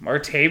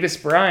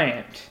 Martavis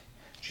Bryant,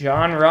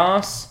 John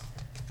Ross,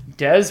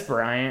 Dez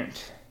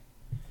Bryant,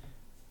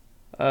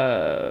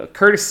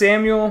 Curtis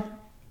Samuel,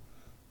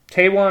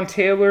 Taywan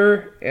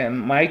Taylor,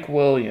 and Mike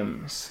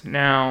Williams.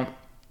 Now,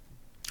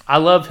 I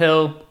love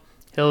Hill.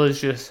 Hill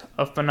is just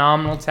a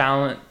phenomenal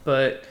talent,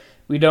 but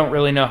we don't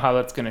really know how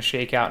that's going to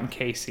shake out in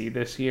KC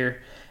this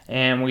year.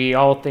 and we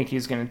all think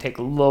he's going to take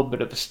a little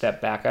bit of a step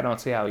back. I don't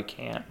see how he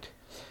can't.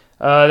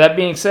 That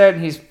being said,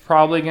 he's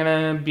probably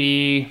going to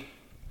be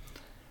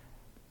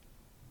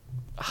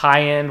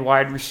high-end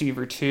wide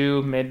receiver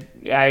 2.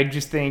 I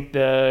just think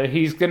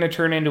he's going to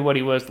turn into what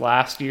he was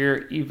last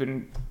year,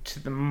 even to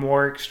the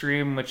more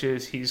extreme, which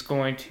is he's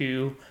going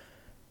to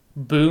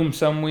boom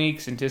some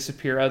weeks and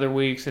disappear other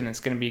weeks, and it's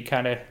going to be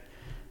kind of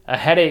a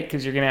headache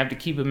because you're going to have to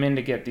keep him in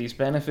to get these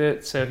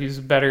benefits. So he's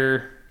a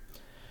better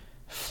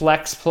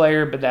flex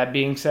player, but that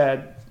being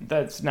said,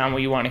 that's not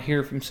what you want to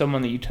hear from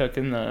someone that you took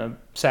in the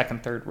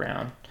second, third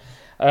round.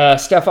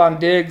 Stephon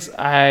Diggs,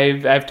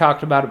 I've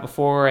talked about it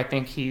before. I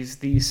think he's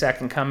the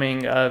second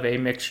coming of a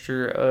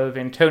mixture of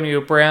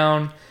Antonio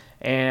Brown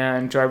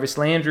and Jarvis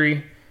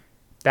Landry.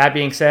 That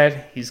being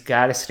said, he's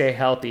got to stay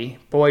healthy.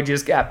 Boy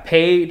just got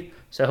paid,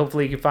 so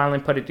hopefully he can finally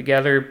put it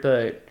together.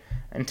 But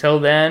until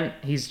then,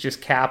 he's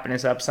just capping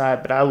his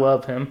upside, but I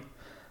love him.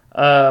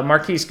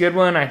 Marquise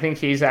Goodwin, I think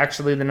he's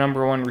actually the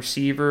number one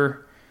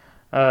receiver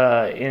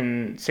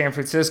in San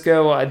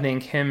Francisco. I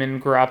think him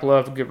and Garoppolo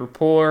have a good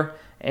rapport,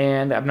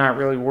 and I'm not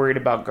really worried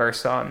about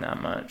Garcon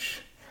that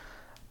much.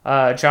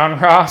 John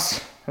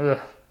Ross,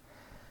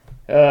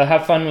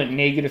 have fun with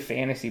negative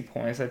fantasy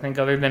points. I think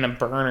other than a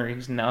burner,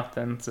 he's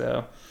nothing,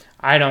 so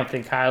I don't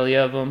think highly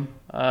of him.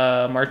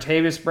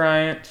 Martavis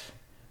Bryant,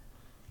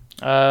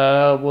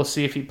 we'll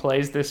see if he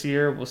plays this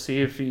year. We'll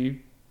see if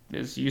he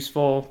is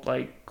useful.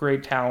 Like,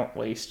 great talent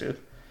wasted.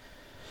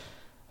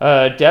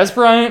 Dez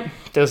Bryant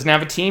doesn't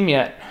have a team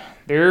yet.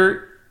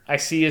 There, I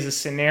see as a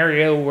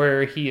scenario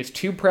where he is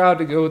too proud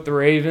to go with the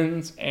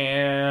Ravens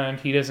and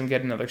he doesn't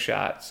get another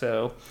shot.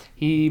 So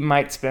he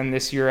might spend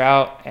this year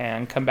out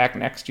and come back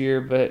next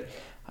year, but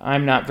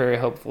I'm not very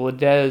hopeful of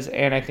Dez,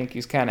 and I think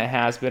he's kind of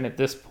has been at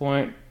this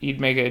point. He'd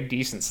make a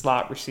decent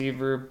slot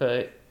receiver,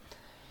 but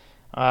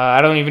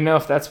I don't even know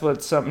if that's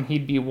something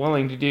he'd be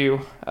willing to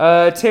do.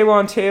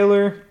 Taywan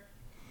Taylor,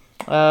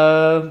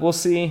 we'll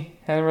see.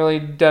 Hasn't really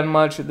done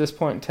much at this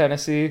point in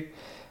Tennessee.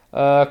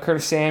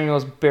 Curtis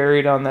Samuel's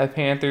buried on the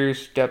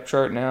Panthers depth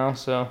chart now,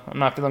 so I'm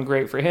not feeling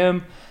great for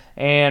him.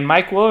 And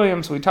Mike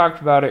Williams, we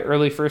talked about it,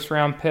 early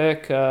first-round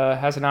pick,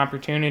 has an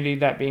opportunity.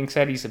 That being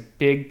said, he's a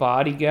big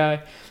body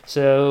guy,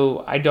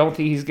 so I don't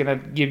think he's going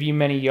to give you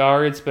many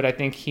yards, but I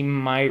think he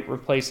might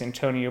replace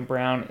Antonio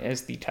Brown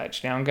as the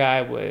touchdown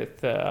guy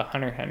with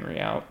Hunter Henry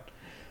out.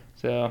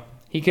 So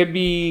he could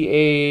be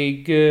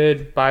a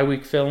good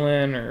bye-week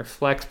fill-in or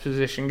flex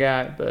position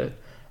guy, but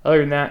other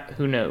than that,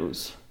 who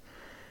knows?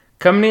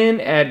 Coming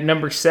in at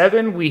number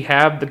 7, we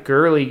have the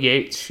Gurley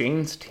Gates,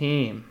 Shane's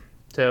team.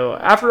 So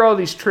after all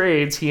these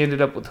trades, he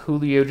ended up with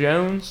Julio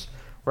Jones,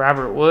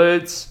 Robert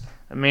Woods,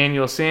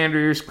 Emmanuel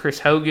Sanders, Chris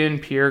Hogan,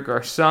 Pierre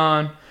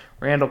Garçon,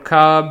 Randall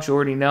Cobb,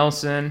 Jordy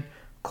Nelson,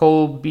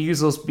 Cole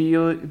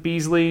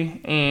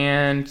Beasley,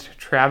 and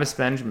Travis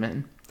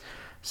Benjamin.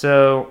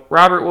 So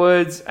Robert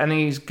Woods, I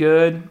think he's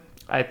good.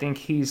 I think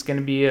he's going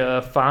to be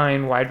a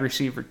fine wide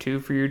receiver 2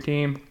 for your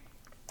team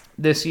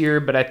this year,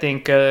 but I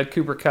think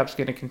Cooper Kupp's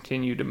going to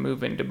continue to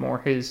move into more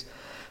his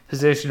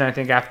position. I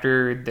think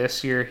after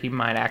this year, he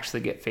might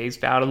actually get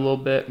phased out a little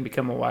bit and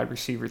become a wide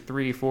receiver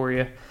 3 for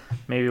you,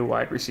 maybe a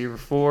wide receiver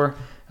 4.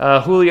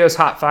 Julio's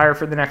hot fire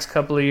for the next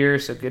couple of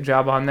years, so good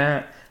job on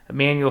that.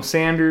 Emmanuel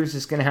Sanders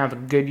is going to have a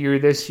good year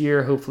this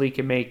year. Hopefully he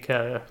can make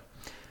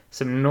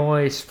some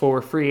noise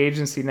for free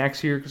agency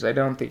next year, because I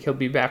don't think he'll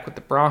be back with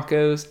the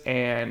Broncos,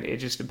 and it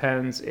just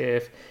depends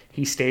if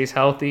he stays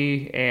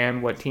healthy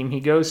and what team he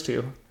goes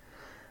to.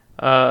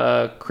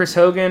 Chris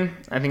Hogan,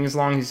 I think as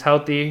long as he's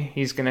healthy,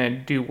 he's going to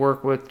do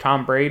work with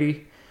Tom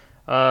Brady.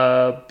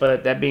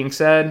 But that being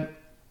said,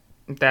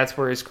 that's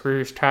where his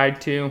career is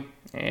tied to.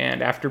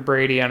 And after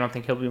Brady, I don't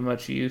think he'll be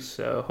much use.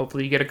 So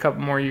hopefully you get a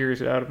couple more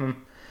years out of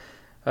him.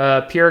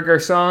 Pierre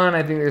Garçon,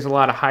 I think there's a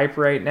lot of hype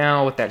right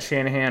now with that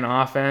Shanahan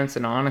offense.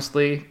 And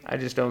honestly, I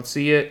just don't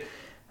see it.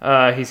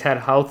 He's had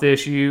health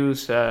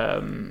issues.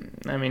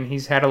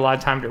 He's had a lot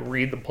of time to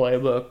read the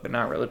playbook, but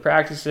not really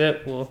practice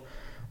it.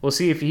 We'll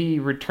see if he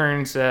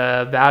returns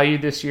value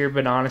this year,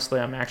 but honestly,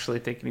 I'm actually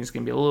thinking he's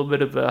going to be a little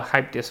bit of a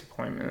hype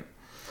disappointment.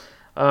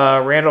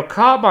 Randall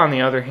Cobb, on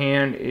the other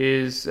hand,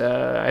 is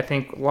I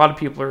think a lot of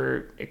people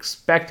are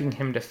expecting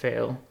him to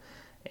fail.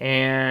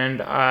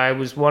 And I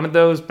was one of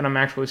those, but I'm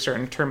actually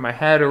starting to turn my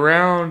head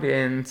around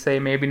and say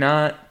maybe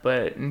not.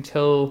 But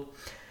until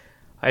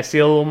I see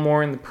a little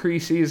more in the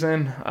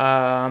preseason,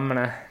 I'm going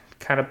to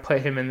kind of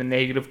put him in the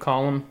negative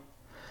column.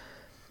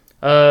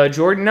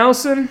 Jordan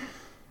Nelson,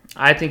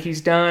 I think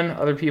he's done.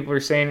 Other people are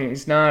saying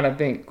he's not. I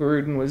think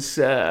Gruden was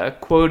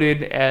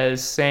quoted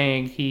as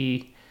saying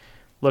he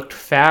looked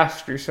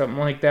fast or something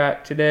like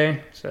that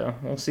today. So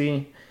we'll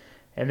see.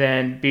 And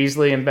then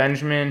Beasley and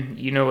Benjamin,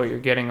 you know what you're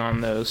getting on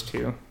those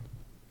two.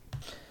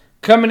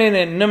 Coming in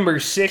at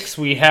number 6,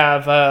 we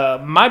have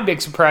my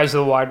big surprise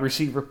of the wide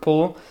receiver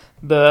pool,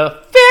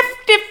 the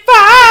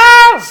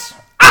 55s.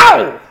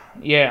 Ow!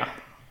 Yeah.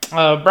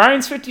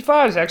 Brian's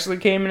 55s actually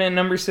came in at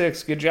number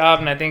 6. Good job,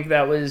 and I think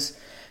that was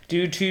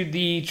due to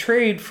the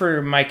trade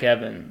for Mike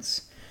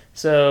Evans.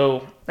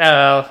 So,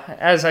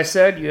 as I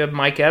said, you have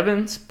Mike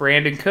Evans,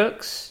 Brandon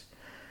Cooks,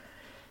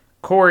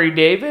 Corey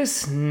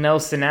Davis,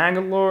 Nelson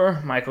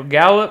Aguilar, Michael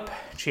Gallup,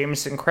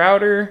 Jamison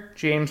Crowder,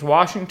 James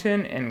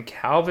Washington, and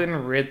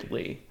Calvin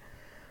Ridley.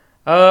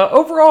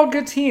 Overall,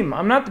 good team.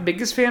 I'm not the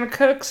biggest fan of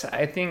Cooks.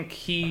 I think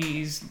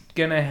he's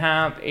going to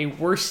have a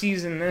worse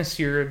season this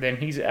year than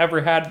he's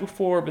ever had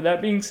before. But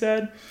that being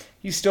said,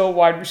 he's still a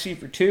wide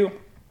receiver too.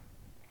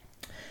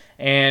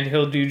 And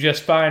he'll do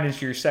just fine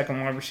as your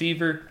second wide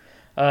receiver.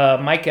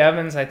 Mike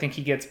Evans, I think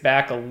he gets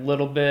back a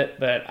little bit,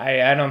 but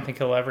I don't think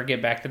he'll ever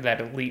get back to that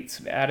elite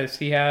status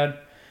he had.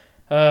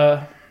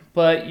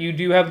 But you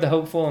do have the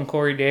hopeful in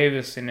Corey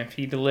Davis, and if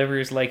he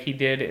delivers like he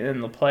did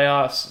in the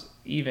playoffs,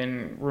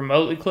 even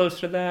remotely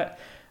close to that,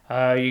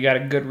 you got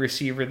a good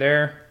receiver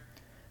there.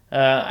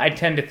 I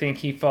tend to think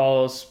he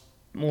falls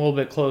a little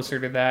bit closer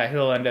to that.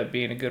 He'll end up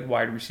being a good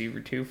wide receiver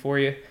too for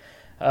you.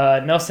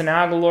 Nelson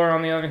Aguilar,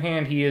 on the other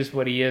hand, he is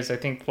what he is. I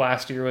think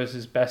last year was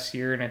his best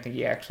year, and I think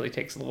he actually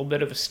takes a little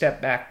bit of a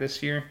step back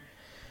this year.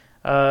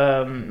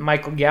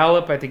 Michael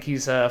Gallup, I think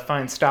he's a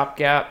fine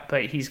stopgap,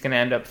 but he's going to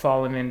end up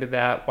falling into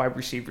that wide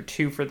receiver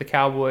 2 for the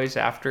Cowboys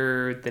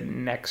after the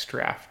next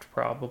draft,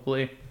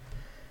 probably.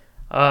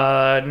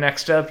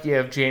 Next up, you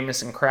have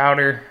Jamison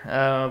Crowder.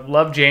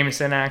 Love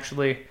Jamison,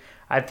 actually.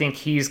 I think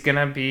he's going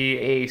to be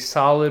a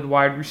solid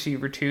wide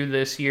receiver 2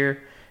 this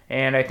year.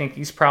 And I think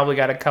he's probably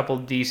got a couple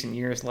decent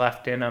years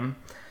left in him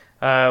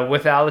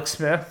with Alex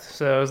Smith.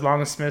 So as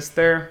long as Smith's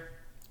there,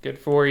 good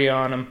for you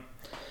on him.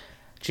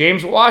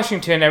 James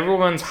Washington,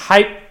 everyone's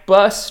hype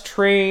bus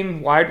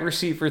train wide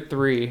receiver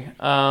 3.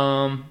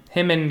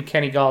 Him and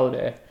Kenny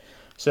Golladay.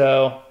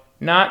 So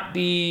not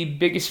the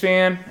biggest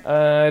fan.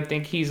 I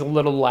think he's a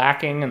little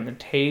lacking in the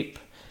tape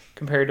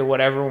compared to what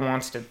everyone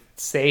wants to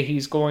say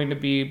he's going to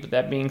be. But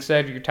that being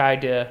said, you're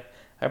tied to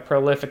a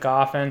prolific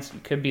offense. You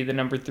could be the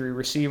number 3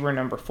 receiver,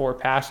 number 4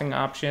 passing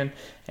option.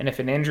 And if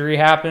an injury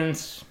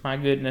happens, my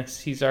goodness,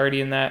 he's already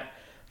in that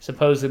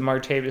supposed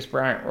Martavis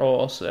Bryant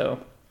role. So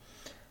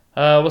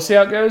we'll see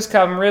how it goes.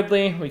 Calvin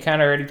Ridley, we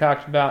kind of already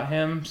talked about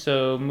him.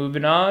 So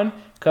moving on.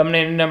 Coming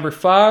in at number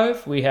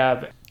 5, we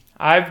have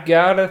I've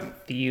Got a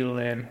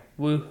Thielen.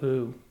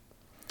 Woohoo.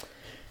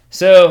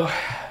 So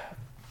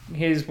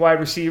his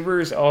wide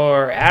receivers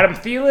are Adam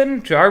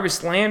Thielen,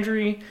 Jarvis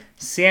Landry,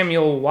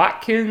 Samuel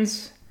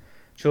Watkins,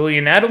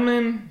 Julian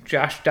Edelman,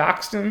 Josh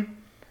Doxson,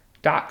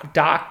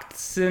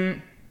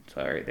 Doxson,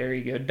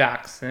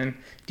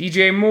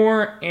 DJ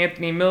Moore,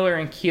 Anthony Miller,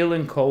 and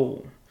Keelan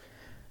Cole.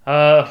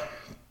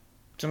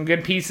 Some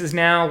good pieces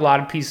now, a lot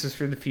of pieces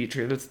for the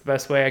future. That's the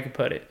best way I could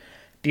put it.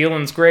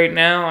 Thielen's great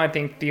now. I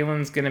think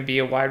Thielen's going to be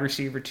a wide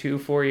receiver 2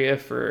 for you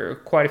for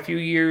quite a few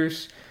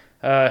years.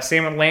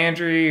 Same with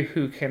Landry,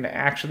 who can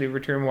actually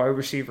return wide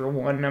receiver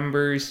 1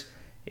 numbers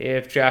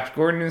if Josh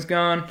Gordon is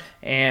gone,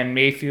 and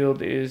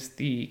Mayfield is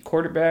the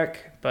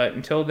quarterback. But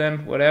until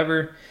then,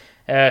 whatever.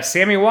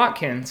 Sammy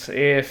Watkins,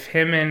 if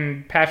him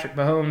and Patrick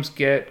Mahomes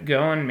get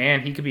going,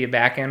 man, he could be a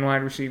back-end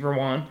wide receiver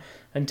 1.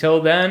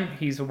 Until then,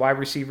 he's a wide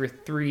receiver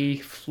 3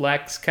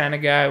 flex kind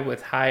of guy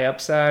with high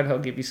upside. He'll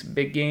give you some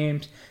big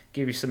games,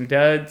 give you some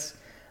duds.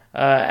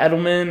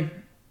 Edelman,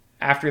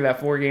 after that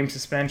 4-game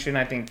suspension,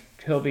 I think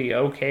he'll be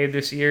okay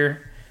this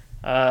year.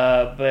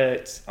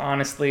 But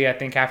honestly, I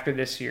think after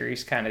this year,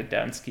 he's kind of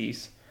done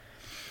skis.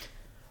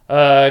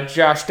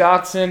 Josh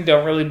Doxson,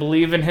 don't really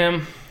believe in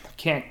him.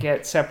 Can't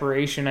get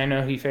separation. I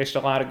know he faced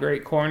a lot of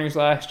great corners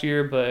last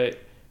year, but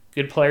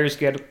good players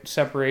get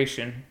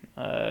separation.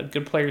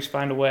 Good players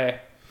find a way.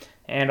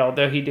 And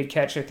although he did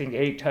catch, I think,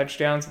 8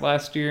 touchdowns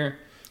last year,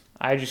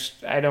 I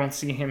don't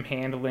see him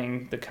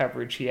handling the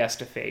coverage he has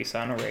to face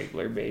on a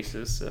regular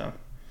basis. So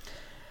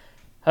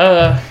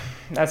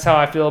that's how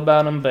I feel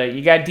about him. But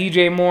you got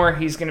DJ Moore.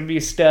 He's going to be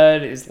a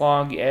stud as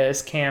long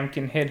as Cam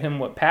can hit him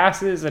with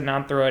passes and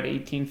not throw it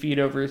 18 feet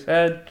over his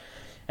head.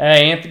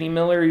 Anthony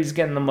Miller, he's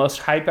getting the most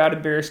hype out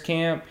of Bears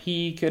camp.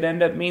 He could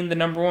end up being the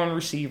number 1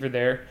 receiver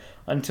there.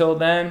 Until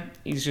then,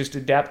 he's just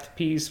a depth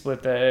piece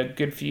with a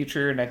good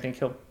future, and I think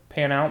he'll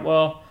pan out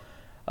well.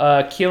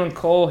 Keelan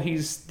Cole,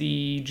 he's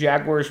the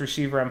Jaguars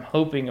receiver I'm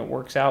hoping it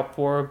works out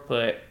for,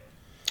 but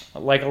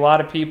like a lot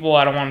of people,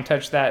 I don't want to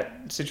touch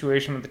that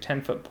situation with a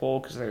 10-foot pole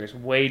because there's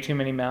way too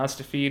many mouths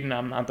to feed, and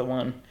I'm not the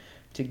one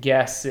to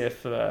guess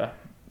if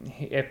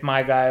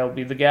my guy will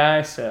be the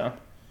guy. So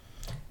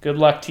good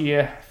luck to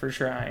you for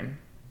trying.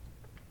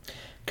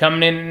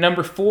 Coming in at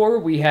number 4,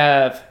 we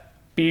have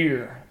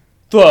Beer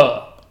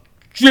the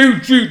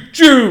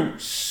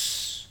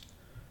Juice.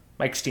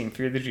 Mike Steen,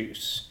 Fear the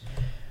Juice.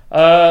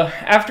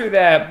 After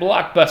that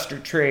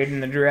blockbuster trade in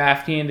the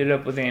draft, he ended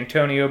up with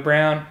Antonio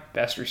Brown,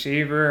 best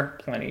receiver,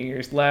 plenty of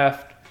years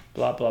left,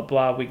 blah, blah,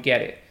 blah, we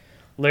get it.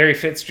 Larry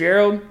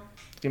Fitzgerald,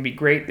 going to be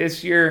great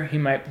this year. He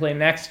might play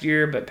next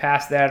year, but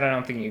past that, I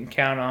don't think you can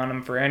count on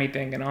him for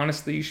anything, and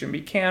honestly, you shouldn't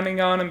be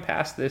counting on him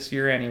past this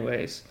year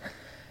anyways.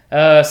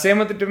 Same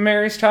with the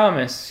Demaryius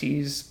Thomas.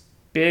 He's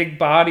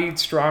big-bodied,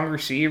 strong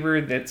receiver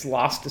that's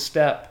lost a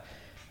step.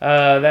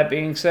 That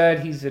being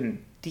said, he's a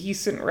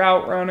decent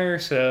route runner,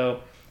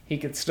 so he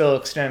could still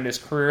extend his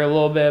career a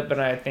little bit, but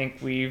I think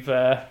we've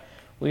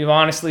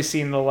honestly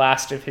seen the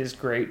last of his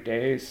great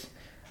days.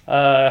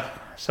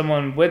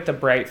 Someone with a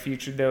bright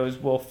future, though, is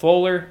Will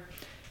Fuller.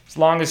 As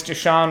long as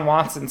Deshaun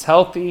Watson's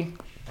healthy,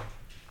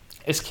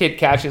 this kid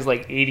catches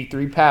like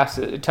 83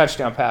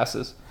 touchdown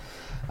passes.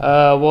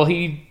 Will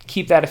he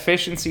keep that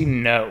efficiency?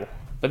 No.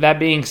 But that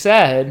being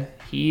said,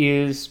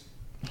 he's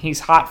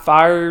hot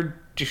fired.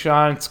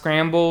 Deshaun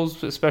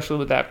scrambles, especially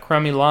with that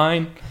crummy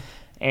line,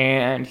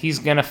 and he's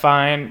gonna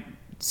find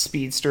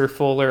speedster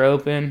Fuller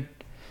open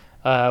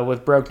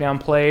with broke down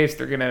plays.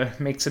 They're gonna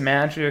make some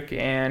magic,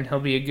 and he'll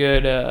be a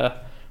good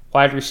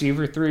wide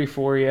receiver 3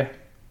 for you.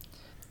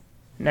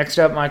 Next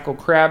up, Michael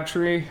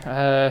Crabtree,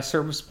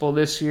 serviceable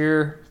this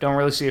year. Don't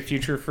really see a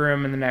future for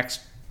him in the next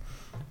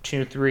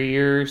 2-3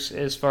 years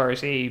as far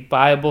as a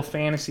viable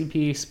fantasy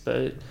piece,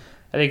 but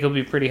I think he'll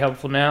be pretty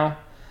helpful now.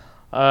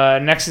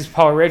 Next is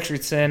Paul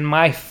Richardson,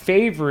 my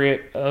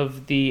favorite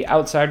of the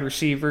outside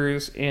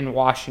receivers in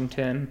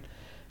Washington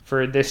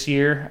for this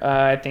year.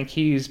 I think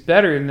he's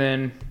better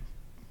than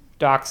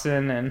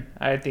Doxson, and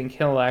I think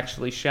he'll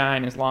actually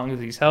shine as long as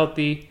he's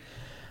healthy.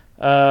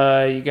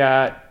 You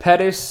got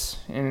Pettis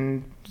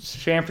in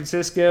San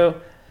Francisco.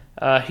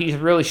 He's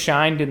really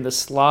shined in the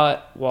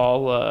slot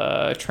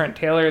while Trent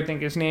Taylor, I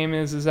think his name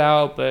is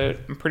out, but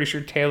I'm pretty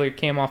sure Taylor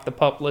came off the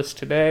PUP list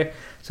today,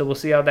 so we'll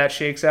see how that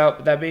shakes out.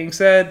 But that being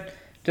said,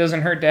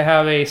 doesn't hurt to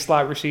have a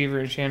slot receiver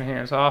in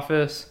Shanahan's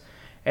office.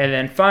 And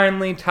then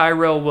finally,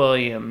 Tyrell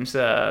Williams,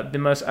 the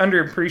most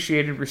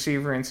underappreciated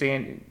receiver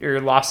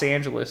in Los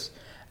Angeles.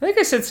 I think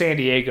I said San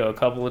Diego a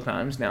couple of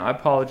times now. I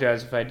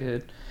apologize if I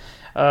did.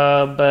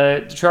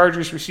 But the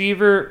Chargers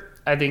receiver,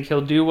 I think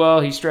he'll do well.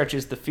 He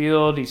stretches the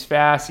field. He's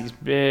fast. He's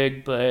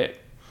big, but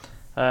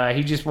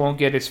he just won't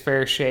get his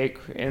fair shake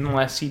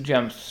unless he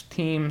jumps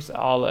teams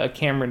a la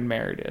Cameron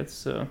Meredith.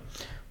 So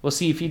we'll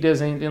see if he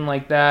does anything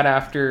like that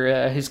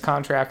after his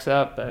contract's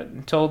up. But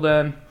until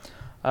then,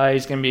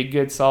 he's going to be a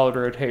good, solid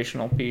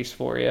rotational piece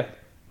for you.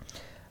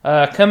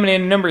 Coming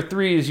in number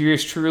 3 is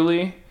yours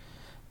truly,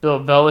 Bill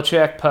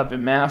Belichick,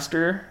 Puppet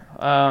Master.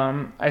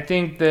 I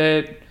think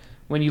that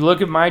when you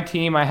look at my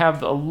team, I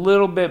have a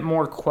little bit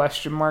more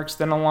question marks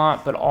than a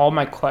lot, but all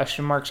my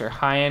question marks are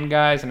high-end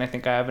guys, and I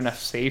think I have enough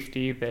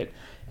safety that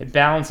it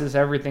balances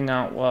everything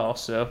out well.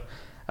 So,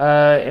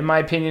 in my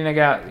opinion, I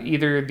got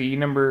either the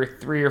number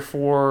 3 or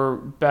 4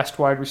 best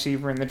wide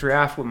receiver in the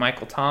draft with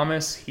Michael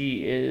Thomas.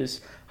 He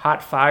is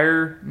hot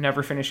fire,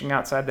 never finishing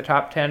outside the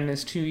top 10 in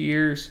his 2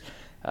 years.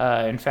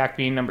 In fact,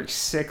 being number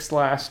 6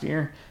 last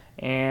year.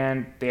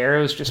 And the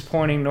arrow's just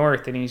pointing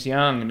north, and he's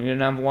young, and he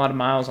didn't have a lot of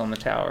miles on the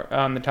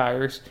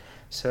tires.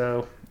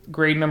 So,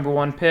 great number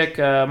 1 pick.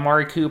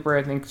 Amari Cooper,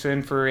 I think, is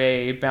in for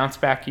a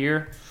bounce-back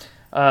year.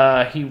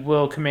 He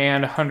will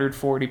command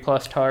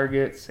 140-plus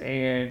targets,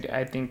 and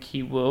I think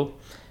he will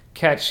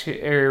catch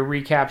or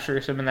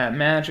recapture some of that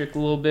magic a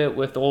little bit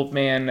with old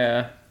man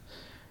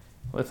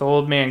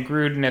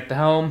Gruden at the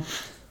helm.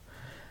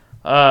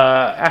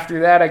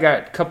 After that, I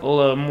got a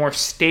couple of more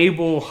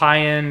stable,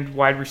 high-end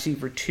wide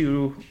receiver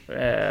 2,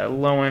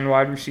 low-end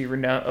wide receiver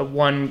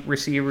 1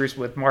 receivers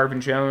with Marvin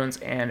Jones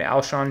and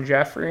Alshon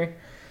Jeffrey.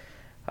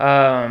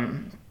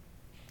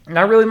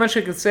 Not really much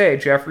I could say.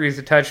 Jeffrey is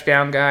a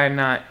touchdown guy,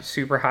 not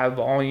super high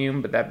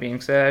volume, but that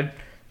being said,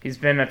 he's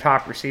been a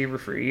top receiver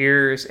for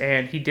years,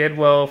 and he did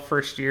well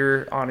first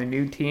year on a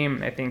new team,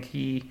 and I think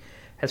he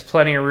has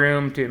plenty of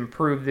room to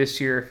improve this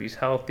year if he's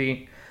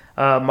healthy.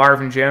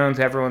 Marvin Jones,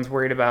 everyone's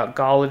worried about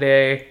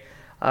Galladay.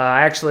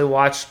 I actually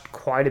watched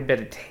quite a bit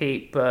of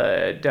tape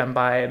done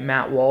by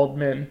Matt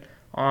Waldman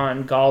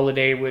on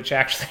Galladay, which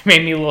actually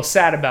made me a little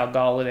sad about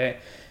Galladay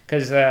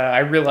because I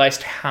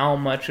realized how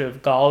much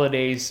of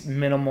Galladay's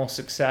minimal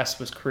success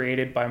was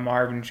created by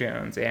Marvin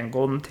Jones and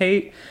Golden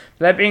Tate.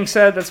 That being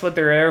said, that's what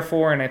they're there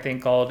for, and I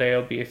think Galladay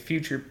will be a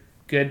future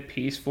good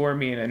piece for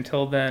me. And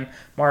until then,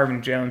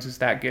 Marvin Jones is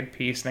that good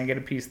piece, and I get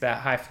a piece of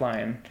that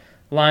high-flying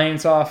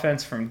Lions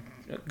offense from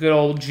good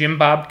old Jim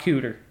Bob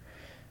Cooter.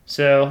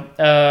 So,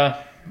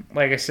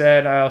 like I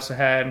said, I also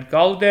had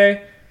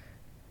Galladay.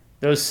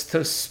 Those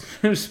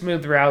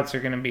smooth routes are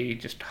going to be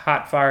just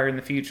hot fire in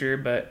the future,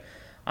 but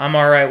I'm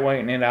all right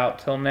waiting it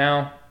out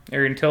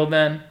until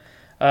then.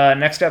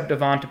 Next up,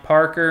 Devonta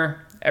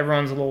Parker.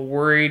 Everyone's a little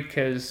worried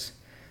because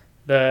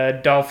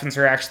the Dolphins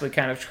are actually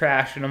kind of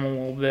trashing him a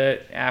little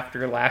bit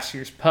after last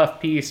year's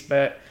puff piece,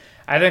 but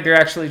I think they're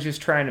actually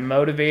just trying to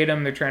motivate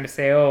him. They're trying to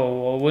say,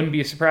 it wouldn't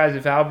be a surprise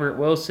if Albert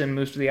Wilson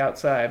moves to the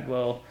outside.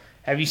 Well,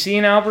 have you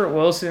seen Albert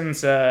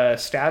Wilson's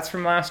stats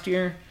from last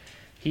year?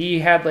 He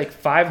had like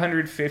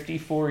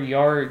 554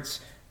 yards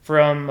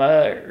from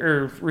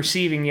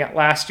receiving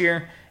last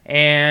year,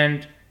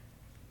 and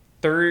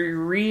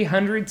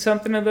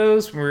 300-something of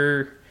those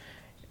were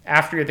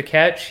after the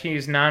catch.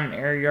 He's not an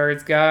air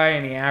yards guy,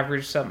 and he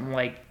averaged something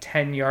like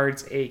 10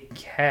 yards a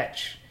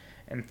catch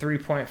and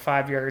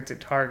 3.5 yards a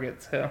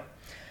target. So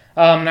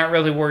I'm not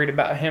really worried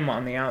about him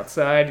on the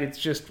outside. It's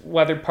just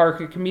whether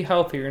Parker can be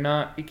healthy or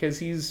not, because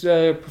he's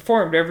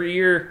performed every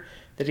year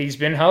that he's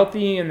been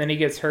healthy, and then he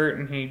gets hurt,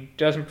 and he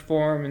doesn't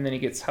perform, and then he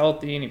gets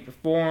healthy, and he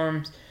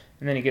performs,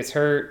 and then he gets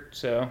hurt.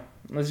 So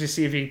let's just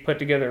see if he can put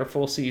together a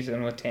full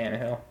season with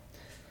Tannehill.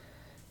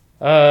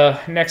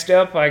 Next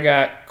up, I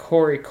got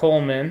Corey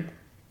Coleman.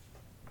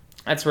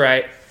 That's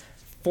right.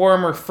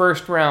 Former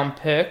first-round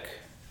pick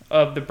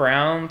of the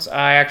Browns.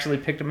 I actually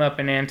picked him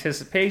up in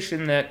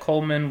anticipation that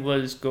Coleman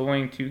was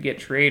going to get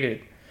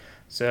traded.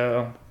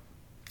 So,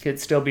 could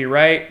still be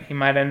right. He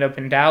might end up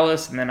in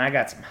Dallas, and then I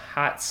got some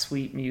hot,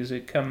 sweet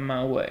music coming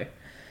my way.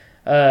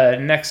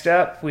 Next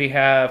up, we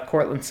have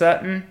Cortland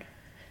Sutton.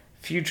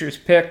 Futures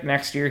pick.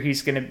 Next year,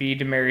 he's going to be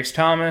Demaryius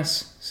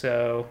Thomas.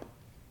 So,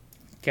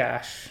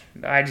 gosh,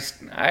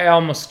 I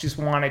almost just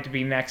want it to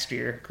be next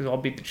year because I'll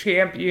be the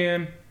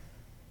champion,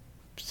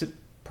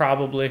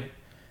 probably,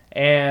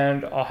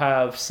 and I'll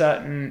have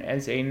Sutton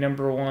as a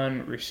number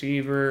 1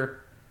 receiver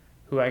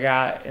who I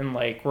got in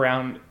like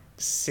round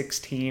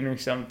 16 or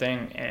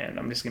something, and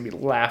I'm just going to be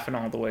laughing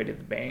all the way to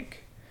the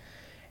bank.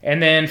 And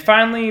then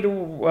finally, to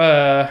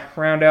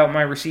round out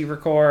my receiver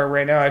core,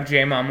 right now I have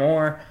J'Mon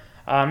Moore.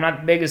 I'm not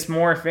the biggest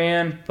Moore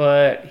fan,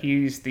 but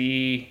he's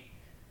the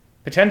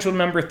potential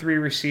number 3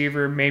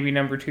 receiver, maybe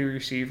number 2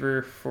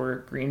 receiver for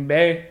Green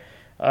Bay.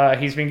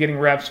 He's been getting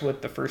reps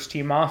with the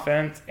first-team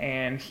offense,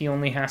 and he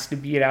only has to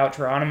beat out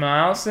Geronimo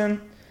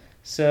Allison,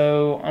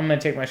 so I'm going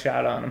to take my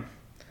shot on him.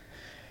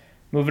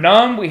 Moving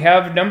on, we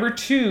have number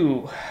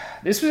 2.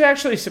 This was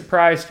actually a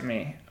surprise to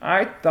me.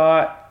 I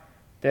thought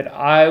that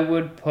I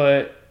would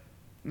put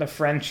the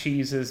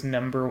Frenchies as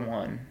number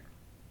 1.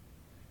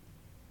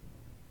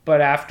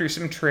 But after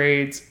some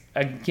trades,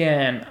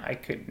 again, I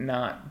could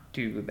not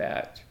do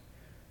that.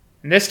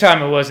 And this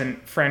time it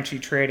wasn't Frenchie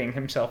trading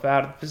himself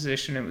out of the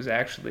position. It was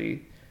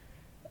actually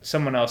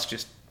someone else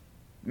just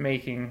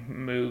making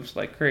moves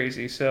like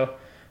crazy. So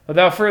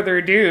without further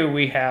ado,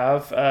 we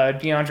have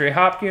DeAndre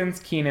Hopkins,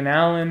 Keenan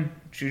Allen,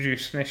 Juju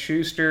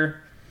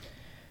Smith-Schuster,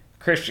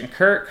 Christian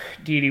Kirk,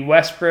 Dede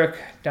Westbrook,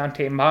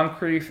 Dante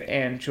Moncrief,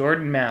 and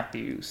Jordan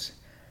Matthews.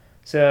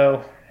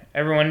 So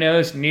everyone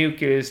knows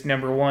Nuke is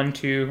number 1,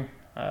 2,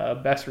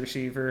 best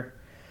receiver.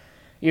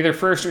 Either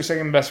first or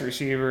second best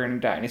receiver in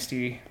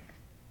Dynasty.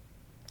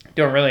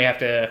 Don't really have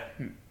to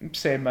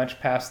say much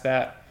past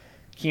that.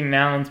 Keenan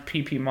Allen's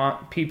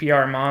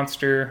PPR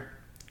monster.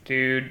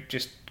 Dude,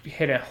 just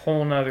hit a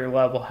whole nother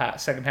level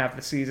second half of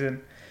the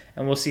season.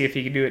 And we'll see if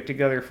he can do it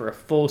together for a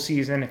full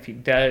season. If he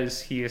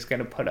does, he is going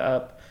to put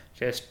up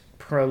just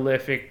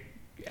prolific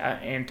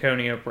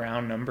Antonio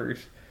Brown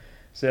numbers.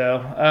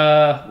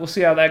 So we'll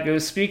see how that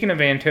goes. Speaking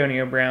of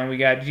Antonio Brown, we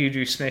got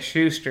Juju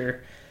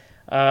Smith-Schuster.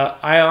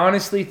 I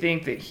honestly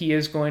think that he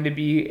is going to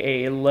be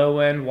a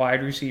low-end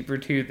wide receiver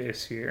 2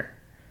 this year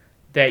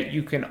that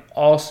you can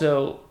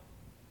also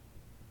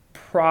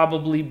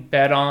probably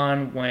bet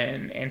on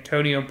when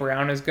Antonio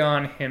Brown is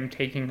gone, him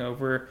taking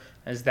over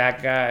as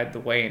that guy the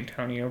way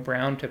Antonio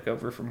Brown took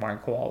over from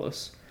Mark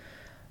Wallace.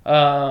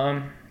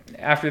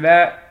 After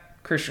that,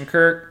 Christian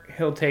Kirk,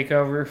 he'll take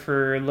over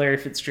for Larry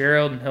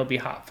Fitzgerald, and he'll be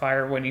hot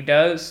fire when he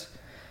does.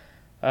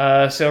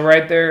 So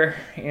right there,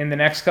 in the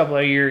next couple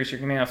of years, you're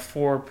going to have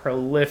 4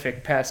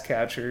 prolific pass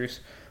catchers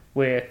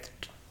with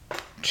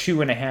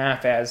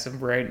 2.5 as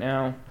of right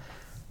now.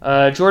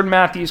 Jordan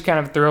Matthews kind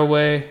of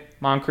throwaway,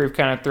 Moncrief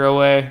kind of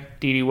throwaway,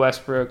 Dede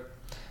Westbrook.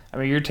 I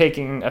mean, you're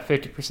taking a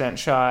 50%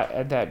 shot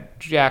at that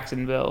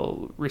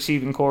Jacksonville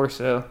receiving core,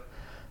 so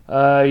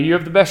you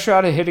have the best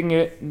shot at hitting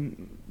it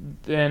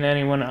than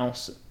anyone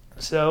else.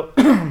 So,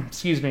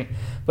 excuse me.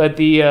 But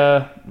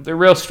the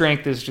real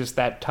strength is just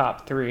that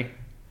top 3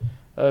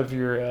 of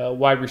your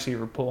wide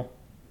receiver pool.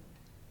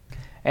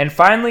 And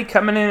finally,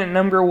 coming in at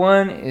number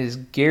 1 is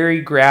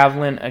Gary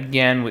Gravlin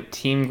again with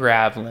Team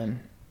Gravlin.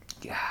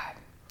 God,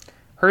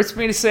 hurts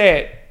me to say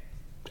it.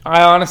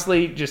 I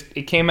honestly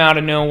it came out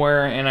of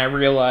nowhere and I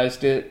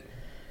realized it.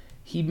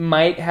 He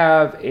might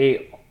have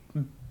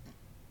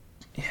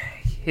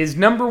his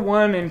number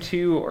 1 and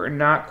 2 are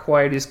not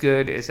quite as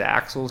good as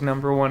Axel's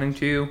number 1 and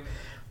 2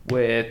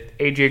 with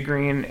AJ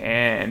Green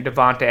and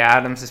Devontae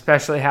Adams,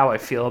 especially how I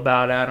feel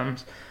about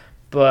Adams.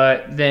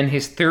 But then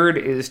his 3rd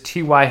is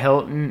T.Y.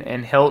 Hilton,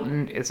 and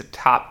Hilton is a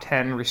top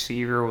 10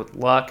 receiver with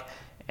Luck,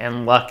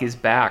 and Luck is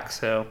back.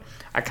 So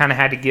I kind of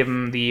had to give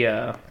him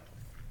the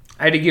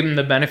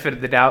benefit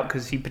of the doubt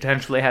because he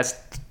potentially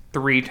has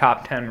 3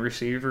 top 10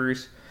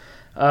 receivers.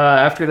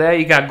 After that,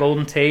 you got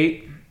Golden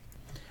Tate,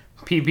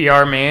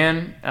 PPR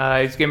man.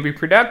 He's going to be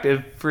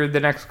productive for the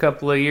next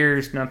couple of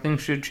years. Nothing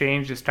should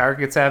change. His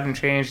targets haven't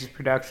changed. His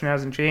production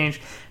hasn't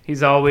changed.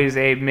 He's always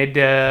a mid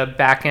to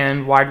back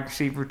end wide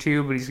receiver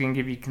 2, but he's going to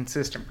give you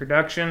consistent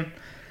production.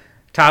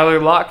 Tyler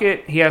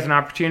Lockett, he has an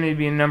opportunity to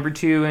be a number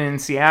 2 in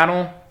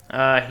Seattle.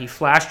 He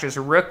flashed as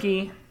a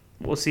rookie.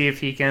 We'll see if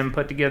he can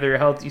put together a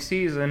healthy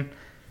season.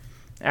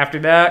 After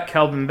that,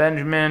 Kelvin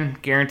Benjamin,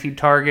 guaranteed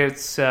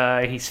targets.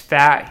 He's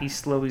fat, he's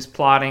slow, he's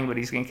plodding, but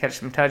he's going to catch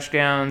some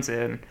touchdowns,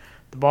 and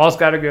the ball's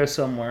got to go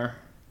somewhere.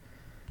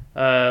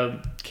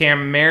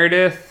 Cam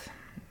Meredith,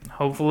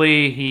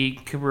 hopefully he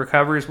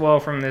recovers well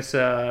from this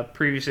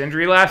previous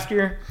injury last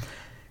year.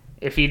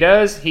 If he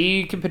does,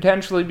 he could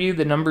potentially be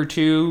the number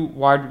 2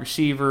 wide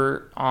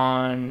receiver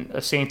on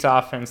a Saints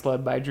offense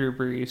led by Drew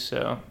Brees.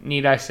 So,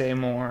 need I say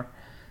more?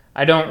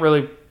 I don't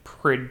really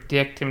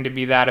predict him to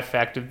be that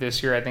effective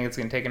this year. I think it's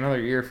going to take another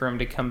year for him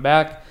to come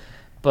back.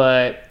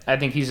 But I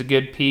think he's a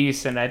good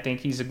piece, and I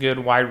think he's a good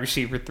wide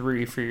receiver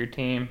 3 for your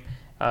team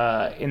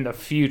in the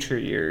future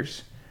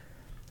years.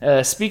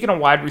 Speaking of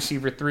wide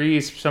receiver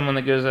 3s, someone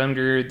that goes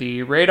under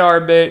the radar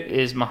a bit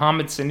is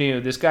Mohamed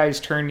Sanu. This guy's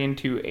turned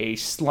into a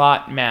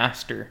slot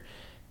master,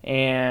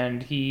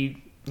 and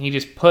he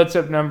just puts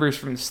up numbers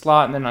from the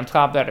slot, and then on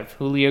top of that, if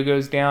Julio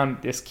goes down,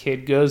 this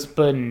kid goes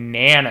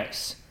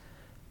bananas.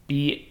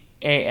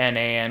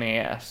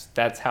 Bananas.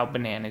 That's how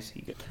bananas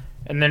he goes.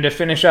 And then to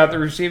finish out the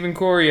receiving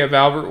core, you have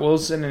Albert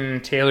Wilson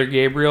and Taylor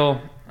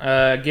Gabriel.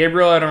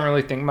 Gabriel, I don't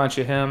really think much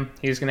of him.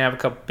 He's going to have a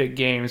couple big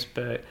games,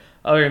 but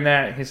other than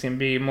that, he's going to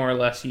be more or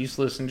less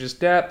useless in just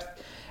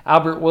depth.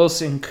 Albert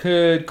Wilson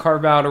could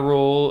carve out a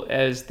role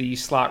as the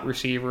slot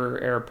receiver,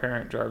 heir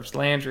apparent Jarvis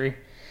Landry.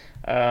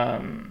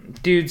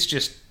 Dude's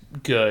just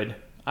good.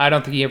 I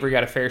don't think he ever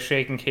got a fair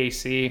shake in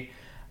KC.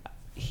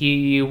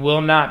 He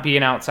will not be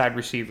an outside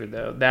receiver,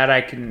 though. That I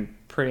can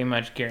pretty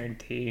much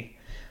guarantee.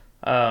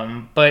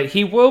 But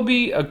he will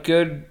be a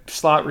good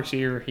slot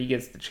receiver if he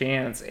gets the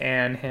chance,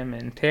 and him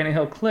and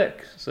Tannehill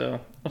click. So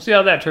we'll see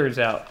how that turns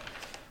out.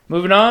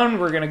 Moving on,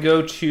 we're going to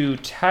go to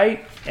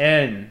tight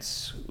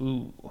ends.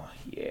 Ooh,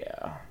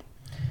 yeah.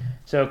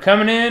 So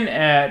coming in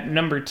at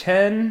number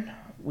 10,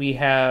 we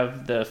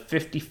have the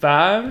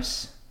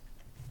 55s.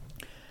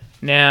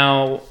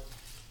 Now,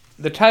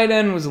 the tight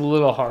end was a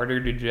little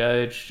harder to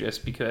judge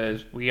just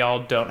because we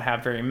all don't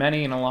have very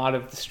many, and a lot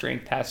of the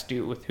strength has to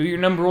do with who your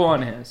number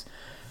 1 is.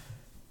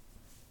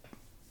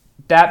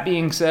 That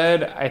being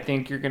said, I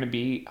think you're going to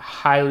be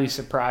highly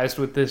surprised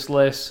with this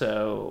list,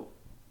 so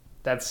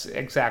that's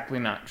exactly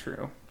not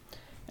true.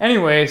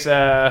 Anyways,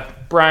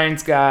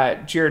 Brian's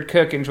got Jared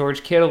Cook and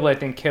George Kittle. I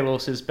think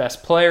Kittle's his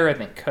best player. I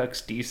think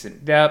Cook's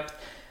decent depth.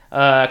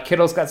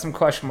 Kittle's got some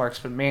question marks,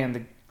 but man,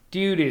 the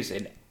dude is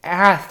an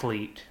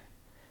athlete.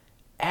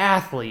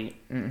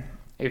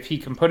 If he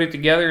can put it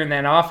together in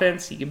that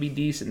offense, he can be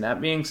decent.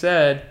 That being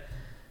said,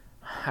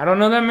 I don't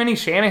know that many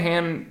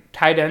Shanahan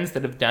tight ends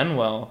that have done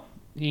well.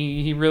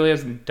 He really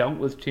hasn't dealt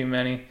with too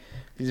many.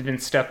 He's been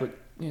stuck with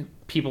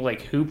people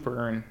like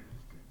Hooper and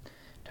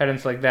tight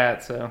ends like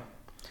that, so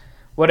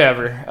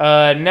whatever.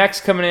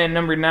 Next, coming in at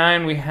number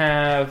 9, we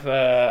have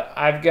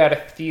I've Got a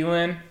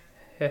Feeling,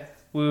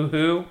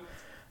 woohoo,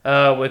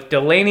 with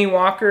Delanie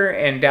Walker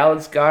and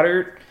Dallas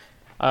Goedert.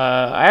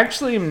 I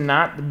actually am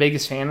not the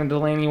biggest fan of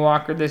Delanie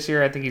Walker this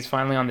year. I think he's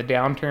finally on the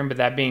downturn, but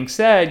that being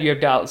said, you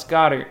have Dallas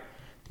Goedert.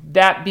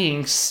 That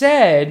being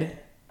said,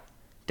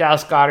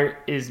 Dallas Goedert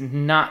is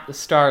not the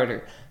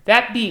starter.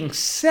 That being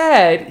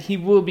said, he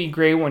will be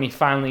great when he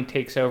finally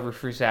takes over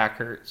for Zach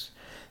Ertz.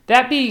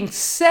 That being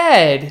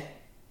said,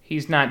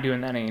 he's not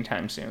doing that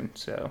anytime soon.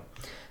 So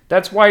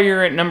that's why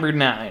you're at number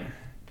 9.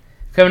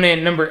 Coming in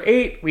at number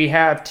 8, we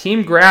have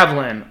Team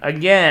Gravlin.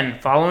 Again,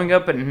 following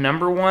up at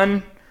number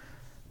 1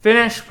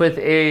 finish with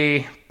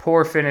a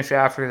poor finish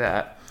after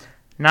that.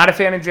 Not a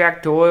fan of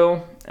Jack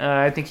Doyle.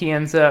 I think he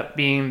ends up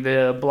being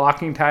the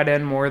blocking tight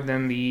end more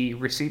than the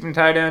receiving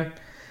tight end.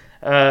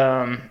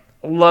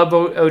 Love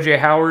O.J.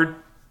 Howard,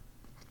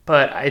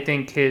 but I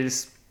think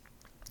his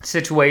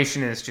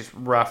situation is just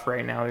rough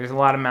right now. There's a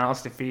lot of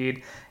mouths to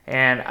feed,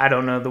 and I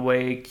don't know the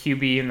way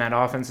QB in that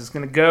offense is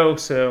going to go,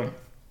 so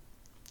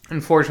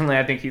unfortunately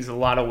I think he's a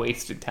lot of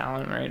wasted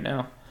talent right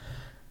now.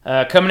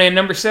 Coming in at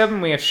number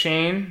 7, we have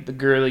Shane, the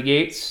Gurley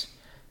Gates.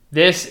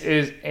 This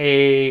is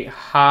a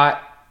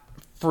hot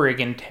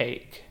friggin'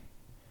 take.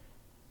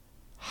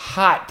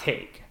 Hot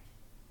take.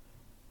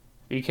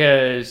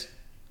 Because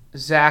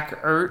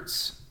Zach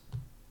Ertz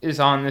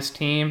is on this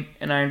team,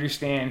 and I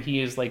understand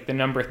he is like the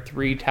number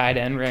 3 tight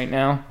end right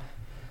now.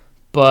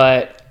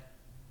 But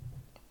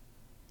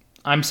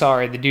I'm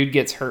sorry, the dude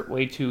gets hurt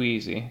way too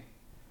easy.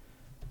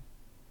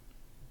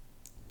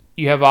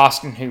 You have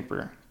Austin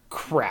Hooper.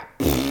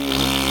 Crap.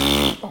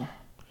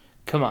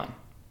 Come on.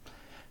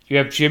 You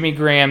have Jimmy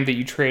Graham that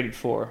you traded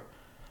for.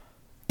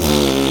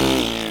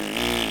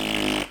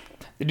 The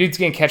dude's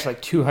going to catch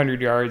like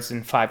 200 yards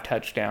and 5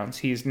 touchdowns.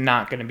 He's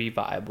not going to be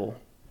viable.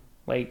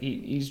 Like,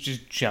 he's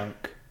just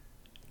junk.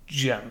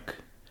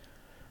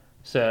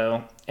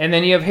 So, and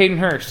then you have Hayden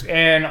Hurst.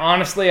 And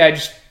honestly, I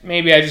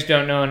just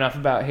don't know enough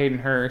about Hayden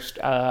Hurst.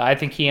 I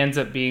think he ends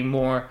up being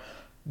more,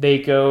 they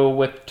go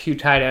with 2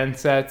 tight end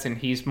sets, and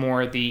he's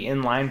more the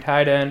inline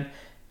tight end.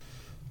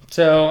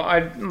 So,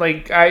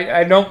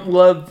 I don't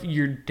love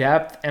your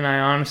depth, and I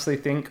honestly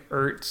think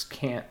Ertz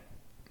can't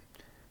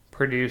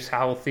produce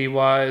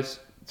healthy-wise.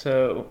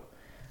 So,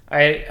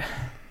 I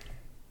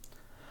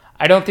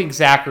don't think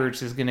Zach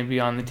Ertz is going to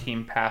be on the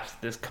team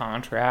past this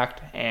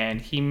contract,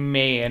 and he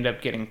may end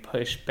up getting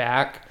pushed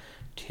back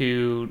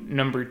to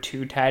number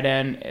 2 tight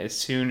end as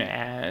soon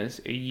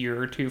as a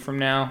year or 2 from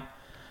now,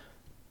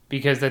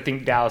 because I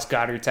think Dallas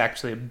Goedert's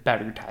actually a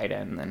better tight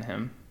end than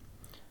him.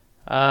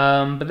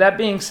 But that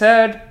being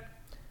said,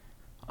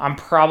 I'm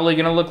probably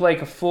going to look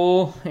like a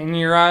fool in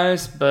your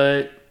eyes,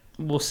 but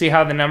we'll see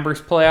how the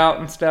numbers play out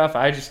and stuff.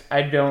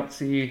 I don't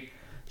see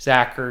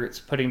Zach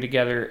Ertz putting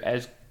together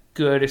as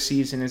good a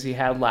season as he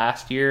had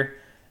last year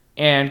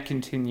and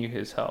continue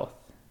his health.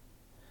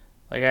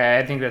 Like,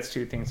 I think that's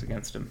two things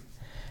against him.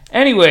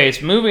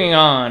 Anyways, moving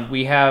on.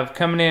 We have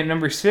coming in at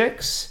number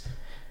 6,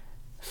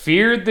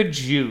 Fear the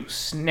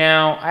Juice.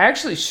 Now, I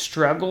actually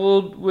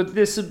struggled with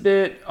this a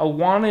bit. I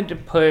wanted to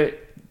put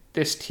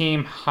this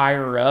team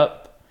higher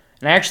up,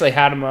 and I actually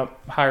had them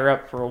up higher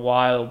up for a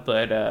while,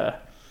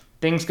 but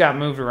things got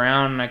moved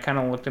around, and I kind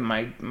of looked at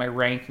my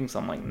rankings.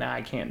 I'm like, nah,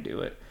 I can't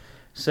do it.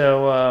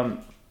 So,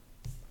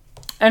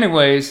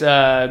 anyways,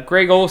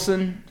 Greg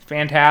Olsen,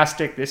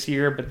 fantastic this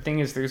year, but the thing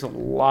is there's a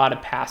lot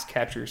of pass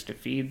catchers to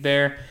feed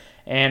there,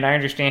 and I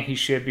understand he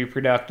should be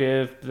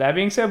productive. That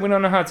being said, we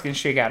don't know how it's going to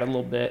shake out a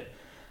little bit.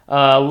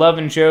 Love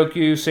and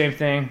Njoku, same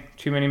thing,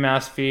 too many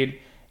mouths to feed.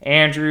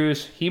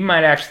 Andrews, he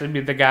might actually be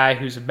the guy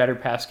who's a better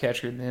pass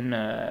catcher than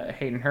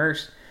Hayden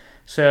Hurst.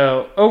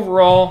 So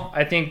overall,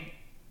 I think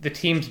the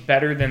team's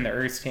better than the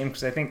Ertz team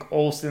because I think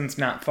Olsen's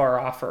not far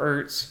off for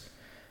Ertz.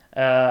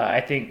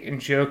 I think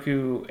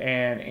Njoku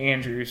and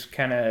Andrews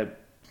kind of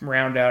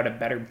round out a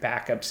better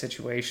backup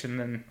situation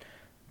than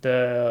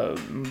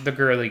the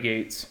Gurley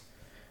Gates.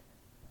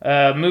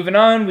 Moving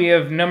on, we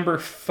have number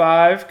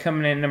 5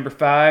 coming in. Number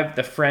 5,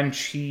 the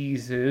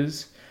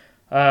Franchises,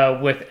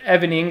 with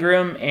Evan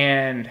Ingram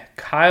and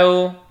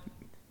Kyle,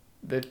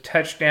 the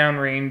touchdown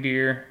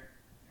reindeer,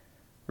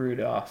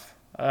 Rudolph.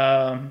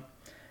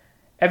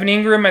 Evan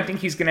Ingram, I think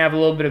he's going to have a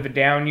little bit of a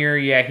down year.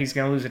 Yeah, he's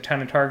going to lose a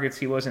ton of targets.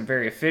 He wasn't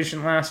very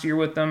efficient last year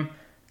with them.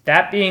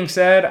 That being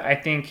said, I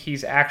think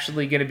he's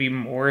actually going to be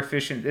more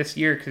efficient this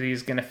year because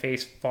he's going to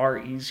face far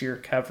easier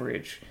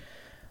coverage.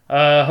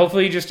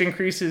 Hopefully he just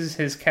increases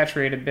his catch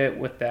rate a bit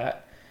with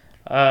that.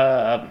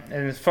 And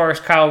as far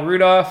as Kyle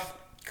Rudolph,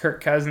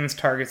 Kirk Cousins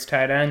targets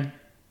tight end.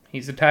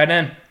 He's a tight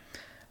end.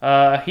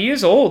 He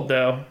is old,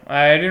 though.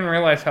 I didn't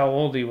realize how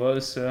old he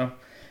was, so...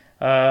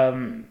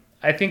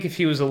 I think if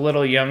he was a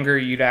little younger,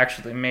 you'd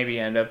actually maybe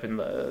end up in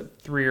the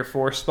 3 or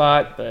 4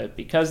 spot. But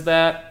because of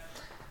that,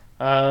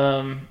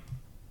 yeah,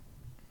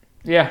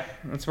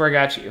 that's where I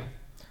got you.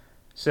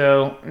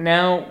 So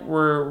now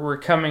we're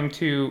coming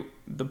to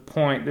the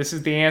point. This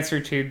is the answer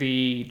to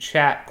the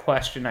chat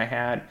question I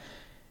had.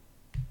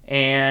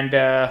 And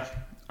I'm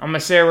going to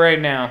say it right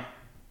now.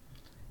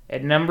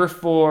 At number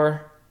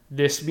 4,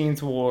 This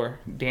Means War,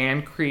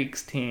 Dan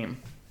Creek's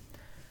team.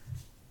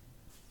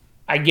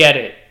 I get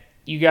it.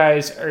 You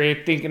guys are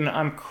thinking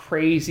I'm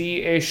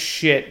crazy as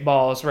shit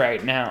balls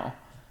right now.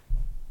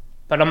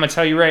 But I'm going to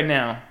tell you right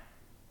now.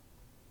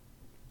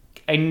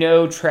 I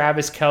know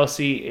Travis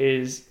Kelce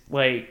is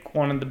like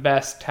one of the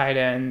best tight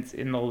ends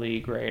in the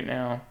league right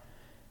now.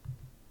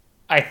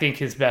 I think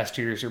his best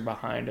years are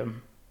behind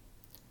him.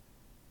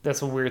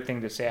 That's a weird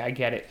thing to say. I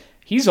get it.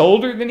 He's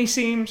older than he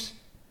seems.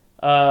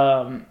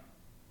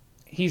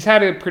 He's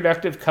had a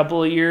productive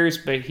couple of years,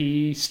 but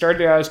he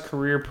started out his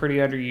career pretty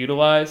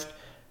underutilized.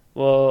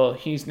 Well,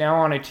 he's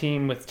now on a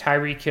team with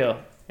Tyreek Hill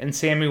and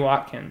Sammy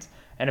Watkins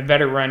and a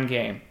better run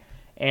game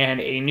and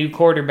a new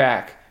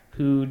quarterback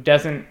who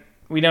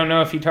we don't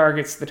know if he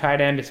targets the tight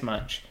end as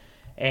much.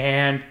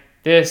 And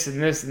this and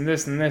this and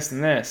this and this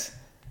and this.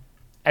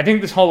 I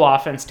think this whole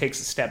offense takes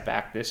a step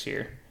back this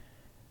year.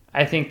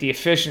 I think the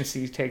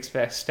efficiency takes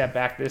a step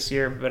back this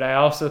year, but I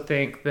also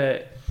think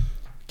that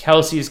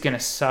Kelce is going to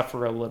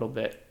suffer a little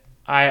bit.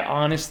 I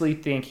honestly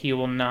think he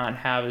will not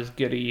have as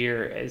good a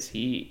year as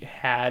he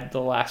had the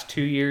last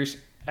 2 years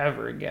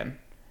ever again.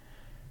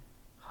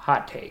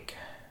 Hot take.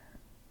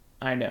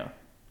 I know.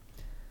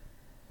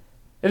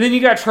 And then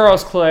you got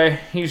Charles Clay.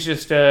 He's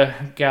just a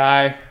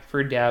guy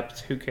for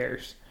depth. Who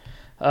cares?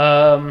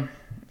 I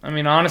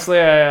mean, honestly,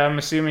 I'm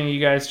assuming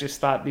you guys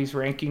just thought these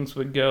rankings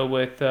would go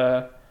with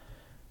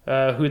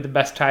who the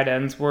best tight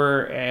ends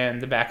were and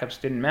the backups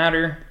didn't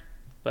matter.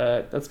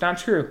 But that's not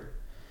true.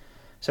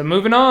 So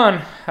moving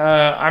on,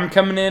 I'm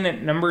coming in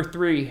at number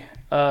 3.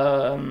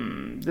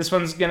 This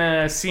one's going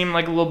to seem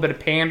like a little bit of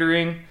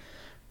pandering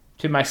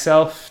to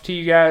myself, to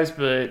you guys,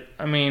 but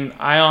I mean,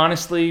 I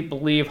honestly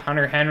believe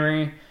Hunter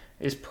Henry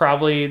is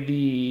probably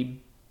the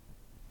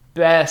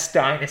best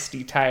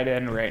dynasty tight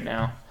end right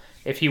now,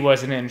 if he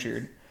wasn't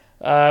injured.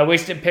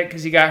 Wasted pick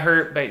because he got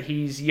hurt, but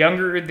he's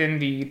younger than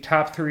the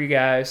top 3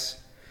 guys.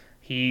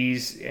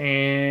 He's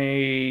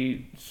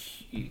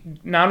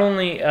not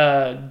only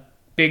a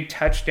big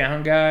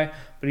touchdown guy,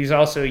 but he's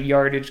also a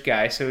yardage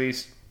guy. So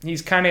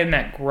he's kind of in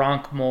that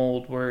Gronk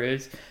mold,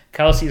 whereas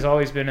Kelce's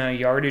always been a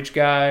yardage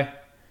guy.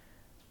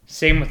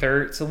 Same with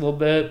Ertz a little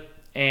bit.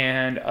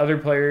 And other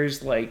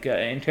players like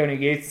Antonio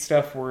Gates and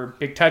stuff were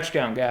big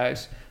touchdown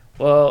guys.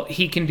 Well,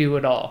 he can do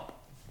it all.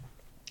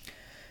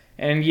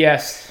 And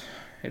yes,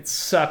 it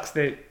sucks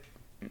that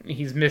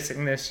he's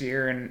missing this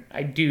year, and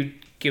I do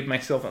give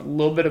myself a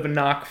little bit of a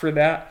knock for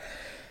that.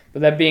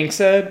 But that being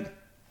said,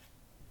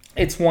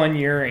 it's 1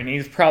 year, and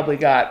he's probably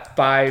got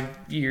 5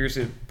 years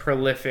of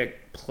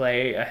prolific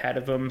play ahead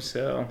of him,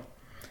 so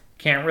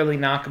Can't really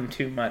knock him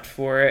too much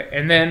for it.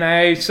 And then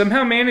I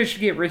somehow managed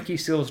to get Ricky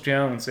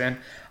Seals-Jones, and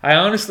I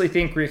honestly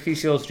think Ricky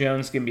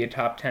Seals-Jones is going to be a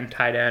top 10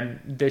 tight end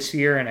this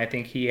year, and I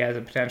think he has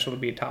a potential to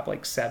be a top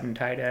 7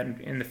 tight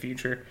end in the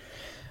future.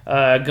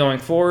 Going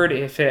forward,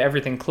 if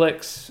everything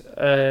clicks,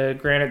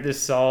 granted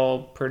this is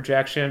all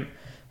projection,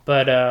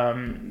 but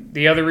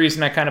the other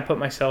reason I kind of put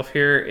myself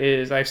here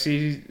is I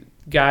see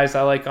guys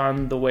I like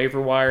on the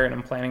waiver wire, and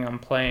I'm planning on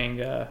playing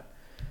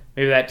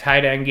maybe that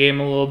tight end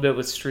game a little bit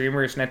with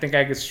streamers, and I think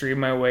I could stream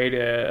my way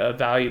to a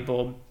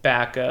valuable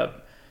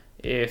backup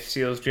if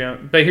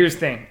Seals-Jones. But here's the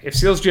thing: if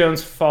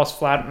Seals-Jones falls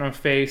flat on his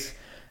face,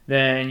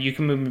 then you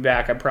can move me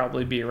back. I'd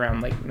probably be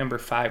around number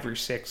 5 or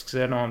 6 because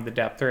I don't have the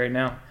depth right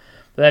now.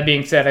 But that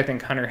being said, I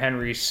think Hunter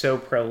Henry is so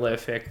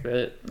prolific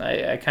that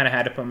I kind of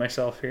had to put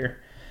myself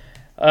here.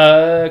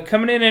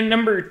 Coming in at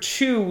number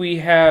 2, we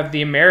have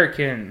the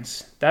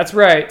Americans. That's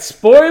right.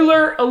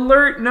 Spoiler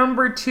alert,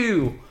 number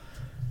 2.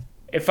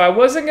 If I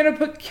wasn't going to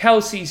put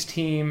Kelsey's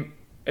team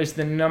as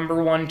the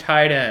number 1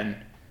 tight end,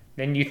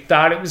 then you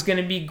thought it was going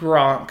to be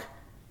Gronk,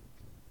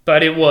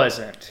 but it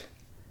wasn't.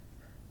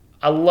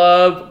 I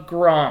love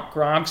Gronk.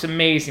 Gronk's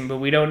amazing, but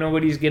we don't know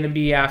what he's going to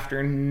be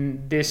after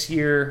this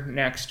year,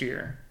 next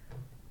year.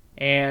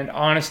 And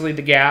honestly,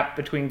 the gap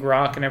between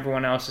Gronk and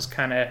everyone else has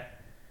kind of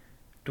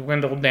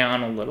dwindled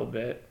down a little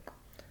bit.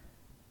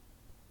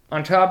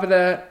 On top of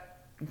that,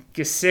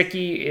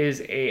 Gesicki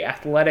is a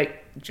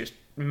athletic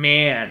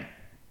man.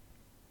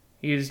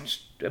 He's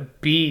just a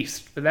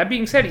beast. But that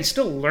being said, he's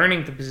still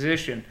learning the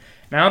position.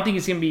 And I don't think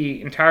he's going to be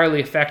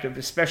entirely effective,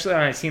 especially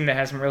on a team that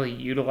hasn't really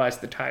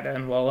utilized the tight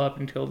end well up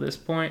until this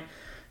point.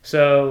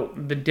 So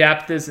the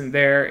depth isn't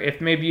there.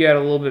 If maybe you had a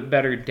little bit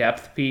better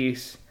depth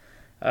piece,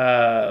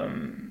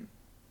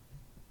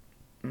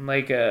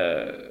 like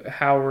a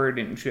Howard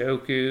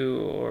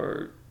Njoku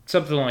or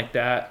something like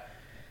that,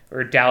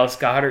 or Dallas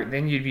Goedert,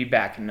 then you'd be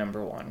back in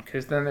number 1,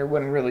 because then there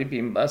wouldn't really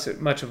be much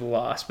of a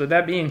loss. But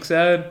that being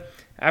said,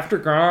 after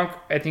Gronk,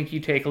 I think you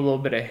take a little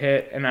bit of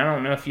hit, and I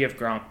don't know if you have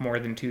Gronk more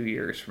than 2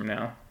 years from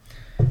now,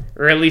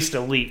 or at least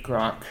elite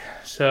Gronk.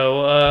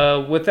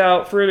 So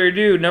without further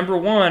ado, number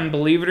 1,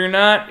 believe it or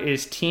not,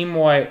 is Team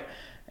White.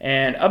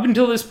 And up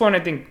until this point, I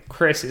think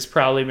Chris has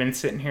probably been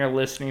sitting here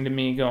listening to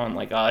me going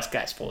oh, this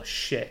guy's full of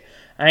shit.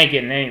 I ain't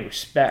getting any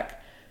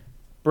respect.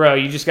 Bro,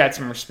 you just got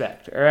some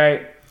respect, all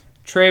right?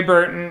 Trey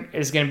Burton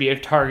is going to be a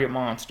target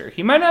monster.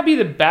 He might not be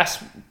the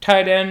best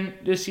tight end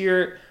this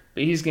year,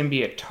 but he's going to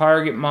be a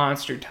target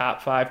monster,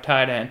 top 5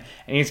 tight end.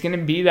 And he's going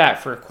to be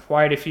that for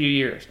quite a few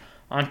years.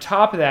 On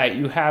top of that,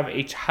 you have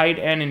a tight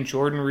end in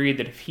Jordan Reed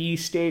that if he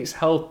stays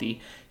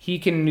healthy, he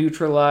can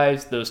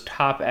neutralize those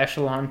top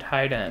echelon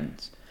tight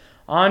ends.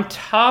 On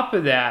top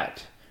of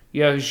that,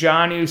 you have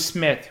Jonnu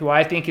Smith, who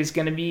I think is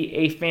going to be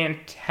a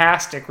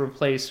fantastic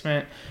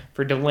replacement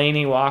for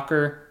Delanie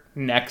Walker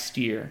next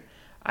year.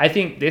 I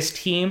think this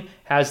team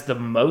has the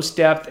most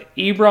depth.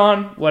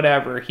 Ebron,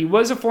 whatever. He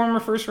was a former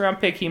first-round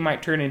pick. He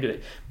might turn into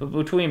it. But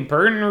between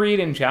Burton Reed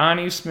and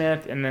Jonnu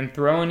Smith and then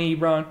throwing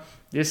Ebron,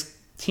 this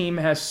team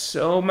has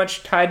so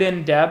much tight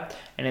end depth,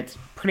 and it's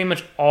pretty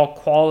much all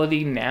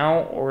quality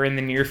now or in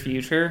the near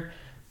future.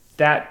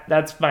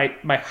 That's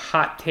my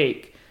hot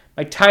take.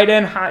 My tight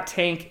end hot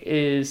take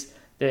is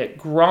that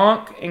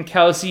Gronk and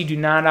Kelsey do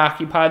not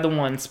occupy the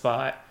 1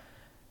 spot.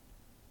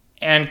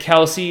 And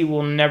Kelsey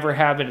will never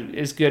have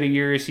as good a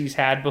year as he's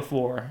had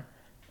before.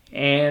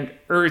 And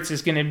Ertz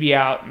is going to be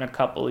out in a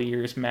couple of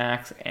years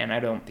max, and I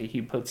don't think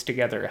he puts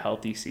together a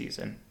healthy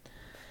season.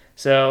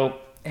 So,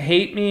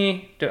 hate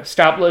me,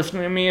 stop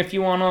listening to me if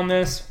you want on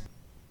this.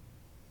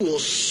 Will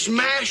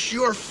smash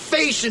your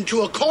face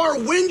into a car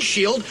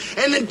windshield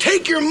and then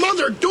take your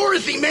mother,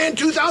 Dorothy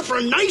Mantooth, out for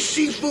a nice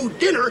seafood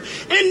dinner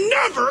and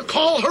never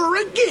call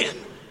her again.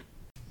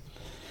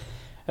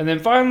 And then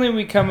finally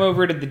we come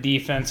over to the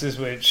defenses,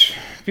 which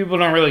people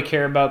don't really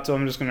care about, so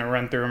I'm just going to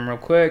run through them real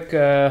quick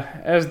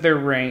as they're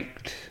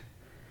ranked.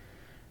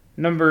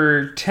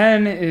 Number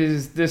 10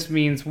 is This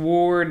Means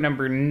War.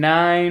 Number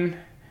 9,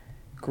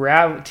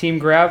 Team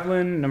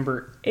Gravelin.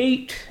 Number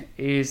 8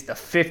 is the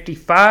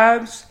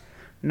 55s.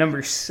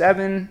 Number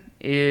 7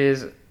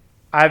 is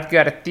I've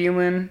Got a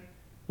Thielen.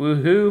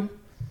 Woohoo.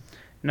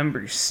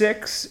 Number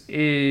 6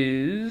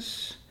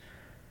 is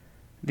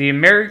the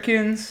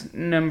Americans.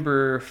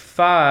 Number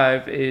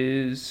 5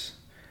 is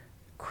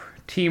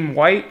Team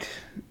White.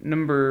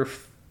 Number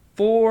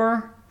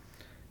 4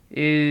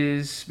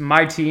 is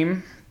my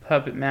team,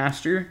 Puppet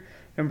Master.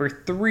 Number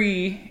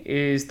 3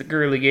 is the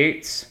Girly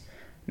Gates.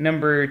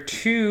 Number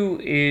 2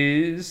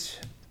 is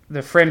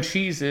the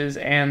Franchises,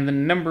 and the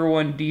number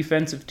 1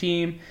 defensive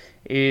team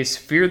is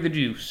Fear the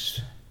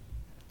Juice.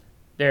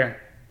 There,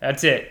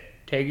 that's it.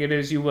 Take it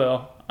as you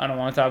will. I don't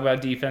want to talk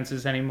about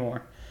defenses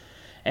anymore.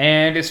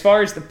 And as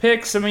far as the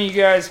picks, some of you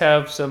guys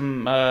have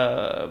some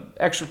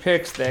extra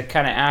picks that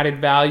kind of added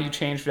value,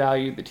 changed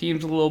value the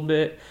teams a little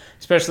bit,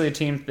 especially the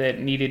teams that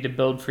needed to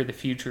build for the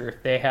future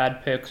if they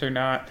had picks or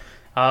not.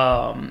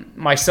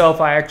 Myself,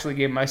 I actually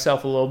gave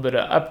myself a little bit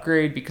of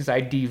upgrade because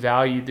I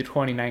devalued the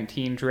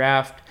 2019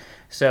 draft.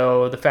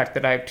 So the fact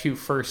that I have 2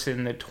 firsts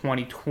in the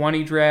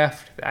 2020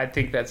 draft, I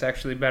think that's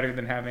actually better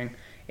than having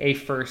a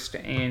first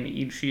in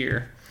each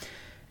year.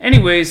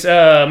 Anyways,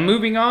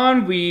 moving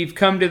on, we've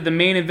come to the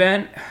main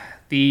event.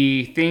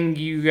 The thing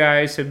you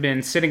guys have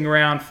been sitting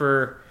around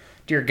for,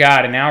 dear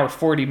God, an hour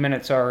 40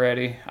 minutes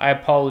already. I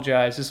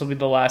apologize. This will be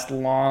the last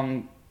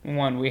long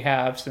one we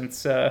have,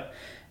 since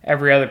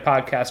every other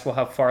podcast will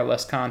have far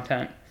less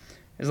content.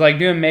 It's like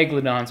doing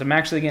Megalodons. I'm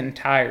actually getting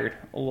tired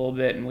a little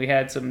bit, and we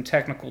had some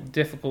technical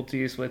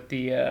difficulties with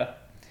the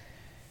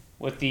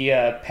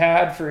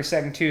pad for a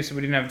second too, so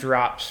we didn't have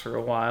drops for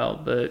a while.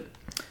 But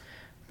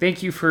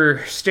thank you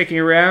for sticking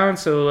around.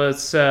 So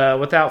let's,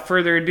 without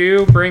further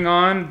ado, bring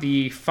on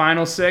the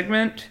final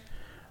segment,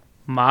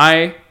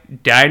 My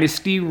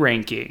Dynasty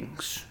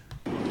Rankings.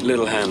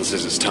 Little Hand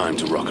says it's time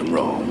to rock and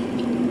roll.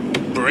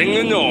 Bring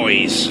the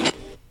noise.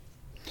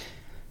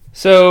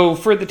 So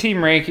for the team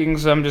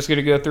rankings, I'm just going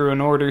to go through an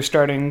order,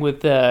 starting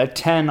with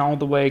 10 all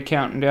the way,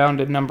 counting down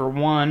to number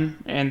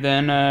 1, and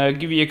then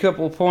give you a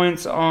couple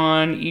points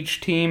on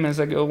each team as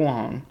I go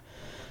along.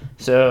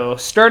 So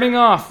starting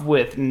off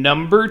with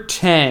number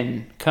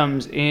 10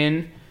 comes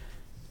in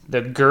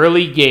the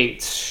Gurley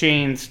Gates,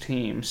 Shane's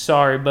team.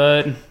 Sorry,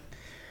 bud.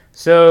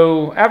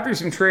 So after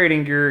some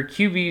trading, your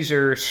QBs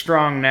are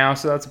strong now,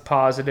 so that's a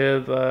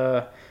positive.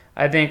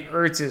 I think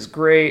Ertz is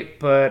great,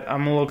 but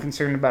I'm a little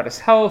concerned about his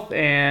health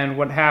and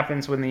what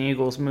happens when the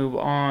Eagles move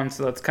on,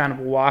 so that's kind of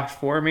a wash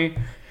for me.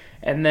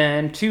 And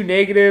then 2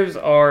 negatives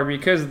are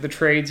because of the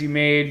trades you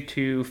made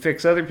to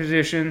fix other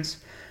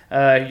positions.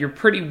 You're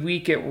pretty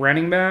weak at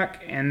running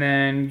back, and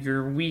then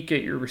you're weak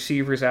at your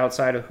receivers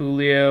outside of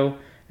Julio,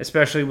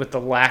 especially with the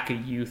lack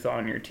of youth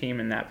on your team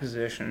in that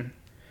position.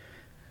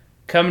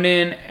 Coming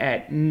in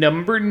at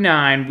number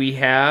 9, we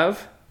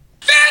have...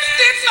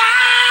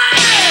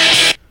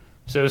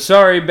 So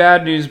sorry,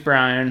 bad news,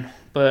 Brian,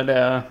 but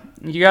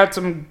you got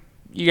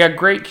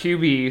great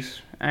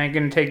QBs. I ain't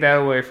gonna take that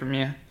away from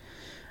you.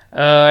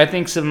 I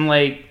think some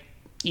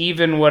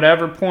even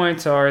whatever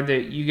points are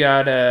that you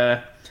got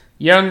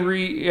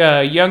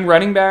young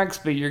running backs,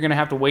 but you're gonna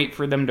have to wait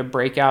for them to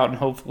break out, and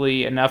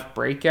hopefully enough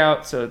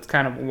breakout, so it's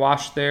kind of a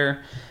wash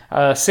there.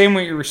 Same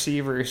with your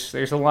receivers.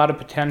 There's a lot of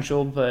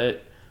potential,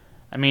 but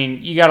I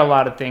mean, you got a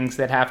lot of things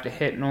that have to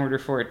hit in order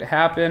for it to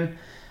happen.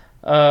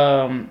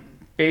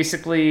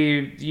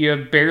 Basically, you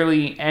have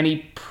barely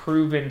any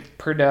proven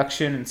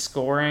production and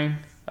scoring.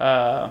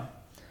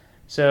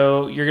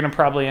 So you're going to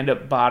probably end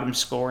up bottom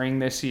scoring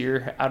this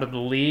year out of the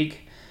league.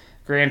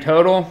 Grand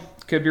total,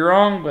 could be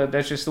wrong, but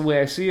that's just the way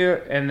I see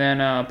it. And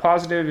then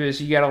positive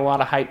is you got a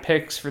lot of hype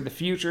picks for the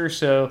future.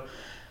 So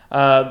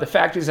the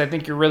fact is, I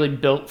think you're really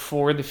built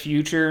for the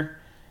future.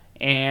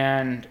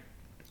 And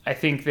I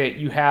think that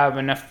you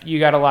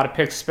got a lot of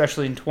picks,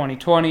 especially in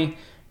 2020,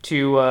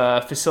 to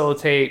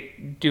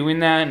facilitate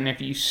doing that, and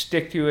if you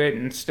stick to it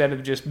instead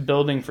of just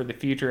building for the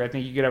future, I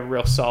think you could have a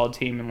real solid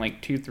team in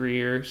 2-3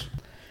 years.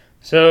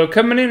 So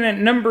coming in at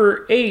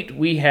number 8,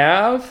 we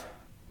have...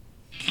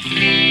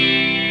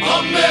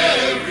 America.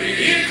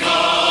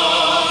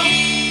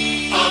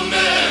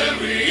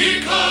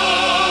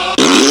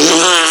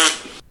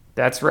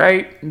 That's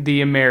right, the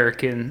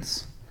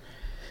Americans.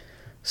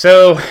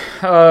 So,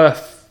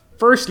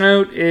 first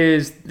note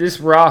is this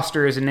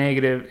roster as a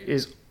negative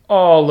is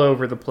all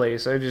over the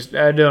place. I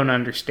don't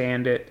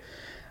understand it.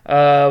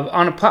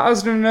 On a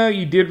positive note,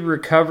 you did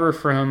recover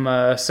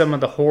from some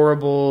of the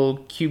horrible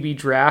QB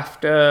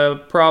draft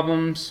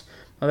problems.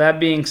 Well,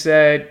 that being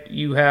said,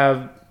 you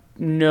have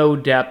no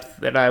depth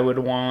that I would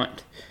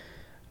want.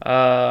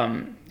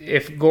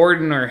 If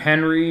Gordon or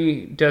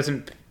Henry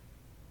doesn't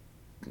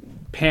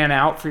pan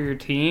out for your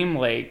team,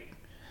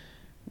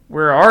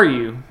 where are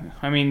you?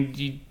 I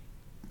mean,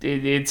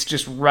 it's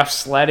just rough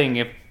sledding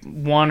if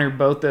one or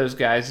both those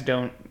guys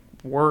don't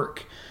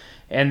work.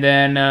 And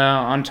then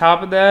on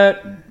top of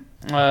that,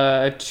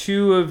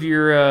 2 of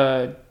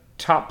your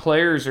top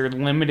players are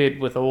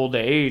limited with old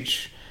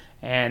age,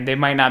 and they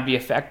might not be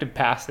effective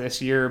past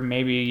this year,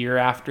 maybe a year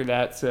after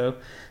that. So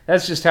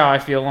that's just how I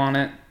feel on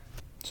it.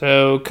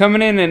 So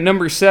coming in at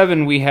number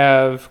 7, we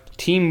have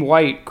Team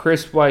White,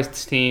 Chris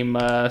White's team.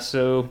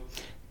 So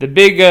the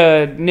big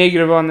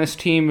negative on this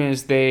team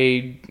is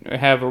they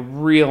have a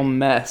real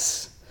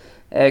mess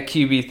at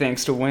QB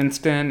thanks to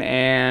Winston,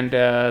 and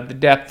the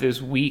depth is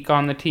weak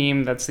on the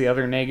team. That's the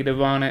other negative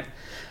on it.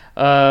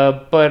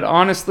 But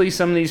honestly,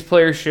 some of these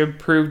players should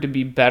prove to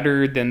be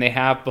better than they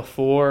have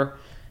before.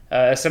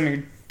 Some of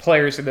your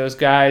players are those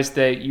guys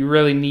that you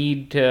really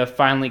need to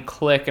finally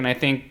click, and I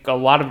think a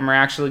lot of them are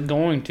actually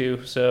going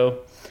to.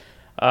 So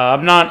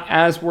I'm not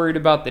as worried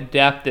about the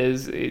depth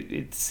as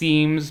it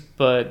seems,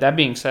 but that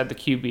being said, the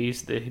QB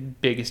is the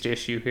biggest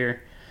issue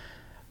here.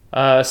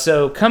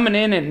 So coming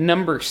in at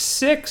number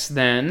 6,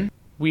 then,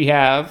 we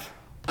have...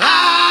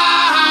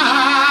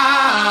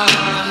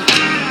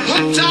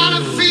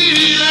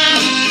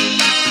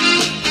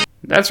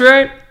 That's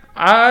right,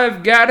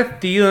 I've got a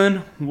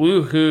feeling,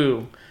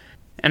 woohoo.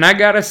 And I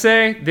gotta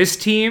say, this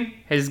team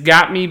has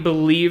got me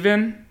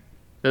believing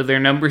that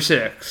they're number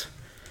 6.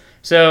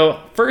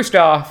 So, first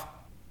off,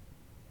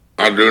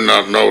 I do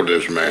not know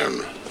this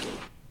man.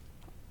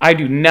 I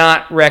do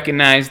not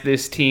recognize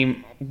this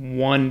team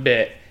one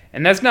bit.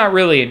 And that's not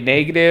really a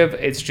negative,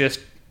 it's just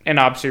an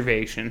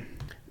observation.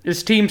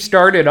 This team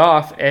started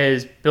off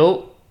as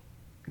built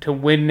to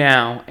win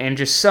now and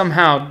just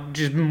somehow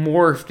just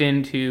morphed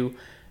into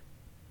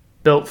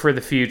built for the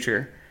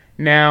future.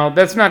 Now,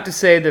 that's not to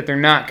say that they're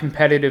not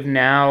competitive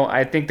now.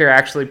 I think they're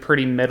actually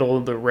pretty middle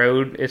of the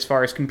road as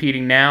far as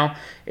competing now.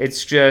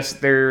 It's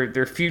just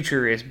their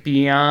future is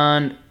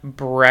beyond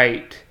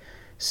bright.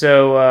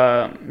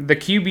 So the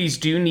QBs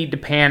do need to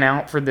pan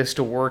out for this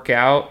to work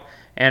out.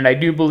 And I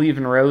do believe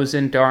in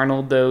Rosen.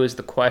 Darnold, though, is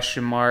the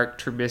question mark.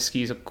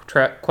 Trubisky's a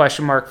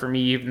question mark for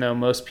me, even though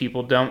most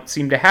people don't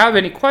seem to have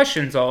any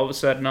questions all of a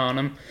sudden on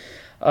him.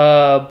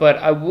 But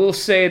I will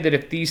say that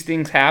if these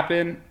things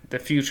happen, the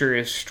future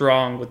is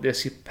strong with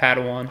this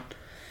Padawan.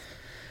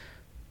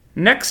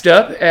 Next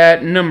up,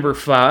 at number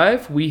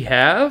 5, we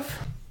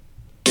have...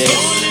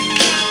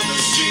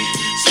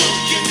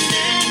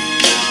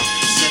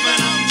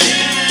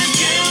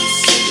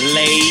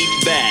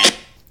 Laid back.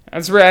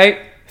 That's right.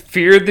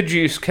 Fear the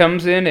Juice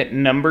comes in at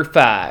number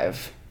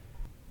 5.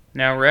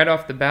 Now, right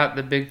off the bat,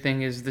 the big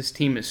thing is this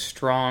team is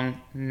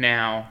strong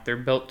now. They're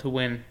built to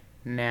win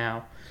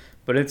now.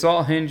 But it's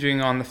all hinging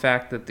on the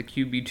fact that the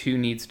QB2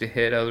 needs to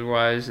hit.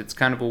 Otherwise, it's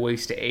kind of a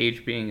waste of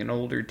age being an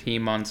older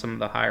team on some of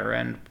the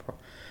higher-end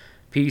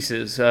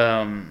pieces.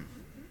 That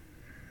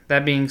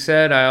being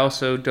said, I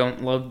also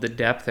don't love the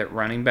depth at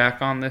running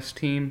back on this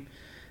team.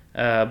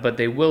 But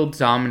they will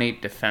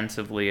dominate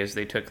defensively as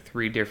they took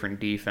 3 different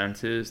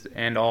defenses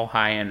and all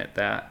high-end at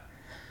that.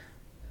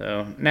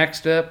 So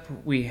next up,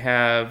 we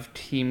have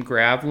Team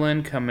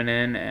Gravelin coming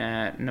in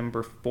at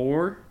number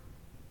 4.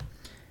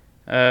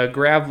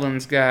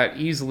 Gravelin's got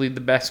easily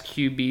the best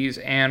QBs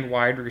and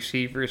wide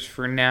receivers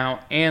for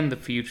now and the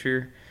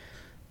future.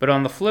 But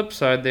on the flip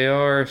side, they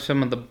are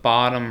some of the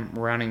bottom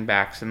running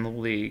backs in the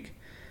league.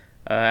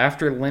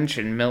 After Lynch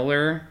and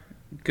Miller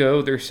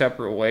go their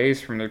separate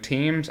ways from their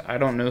teams, I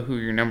don't know who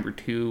your number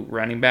 2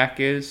 running back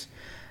is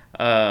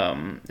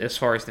as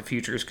far as the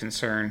future is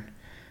concerned.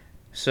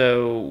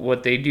 So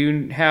what they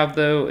do have,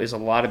 though, is a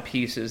lot of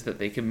pieces that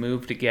they can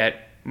move to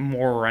get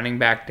more running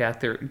back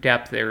depth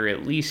or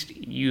at least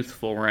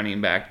youthful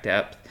running back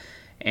depth.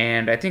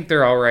 And I think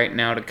they're all right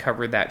now to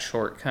cover that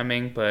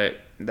shortcoming. But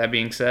that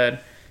being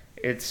said,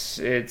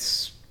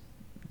 it's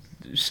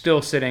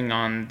still sitting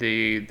on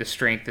the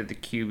strength of the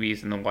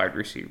QBs and the wide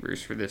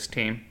receivers for this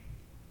team.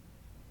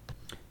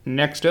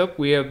 Next up,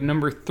 we have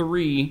number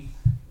 3.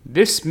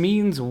 This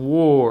means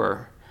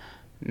war.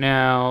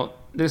 Now,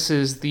 this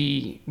is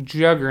the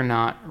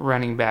juggernaut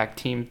running back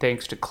team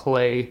thanks to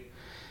Clay.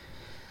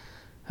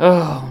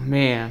 Oh,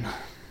 man.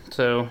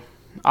 So,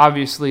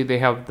 obviously, they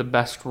have the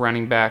best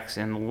running backs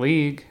in the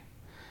league.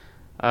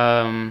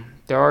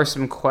 There are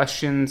some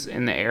questions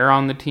in the air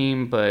on the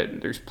team, but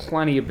there's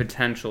plenty of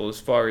potential as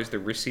far as the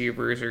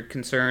receivers are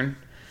concerned.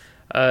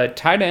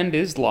 Tight end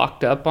is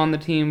locked up on the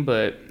team,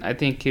 but I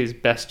think his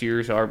best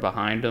years are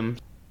behind him.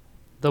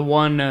 The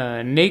one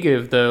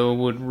negative, though,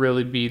 would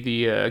really be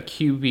the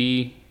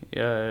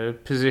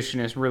QB position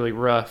is really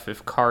rough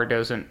if Carr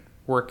doesn't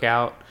work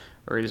out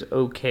or is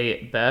okay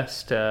at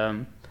best.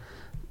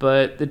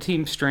 But the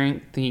team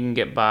strength, he can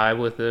get by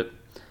with it,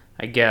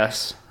 I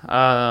guess.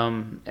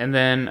 And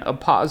then a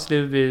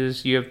positive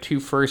is you have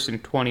 2 firsts in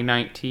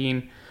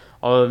 2019.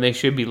 Although they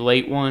should be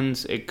late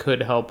ones, it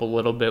could help a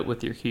little bit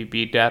with your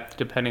QB depth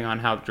depending on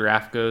how the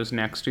draft goes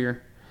next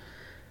year.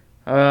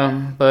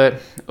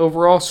 But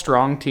overall,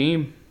 strong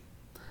team.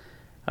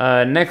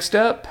 Next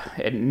up,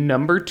 at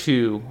number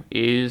 2,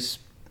 is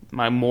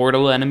my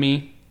mortal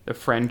enemy, the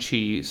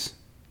Frenchies.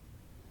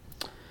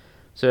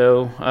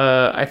 So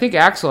I think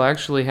Axel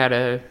actually had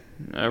a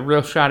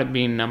real shot at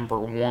being number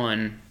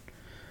 1,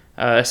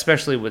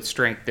 especially with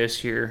strength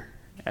this year,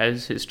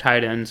 as his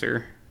tight ends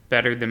are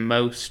better than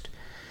most.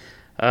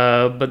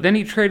 But then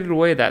he traded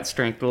away that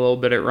strength a little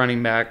bit at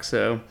running back.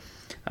 So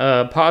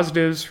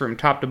positives from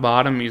top to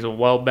bottom, he's a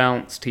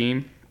well-balanced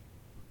team.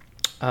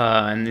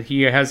 And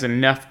he has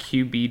enough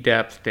QB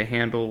depth to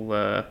handle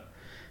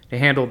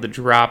the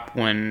drop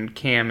when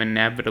Cam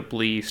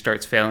inevitably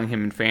starts failing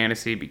him in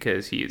fantasy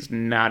because he is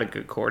not a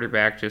good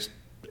quarterback, just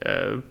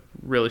a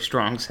really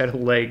strong set of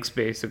legs,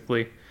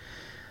 basically.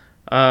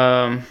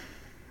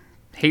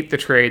 Hate the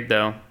trade,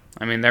 though.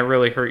 I mean, that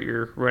really hurt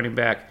your running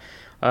back.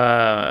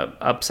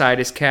 Upside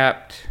is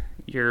capped,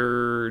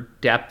 your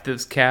depth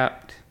is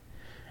capped,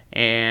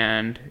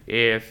 and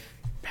if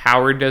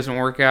Howard doesn't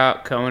work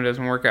out, Cohen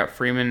doesn't work out,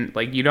 Freeman,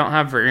 you don't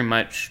have very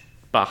much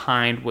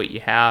behind what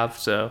you have.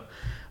 So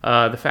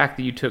the fact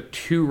that you took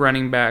 2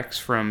 running backs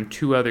from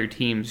 2 other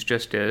teams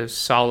just to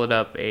solid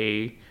up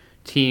a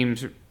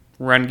team's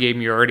run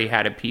game you already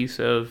had a piece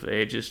of,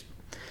 it just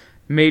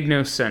made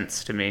no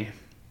sense to me.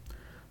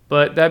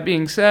 But that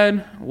being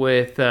said,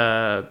 with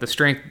the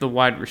strength of the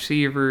wide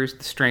receivers,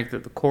 the strength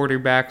of the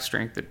quarterback,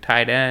 strength of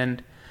tight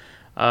end,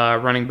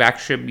 running back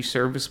should be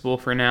serviceable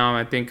for now.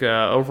 I think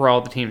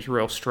overall the team's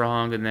real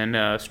strong, and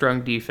then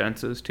strong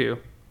defenses too.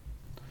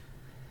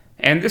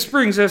 And this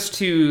brings us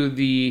to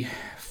the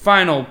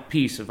final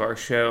piece of our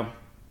show,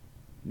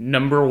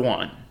 number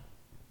 1.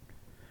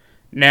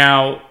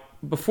 Now,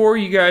 before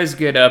you guys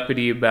get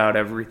uppity about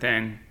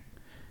everything,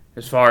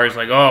 as far as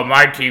like, oh,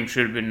 my team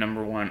should have been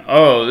number 1,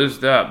 oh, this,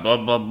 that, blah,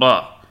 blah,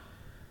 blah,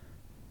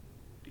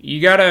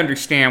 you got to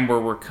understand where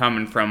we're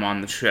coming from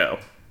on the show.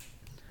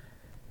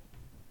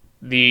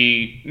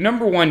 The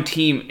number 1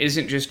 team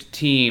isn't just a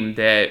team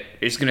that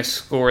is going to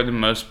score the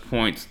most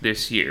points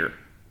this year.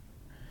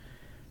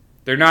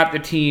 They're not the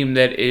team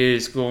that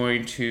is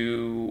going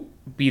to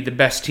be the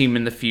best team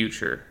in the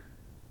future.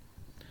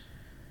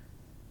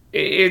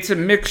 It's a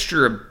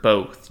mixture of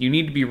both. You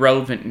need to be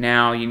relevant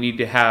now. You need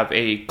to have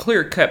a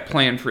clear-cut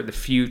plan for the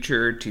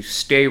future to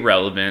stay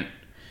relevant.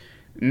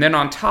 And then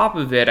on top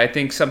of it, I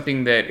think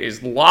something that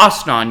is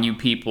lost on you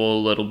people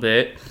a little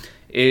bit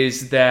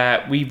is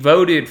that we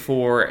voted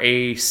for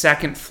a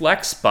second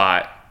flex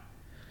spot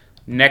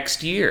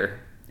next year.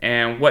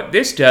 And what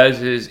this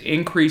does is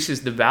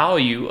increases the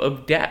value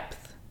of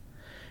depth.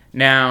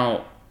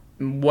 Now,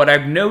 what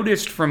I've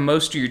noticed from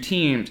most of your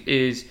teams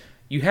is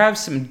you have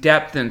some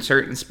depth in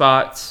certain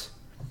spots,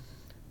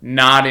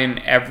 not in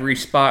every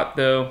spot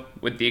though,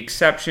 with the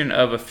exception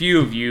of a few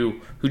of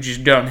you who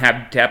just don't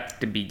have depth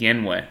to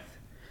begin with.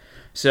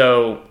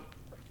 So,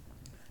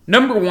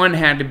 number 1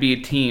 had to be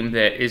a team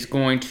that is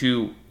going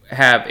to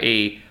have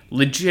a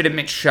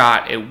legitimate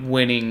shot at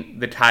winning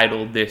the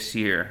title this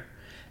year.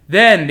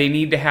 Then they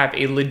need to have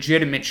a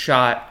legitimate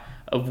shot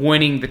of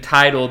winning the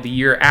title the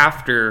year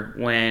after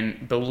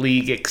when the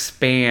league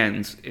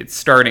expands its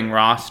starting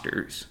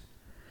rosters.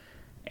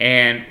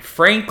 And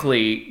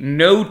frankly,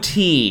 no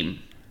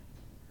team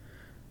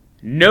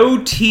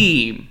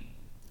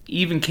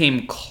even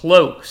came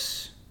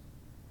close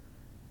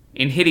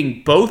in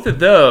hitting both of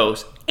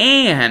those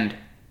and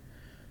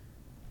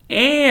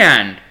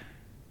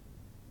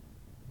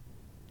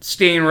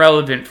staying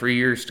relevant for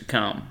years to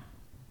come.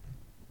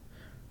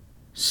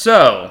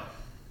 So,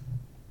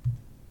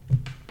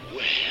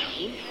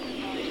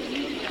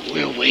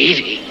 We're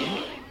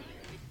waiting.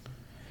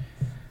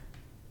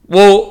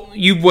 well,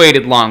 you've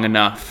waited long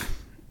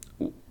enough.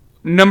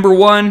 Number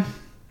 1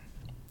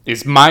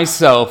 is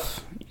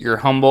myself, your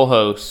humble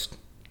host,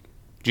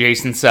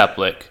 Jason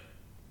Seplik,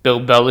 Bill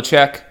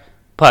Belichick,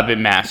 Puppet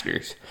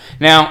Masters.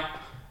 Now,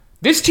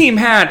 this team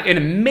had an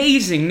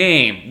amazing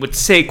name with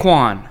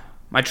Saquon,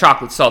 my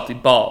chocolate salty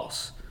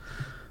balls.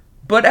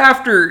 But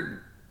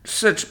after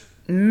such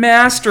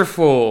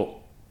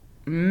masterful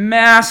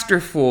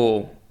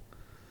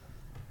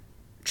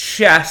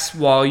chess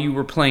while you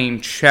were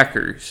playing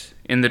checkers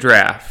in the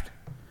draft,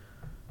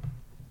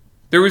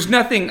 there was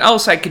nothing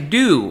else I could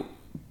do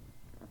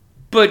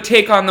but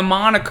take on the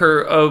moniker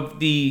of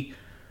the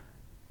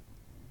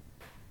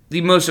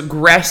most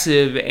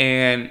aggressive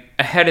and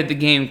ahead of the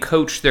game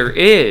coach there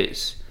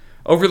is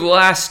over the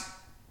last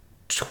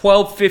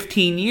 12,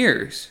 15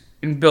 years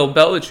in Bill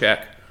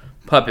Belichick,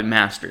 Puppet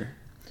Master.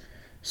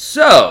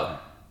 So,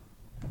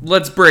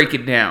 let's break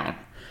it down.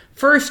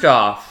 First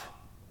off,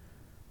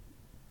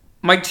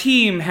 my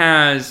team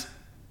has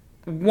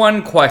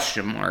one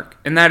question mark,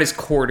 and that is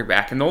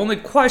quarterback. And the only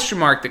question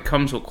mark that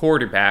comes with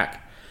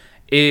quarterback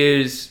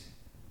is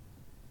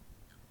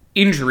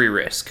injury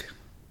risk.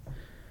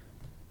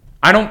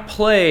 I don't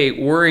play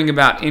worrying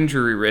about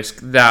injury risk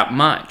that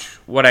much.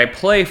 What I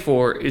play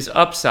for is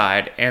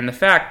upside, and the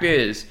fact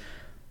is,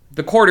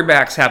 the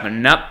quarterbacks have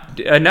enough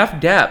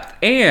depth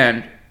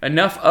and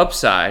enough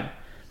upside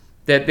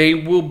that they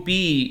will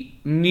be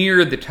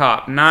near the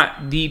top,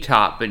 not the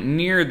top, but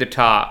near the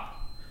top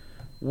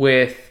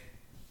with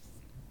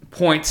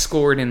points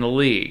scored in the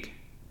league.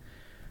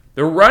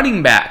 The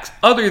running backs,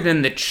 other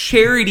than the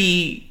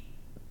charity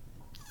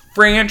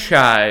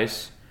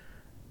franchise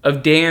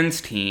of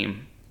Dan's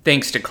team,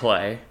 thanks to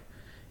Clay,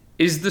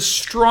 is the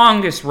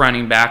strongest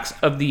running backs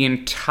of the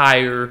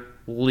entire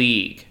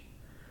league.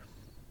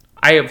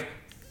 I have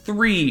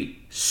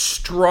 3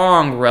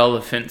 strong,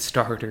 relevant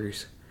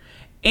starters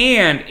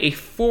and a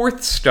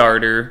 4th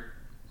starter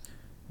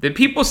that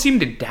people seem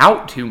to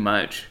doubt too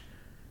much.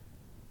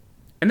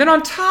 And then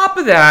on top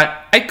of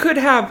that, I could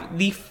have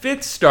the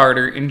 5th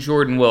starter in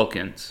Jordan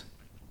Wilkins.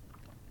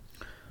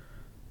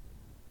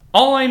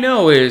 All I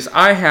know is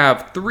I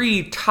have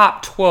 3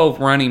 top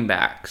 12 running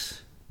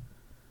backs.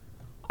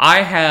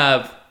 I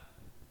have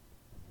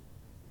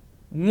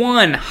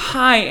 1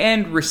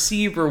 high-end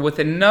receiver with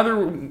another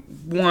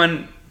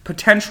one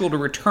potential to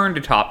return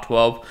to top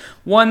 12.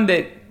 One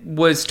that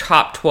was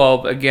top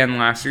 12 again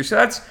last year. So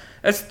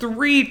that's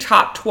 3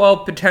 top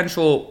 12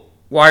 potential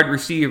wide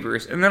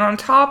receivers. And then on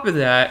top of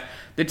that,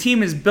 the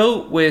team is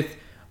built with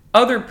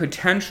other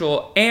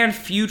potential and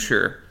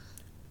future.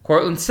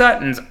 Courtland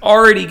Sutton's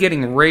already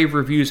getting rave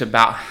reviews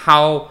about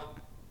how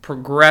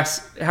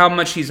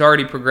much he's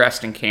already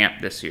progressed in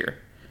camp this year.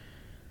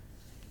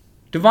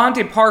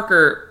 Devontae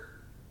Parker,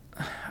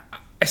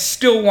 I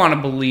still want to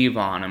believe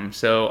on him,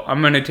 so I'm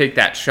going to take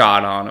that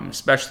shot on him,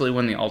 especially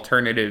when the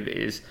alternative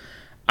is,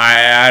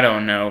 I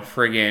don't know,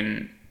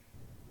 friggin'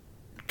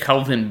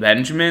 Kelvin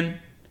Benjamin?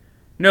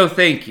 No,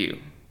 thank you.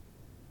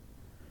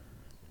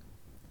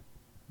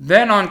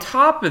 Then on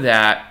top of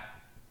that,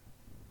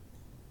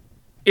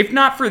 if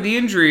not for the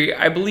injury,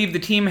 I believe the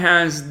team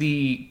has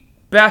the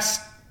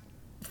best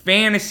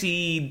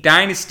fantasy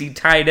dynasty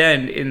tight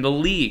end in the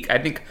league. I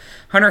think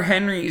Hunter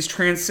Henry is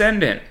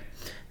transcendent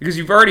because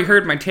you've already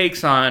heard my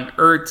takes on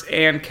Ertz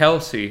and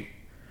Kelce,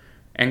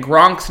 and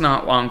Gronk's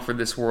not long for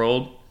this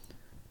world.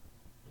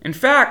 In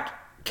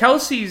fact,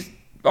 Kelce's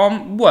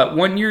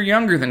 1 year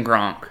younger than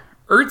Gronk.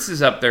 Ertz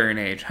is up there in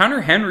age.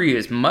 Hunter Henry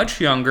is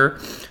much younger,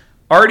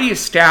 already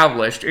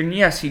established, and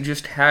yes, he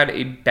just had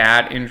a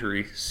bad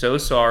injury. So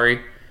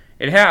sorry.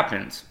 It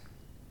happens.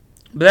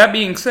 But that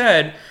being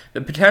said,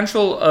 the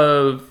potential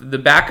of the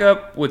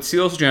backup with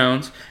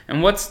Seals-Jones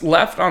and what's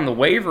left on the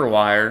waiver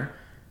wire,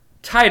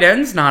 tight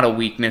end's not a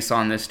weakness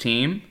on this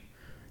team.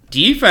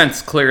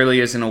 Defense clearly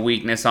isn't a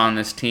weakness on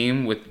this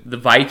team with the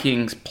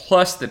Vikings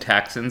plus the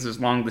Texans, as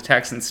long as the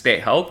Texans stay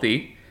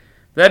healthy.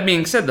 That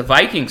being said, the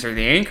Vikings are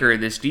the anchor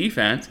of this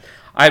defense.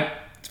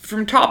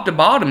 From top to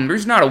bottom,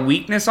 there's not a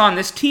weakness on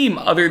this team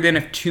other than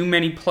if too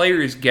many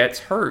players gets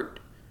hurt.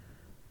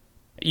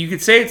 You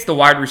could say it's the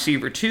wide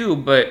receiver too,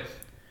 but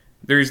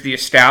there's the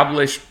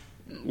established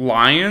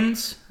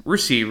Lions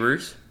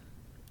receivers.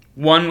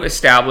 One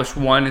established,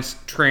 one is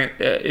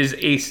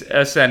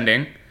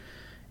ascending.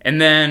 And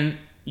then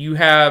you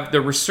have the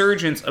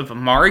resurgence of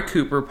Amari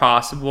Cooper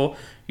possible.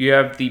 You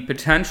have the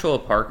potential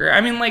of Parker. I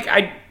mean, like,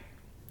 I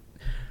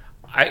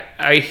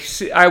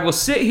will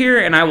sit here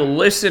and I will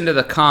listen to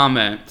the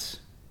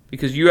comments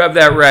because you have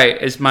that right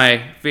as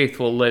my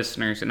faithful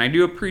listeners, and I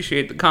do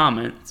appreciate the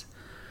comments,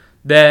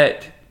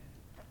 that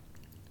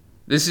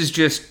this is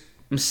just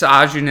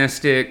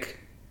misogynistic,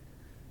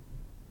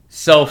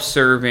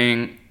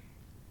 self-serving,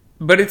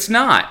 but it's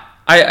not.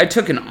 I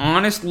took an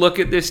honest look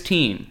at this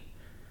team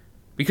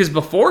because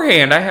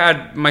beforehand I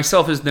had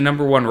myself as the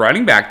number one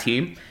running back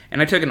team,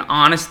 and I took an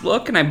honest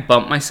look and I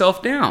bumped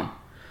myself down.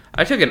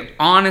 I took an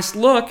honest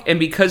look, and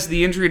because of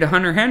the injury to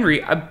Hunter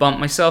Henry, I bumped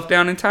myself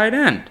down in tight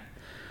end.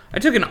 I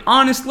took an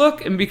honest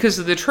look, and because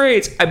of the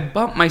trades, I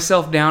bumped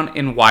myself down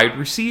in wide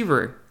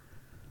receiver.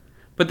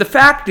 But the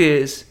fact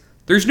is,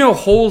 there's no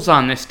holes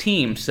on this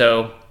team,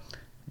 so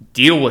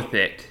deal with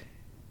it.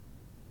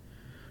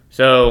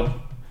 So,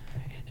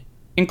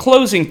 in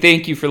closing,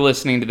 thank you for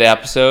listening to the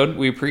episode.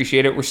 We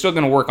appreciate it. We're still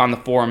going to work on the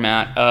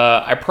format.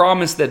 I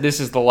promise that this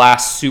is the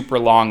last super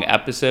long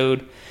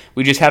episode.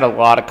 We just had a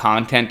lot of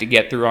content to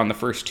get through on the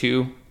first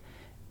two.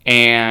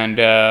 And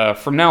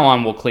from now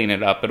on, we'll clean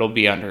it up. It'll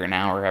be under an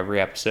hour every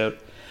episode.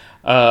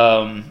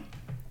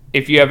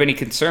 If you have any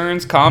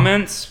concerns,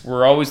 comments,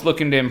 we're always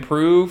looking to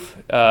improve.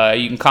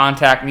 You can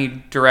contact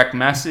me direct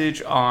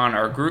message on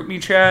our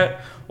GroupMe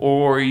chat,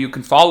 or you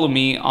can follow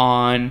me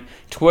on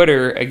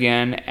Twitter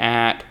again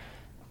at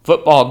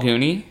Football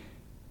Goonie.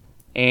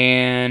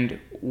 And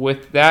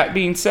with that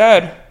being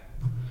said,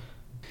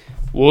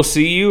 we'll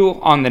see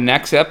you on the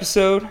next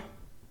episode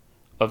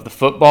of the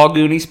Football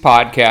Goonies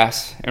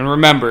podcast. And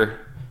remember,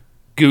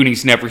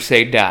 Goonies never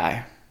say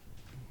die.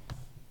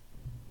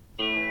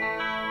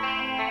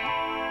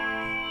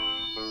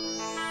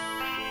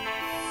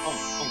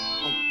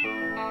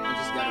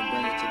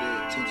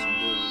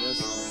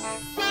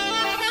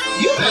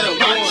 You better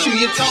watch who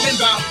you're talking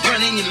about,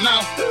 running your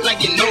mouth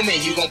like you know me.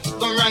 You gon'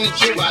 fuck around and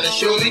chill while the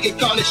show me get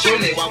called to show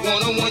me. Why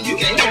one-on-one you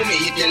can't hold me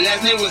if your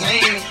last name was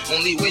Haynes.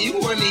 Only way you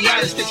word me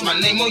out is stitch my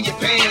name on your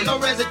pants. No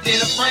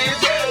resident of France,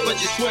 but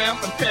you swear I'm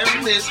from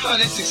Paris.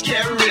 106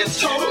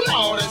 carats, total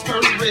all that's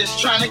purpose.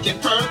 Trying to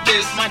convert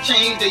this, my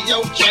chain to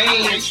your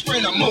chain. Like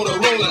Sprint or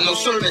Motorola, no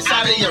service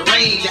out of your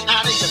range. You're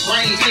out of your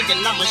brain,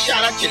 thinking I'ma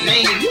shout out your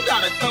name. You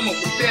gotta come up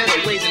with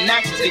better ways and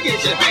actions to get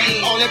your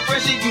pain. All that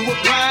pressure you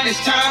applying, it's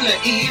time to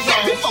ease off.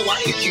 Before I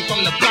hit you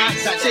from the block,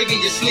 start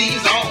taking your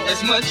sleeves off.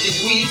 As much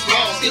as we's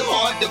lost, still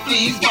hard to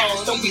please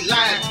boss. Don't be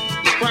lying,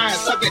 you're crying,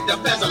 suck it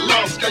up as a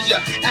loss. Cause your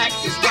act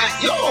is right,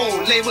 your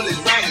whole label is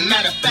right.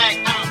 Matter of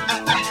fact,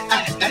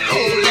 I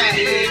hold that.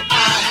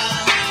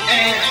 I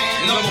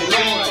am number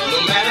one. No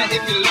matter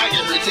if you like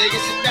it, take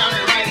it, sit down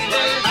and write it.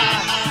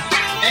 I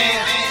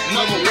am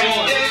number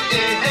one.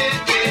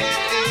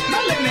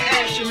 Now let me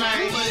ask you,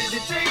 man, what does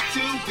it take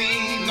to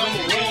be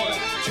number one?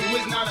 Two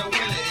is not a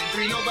winner, and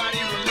three nobody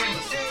remembers.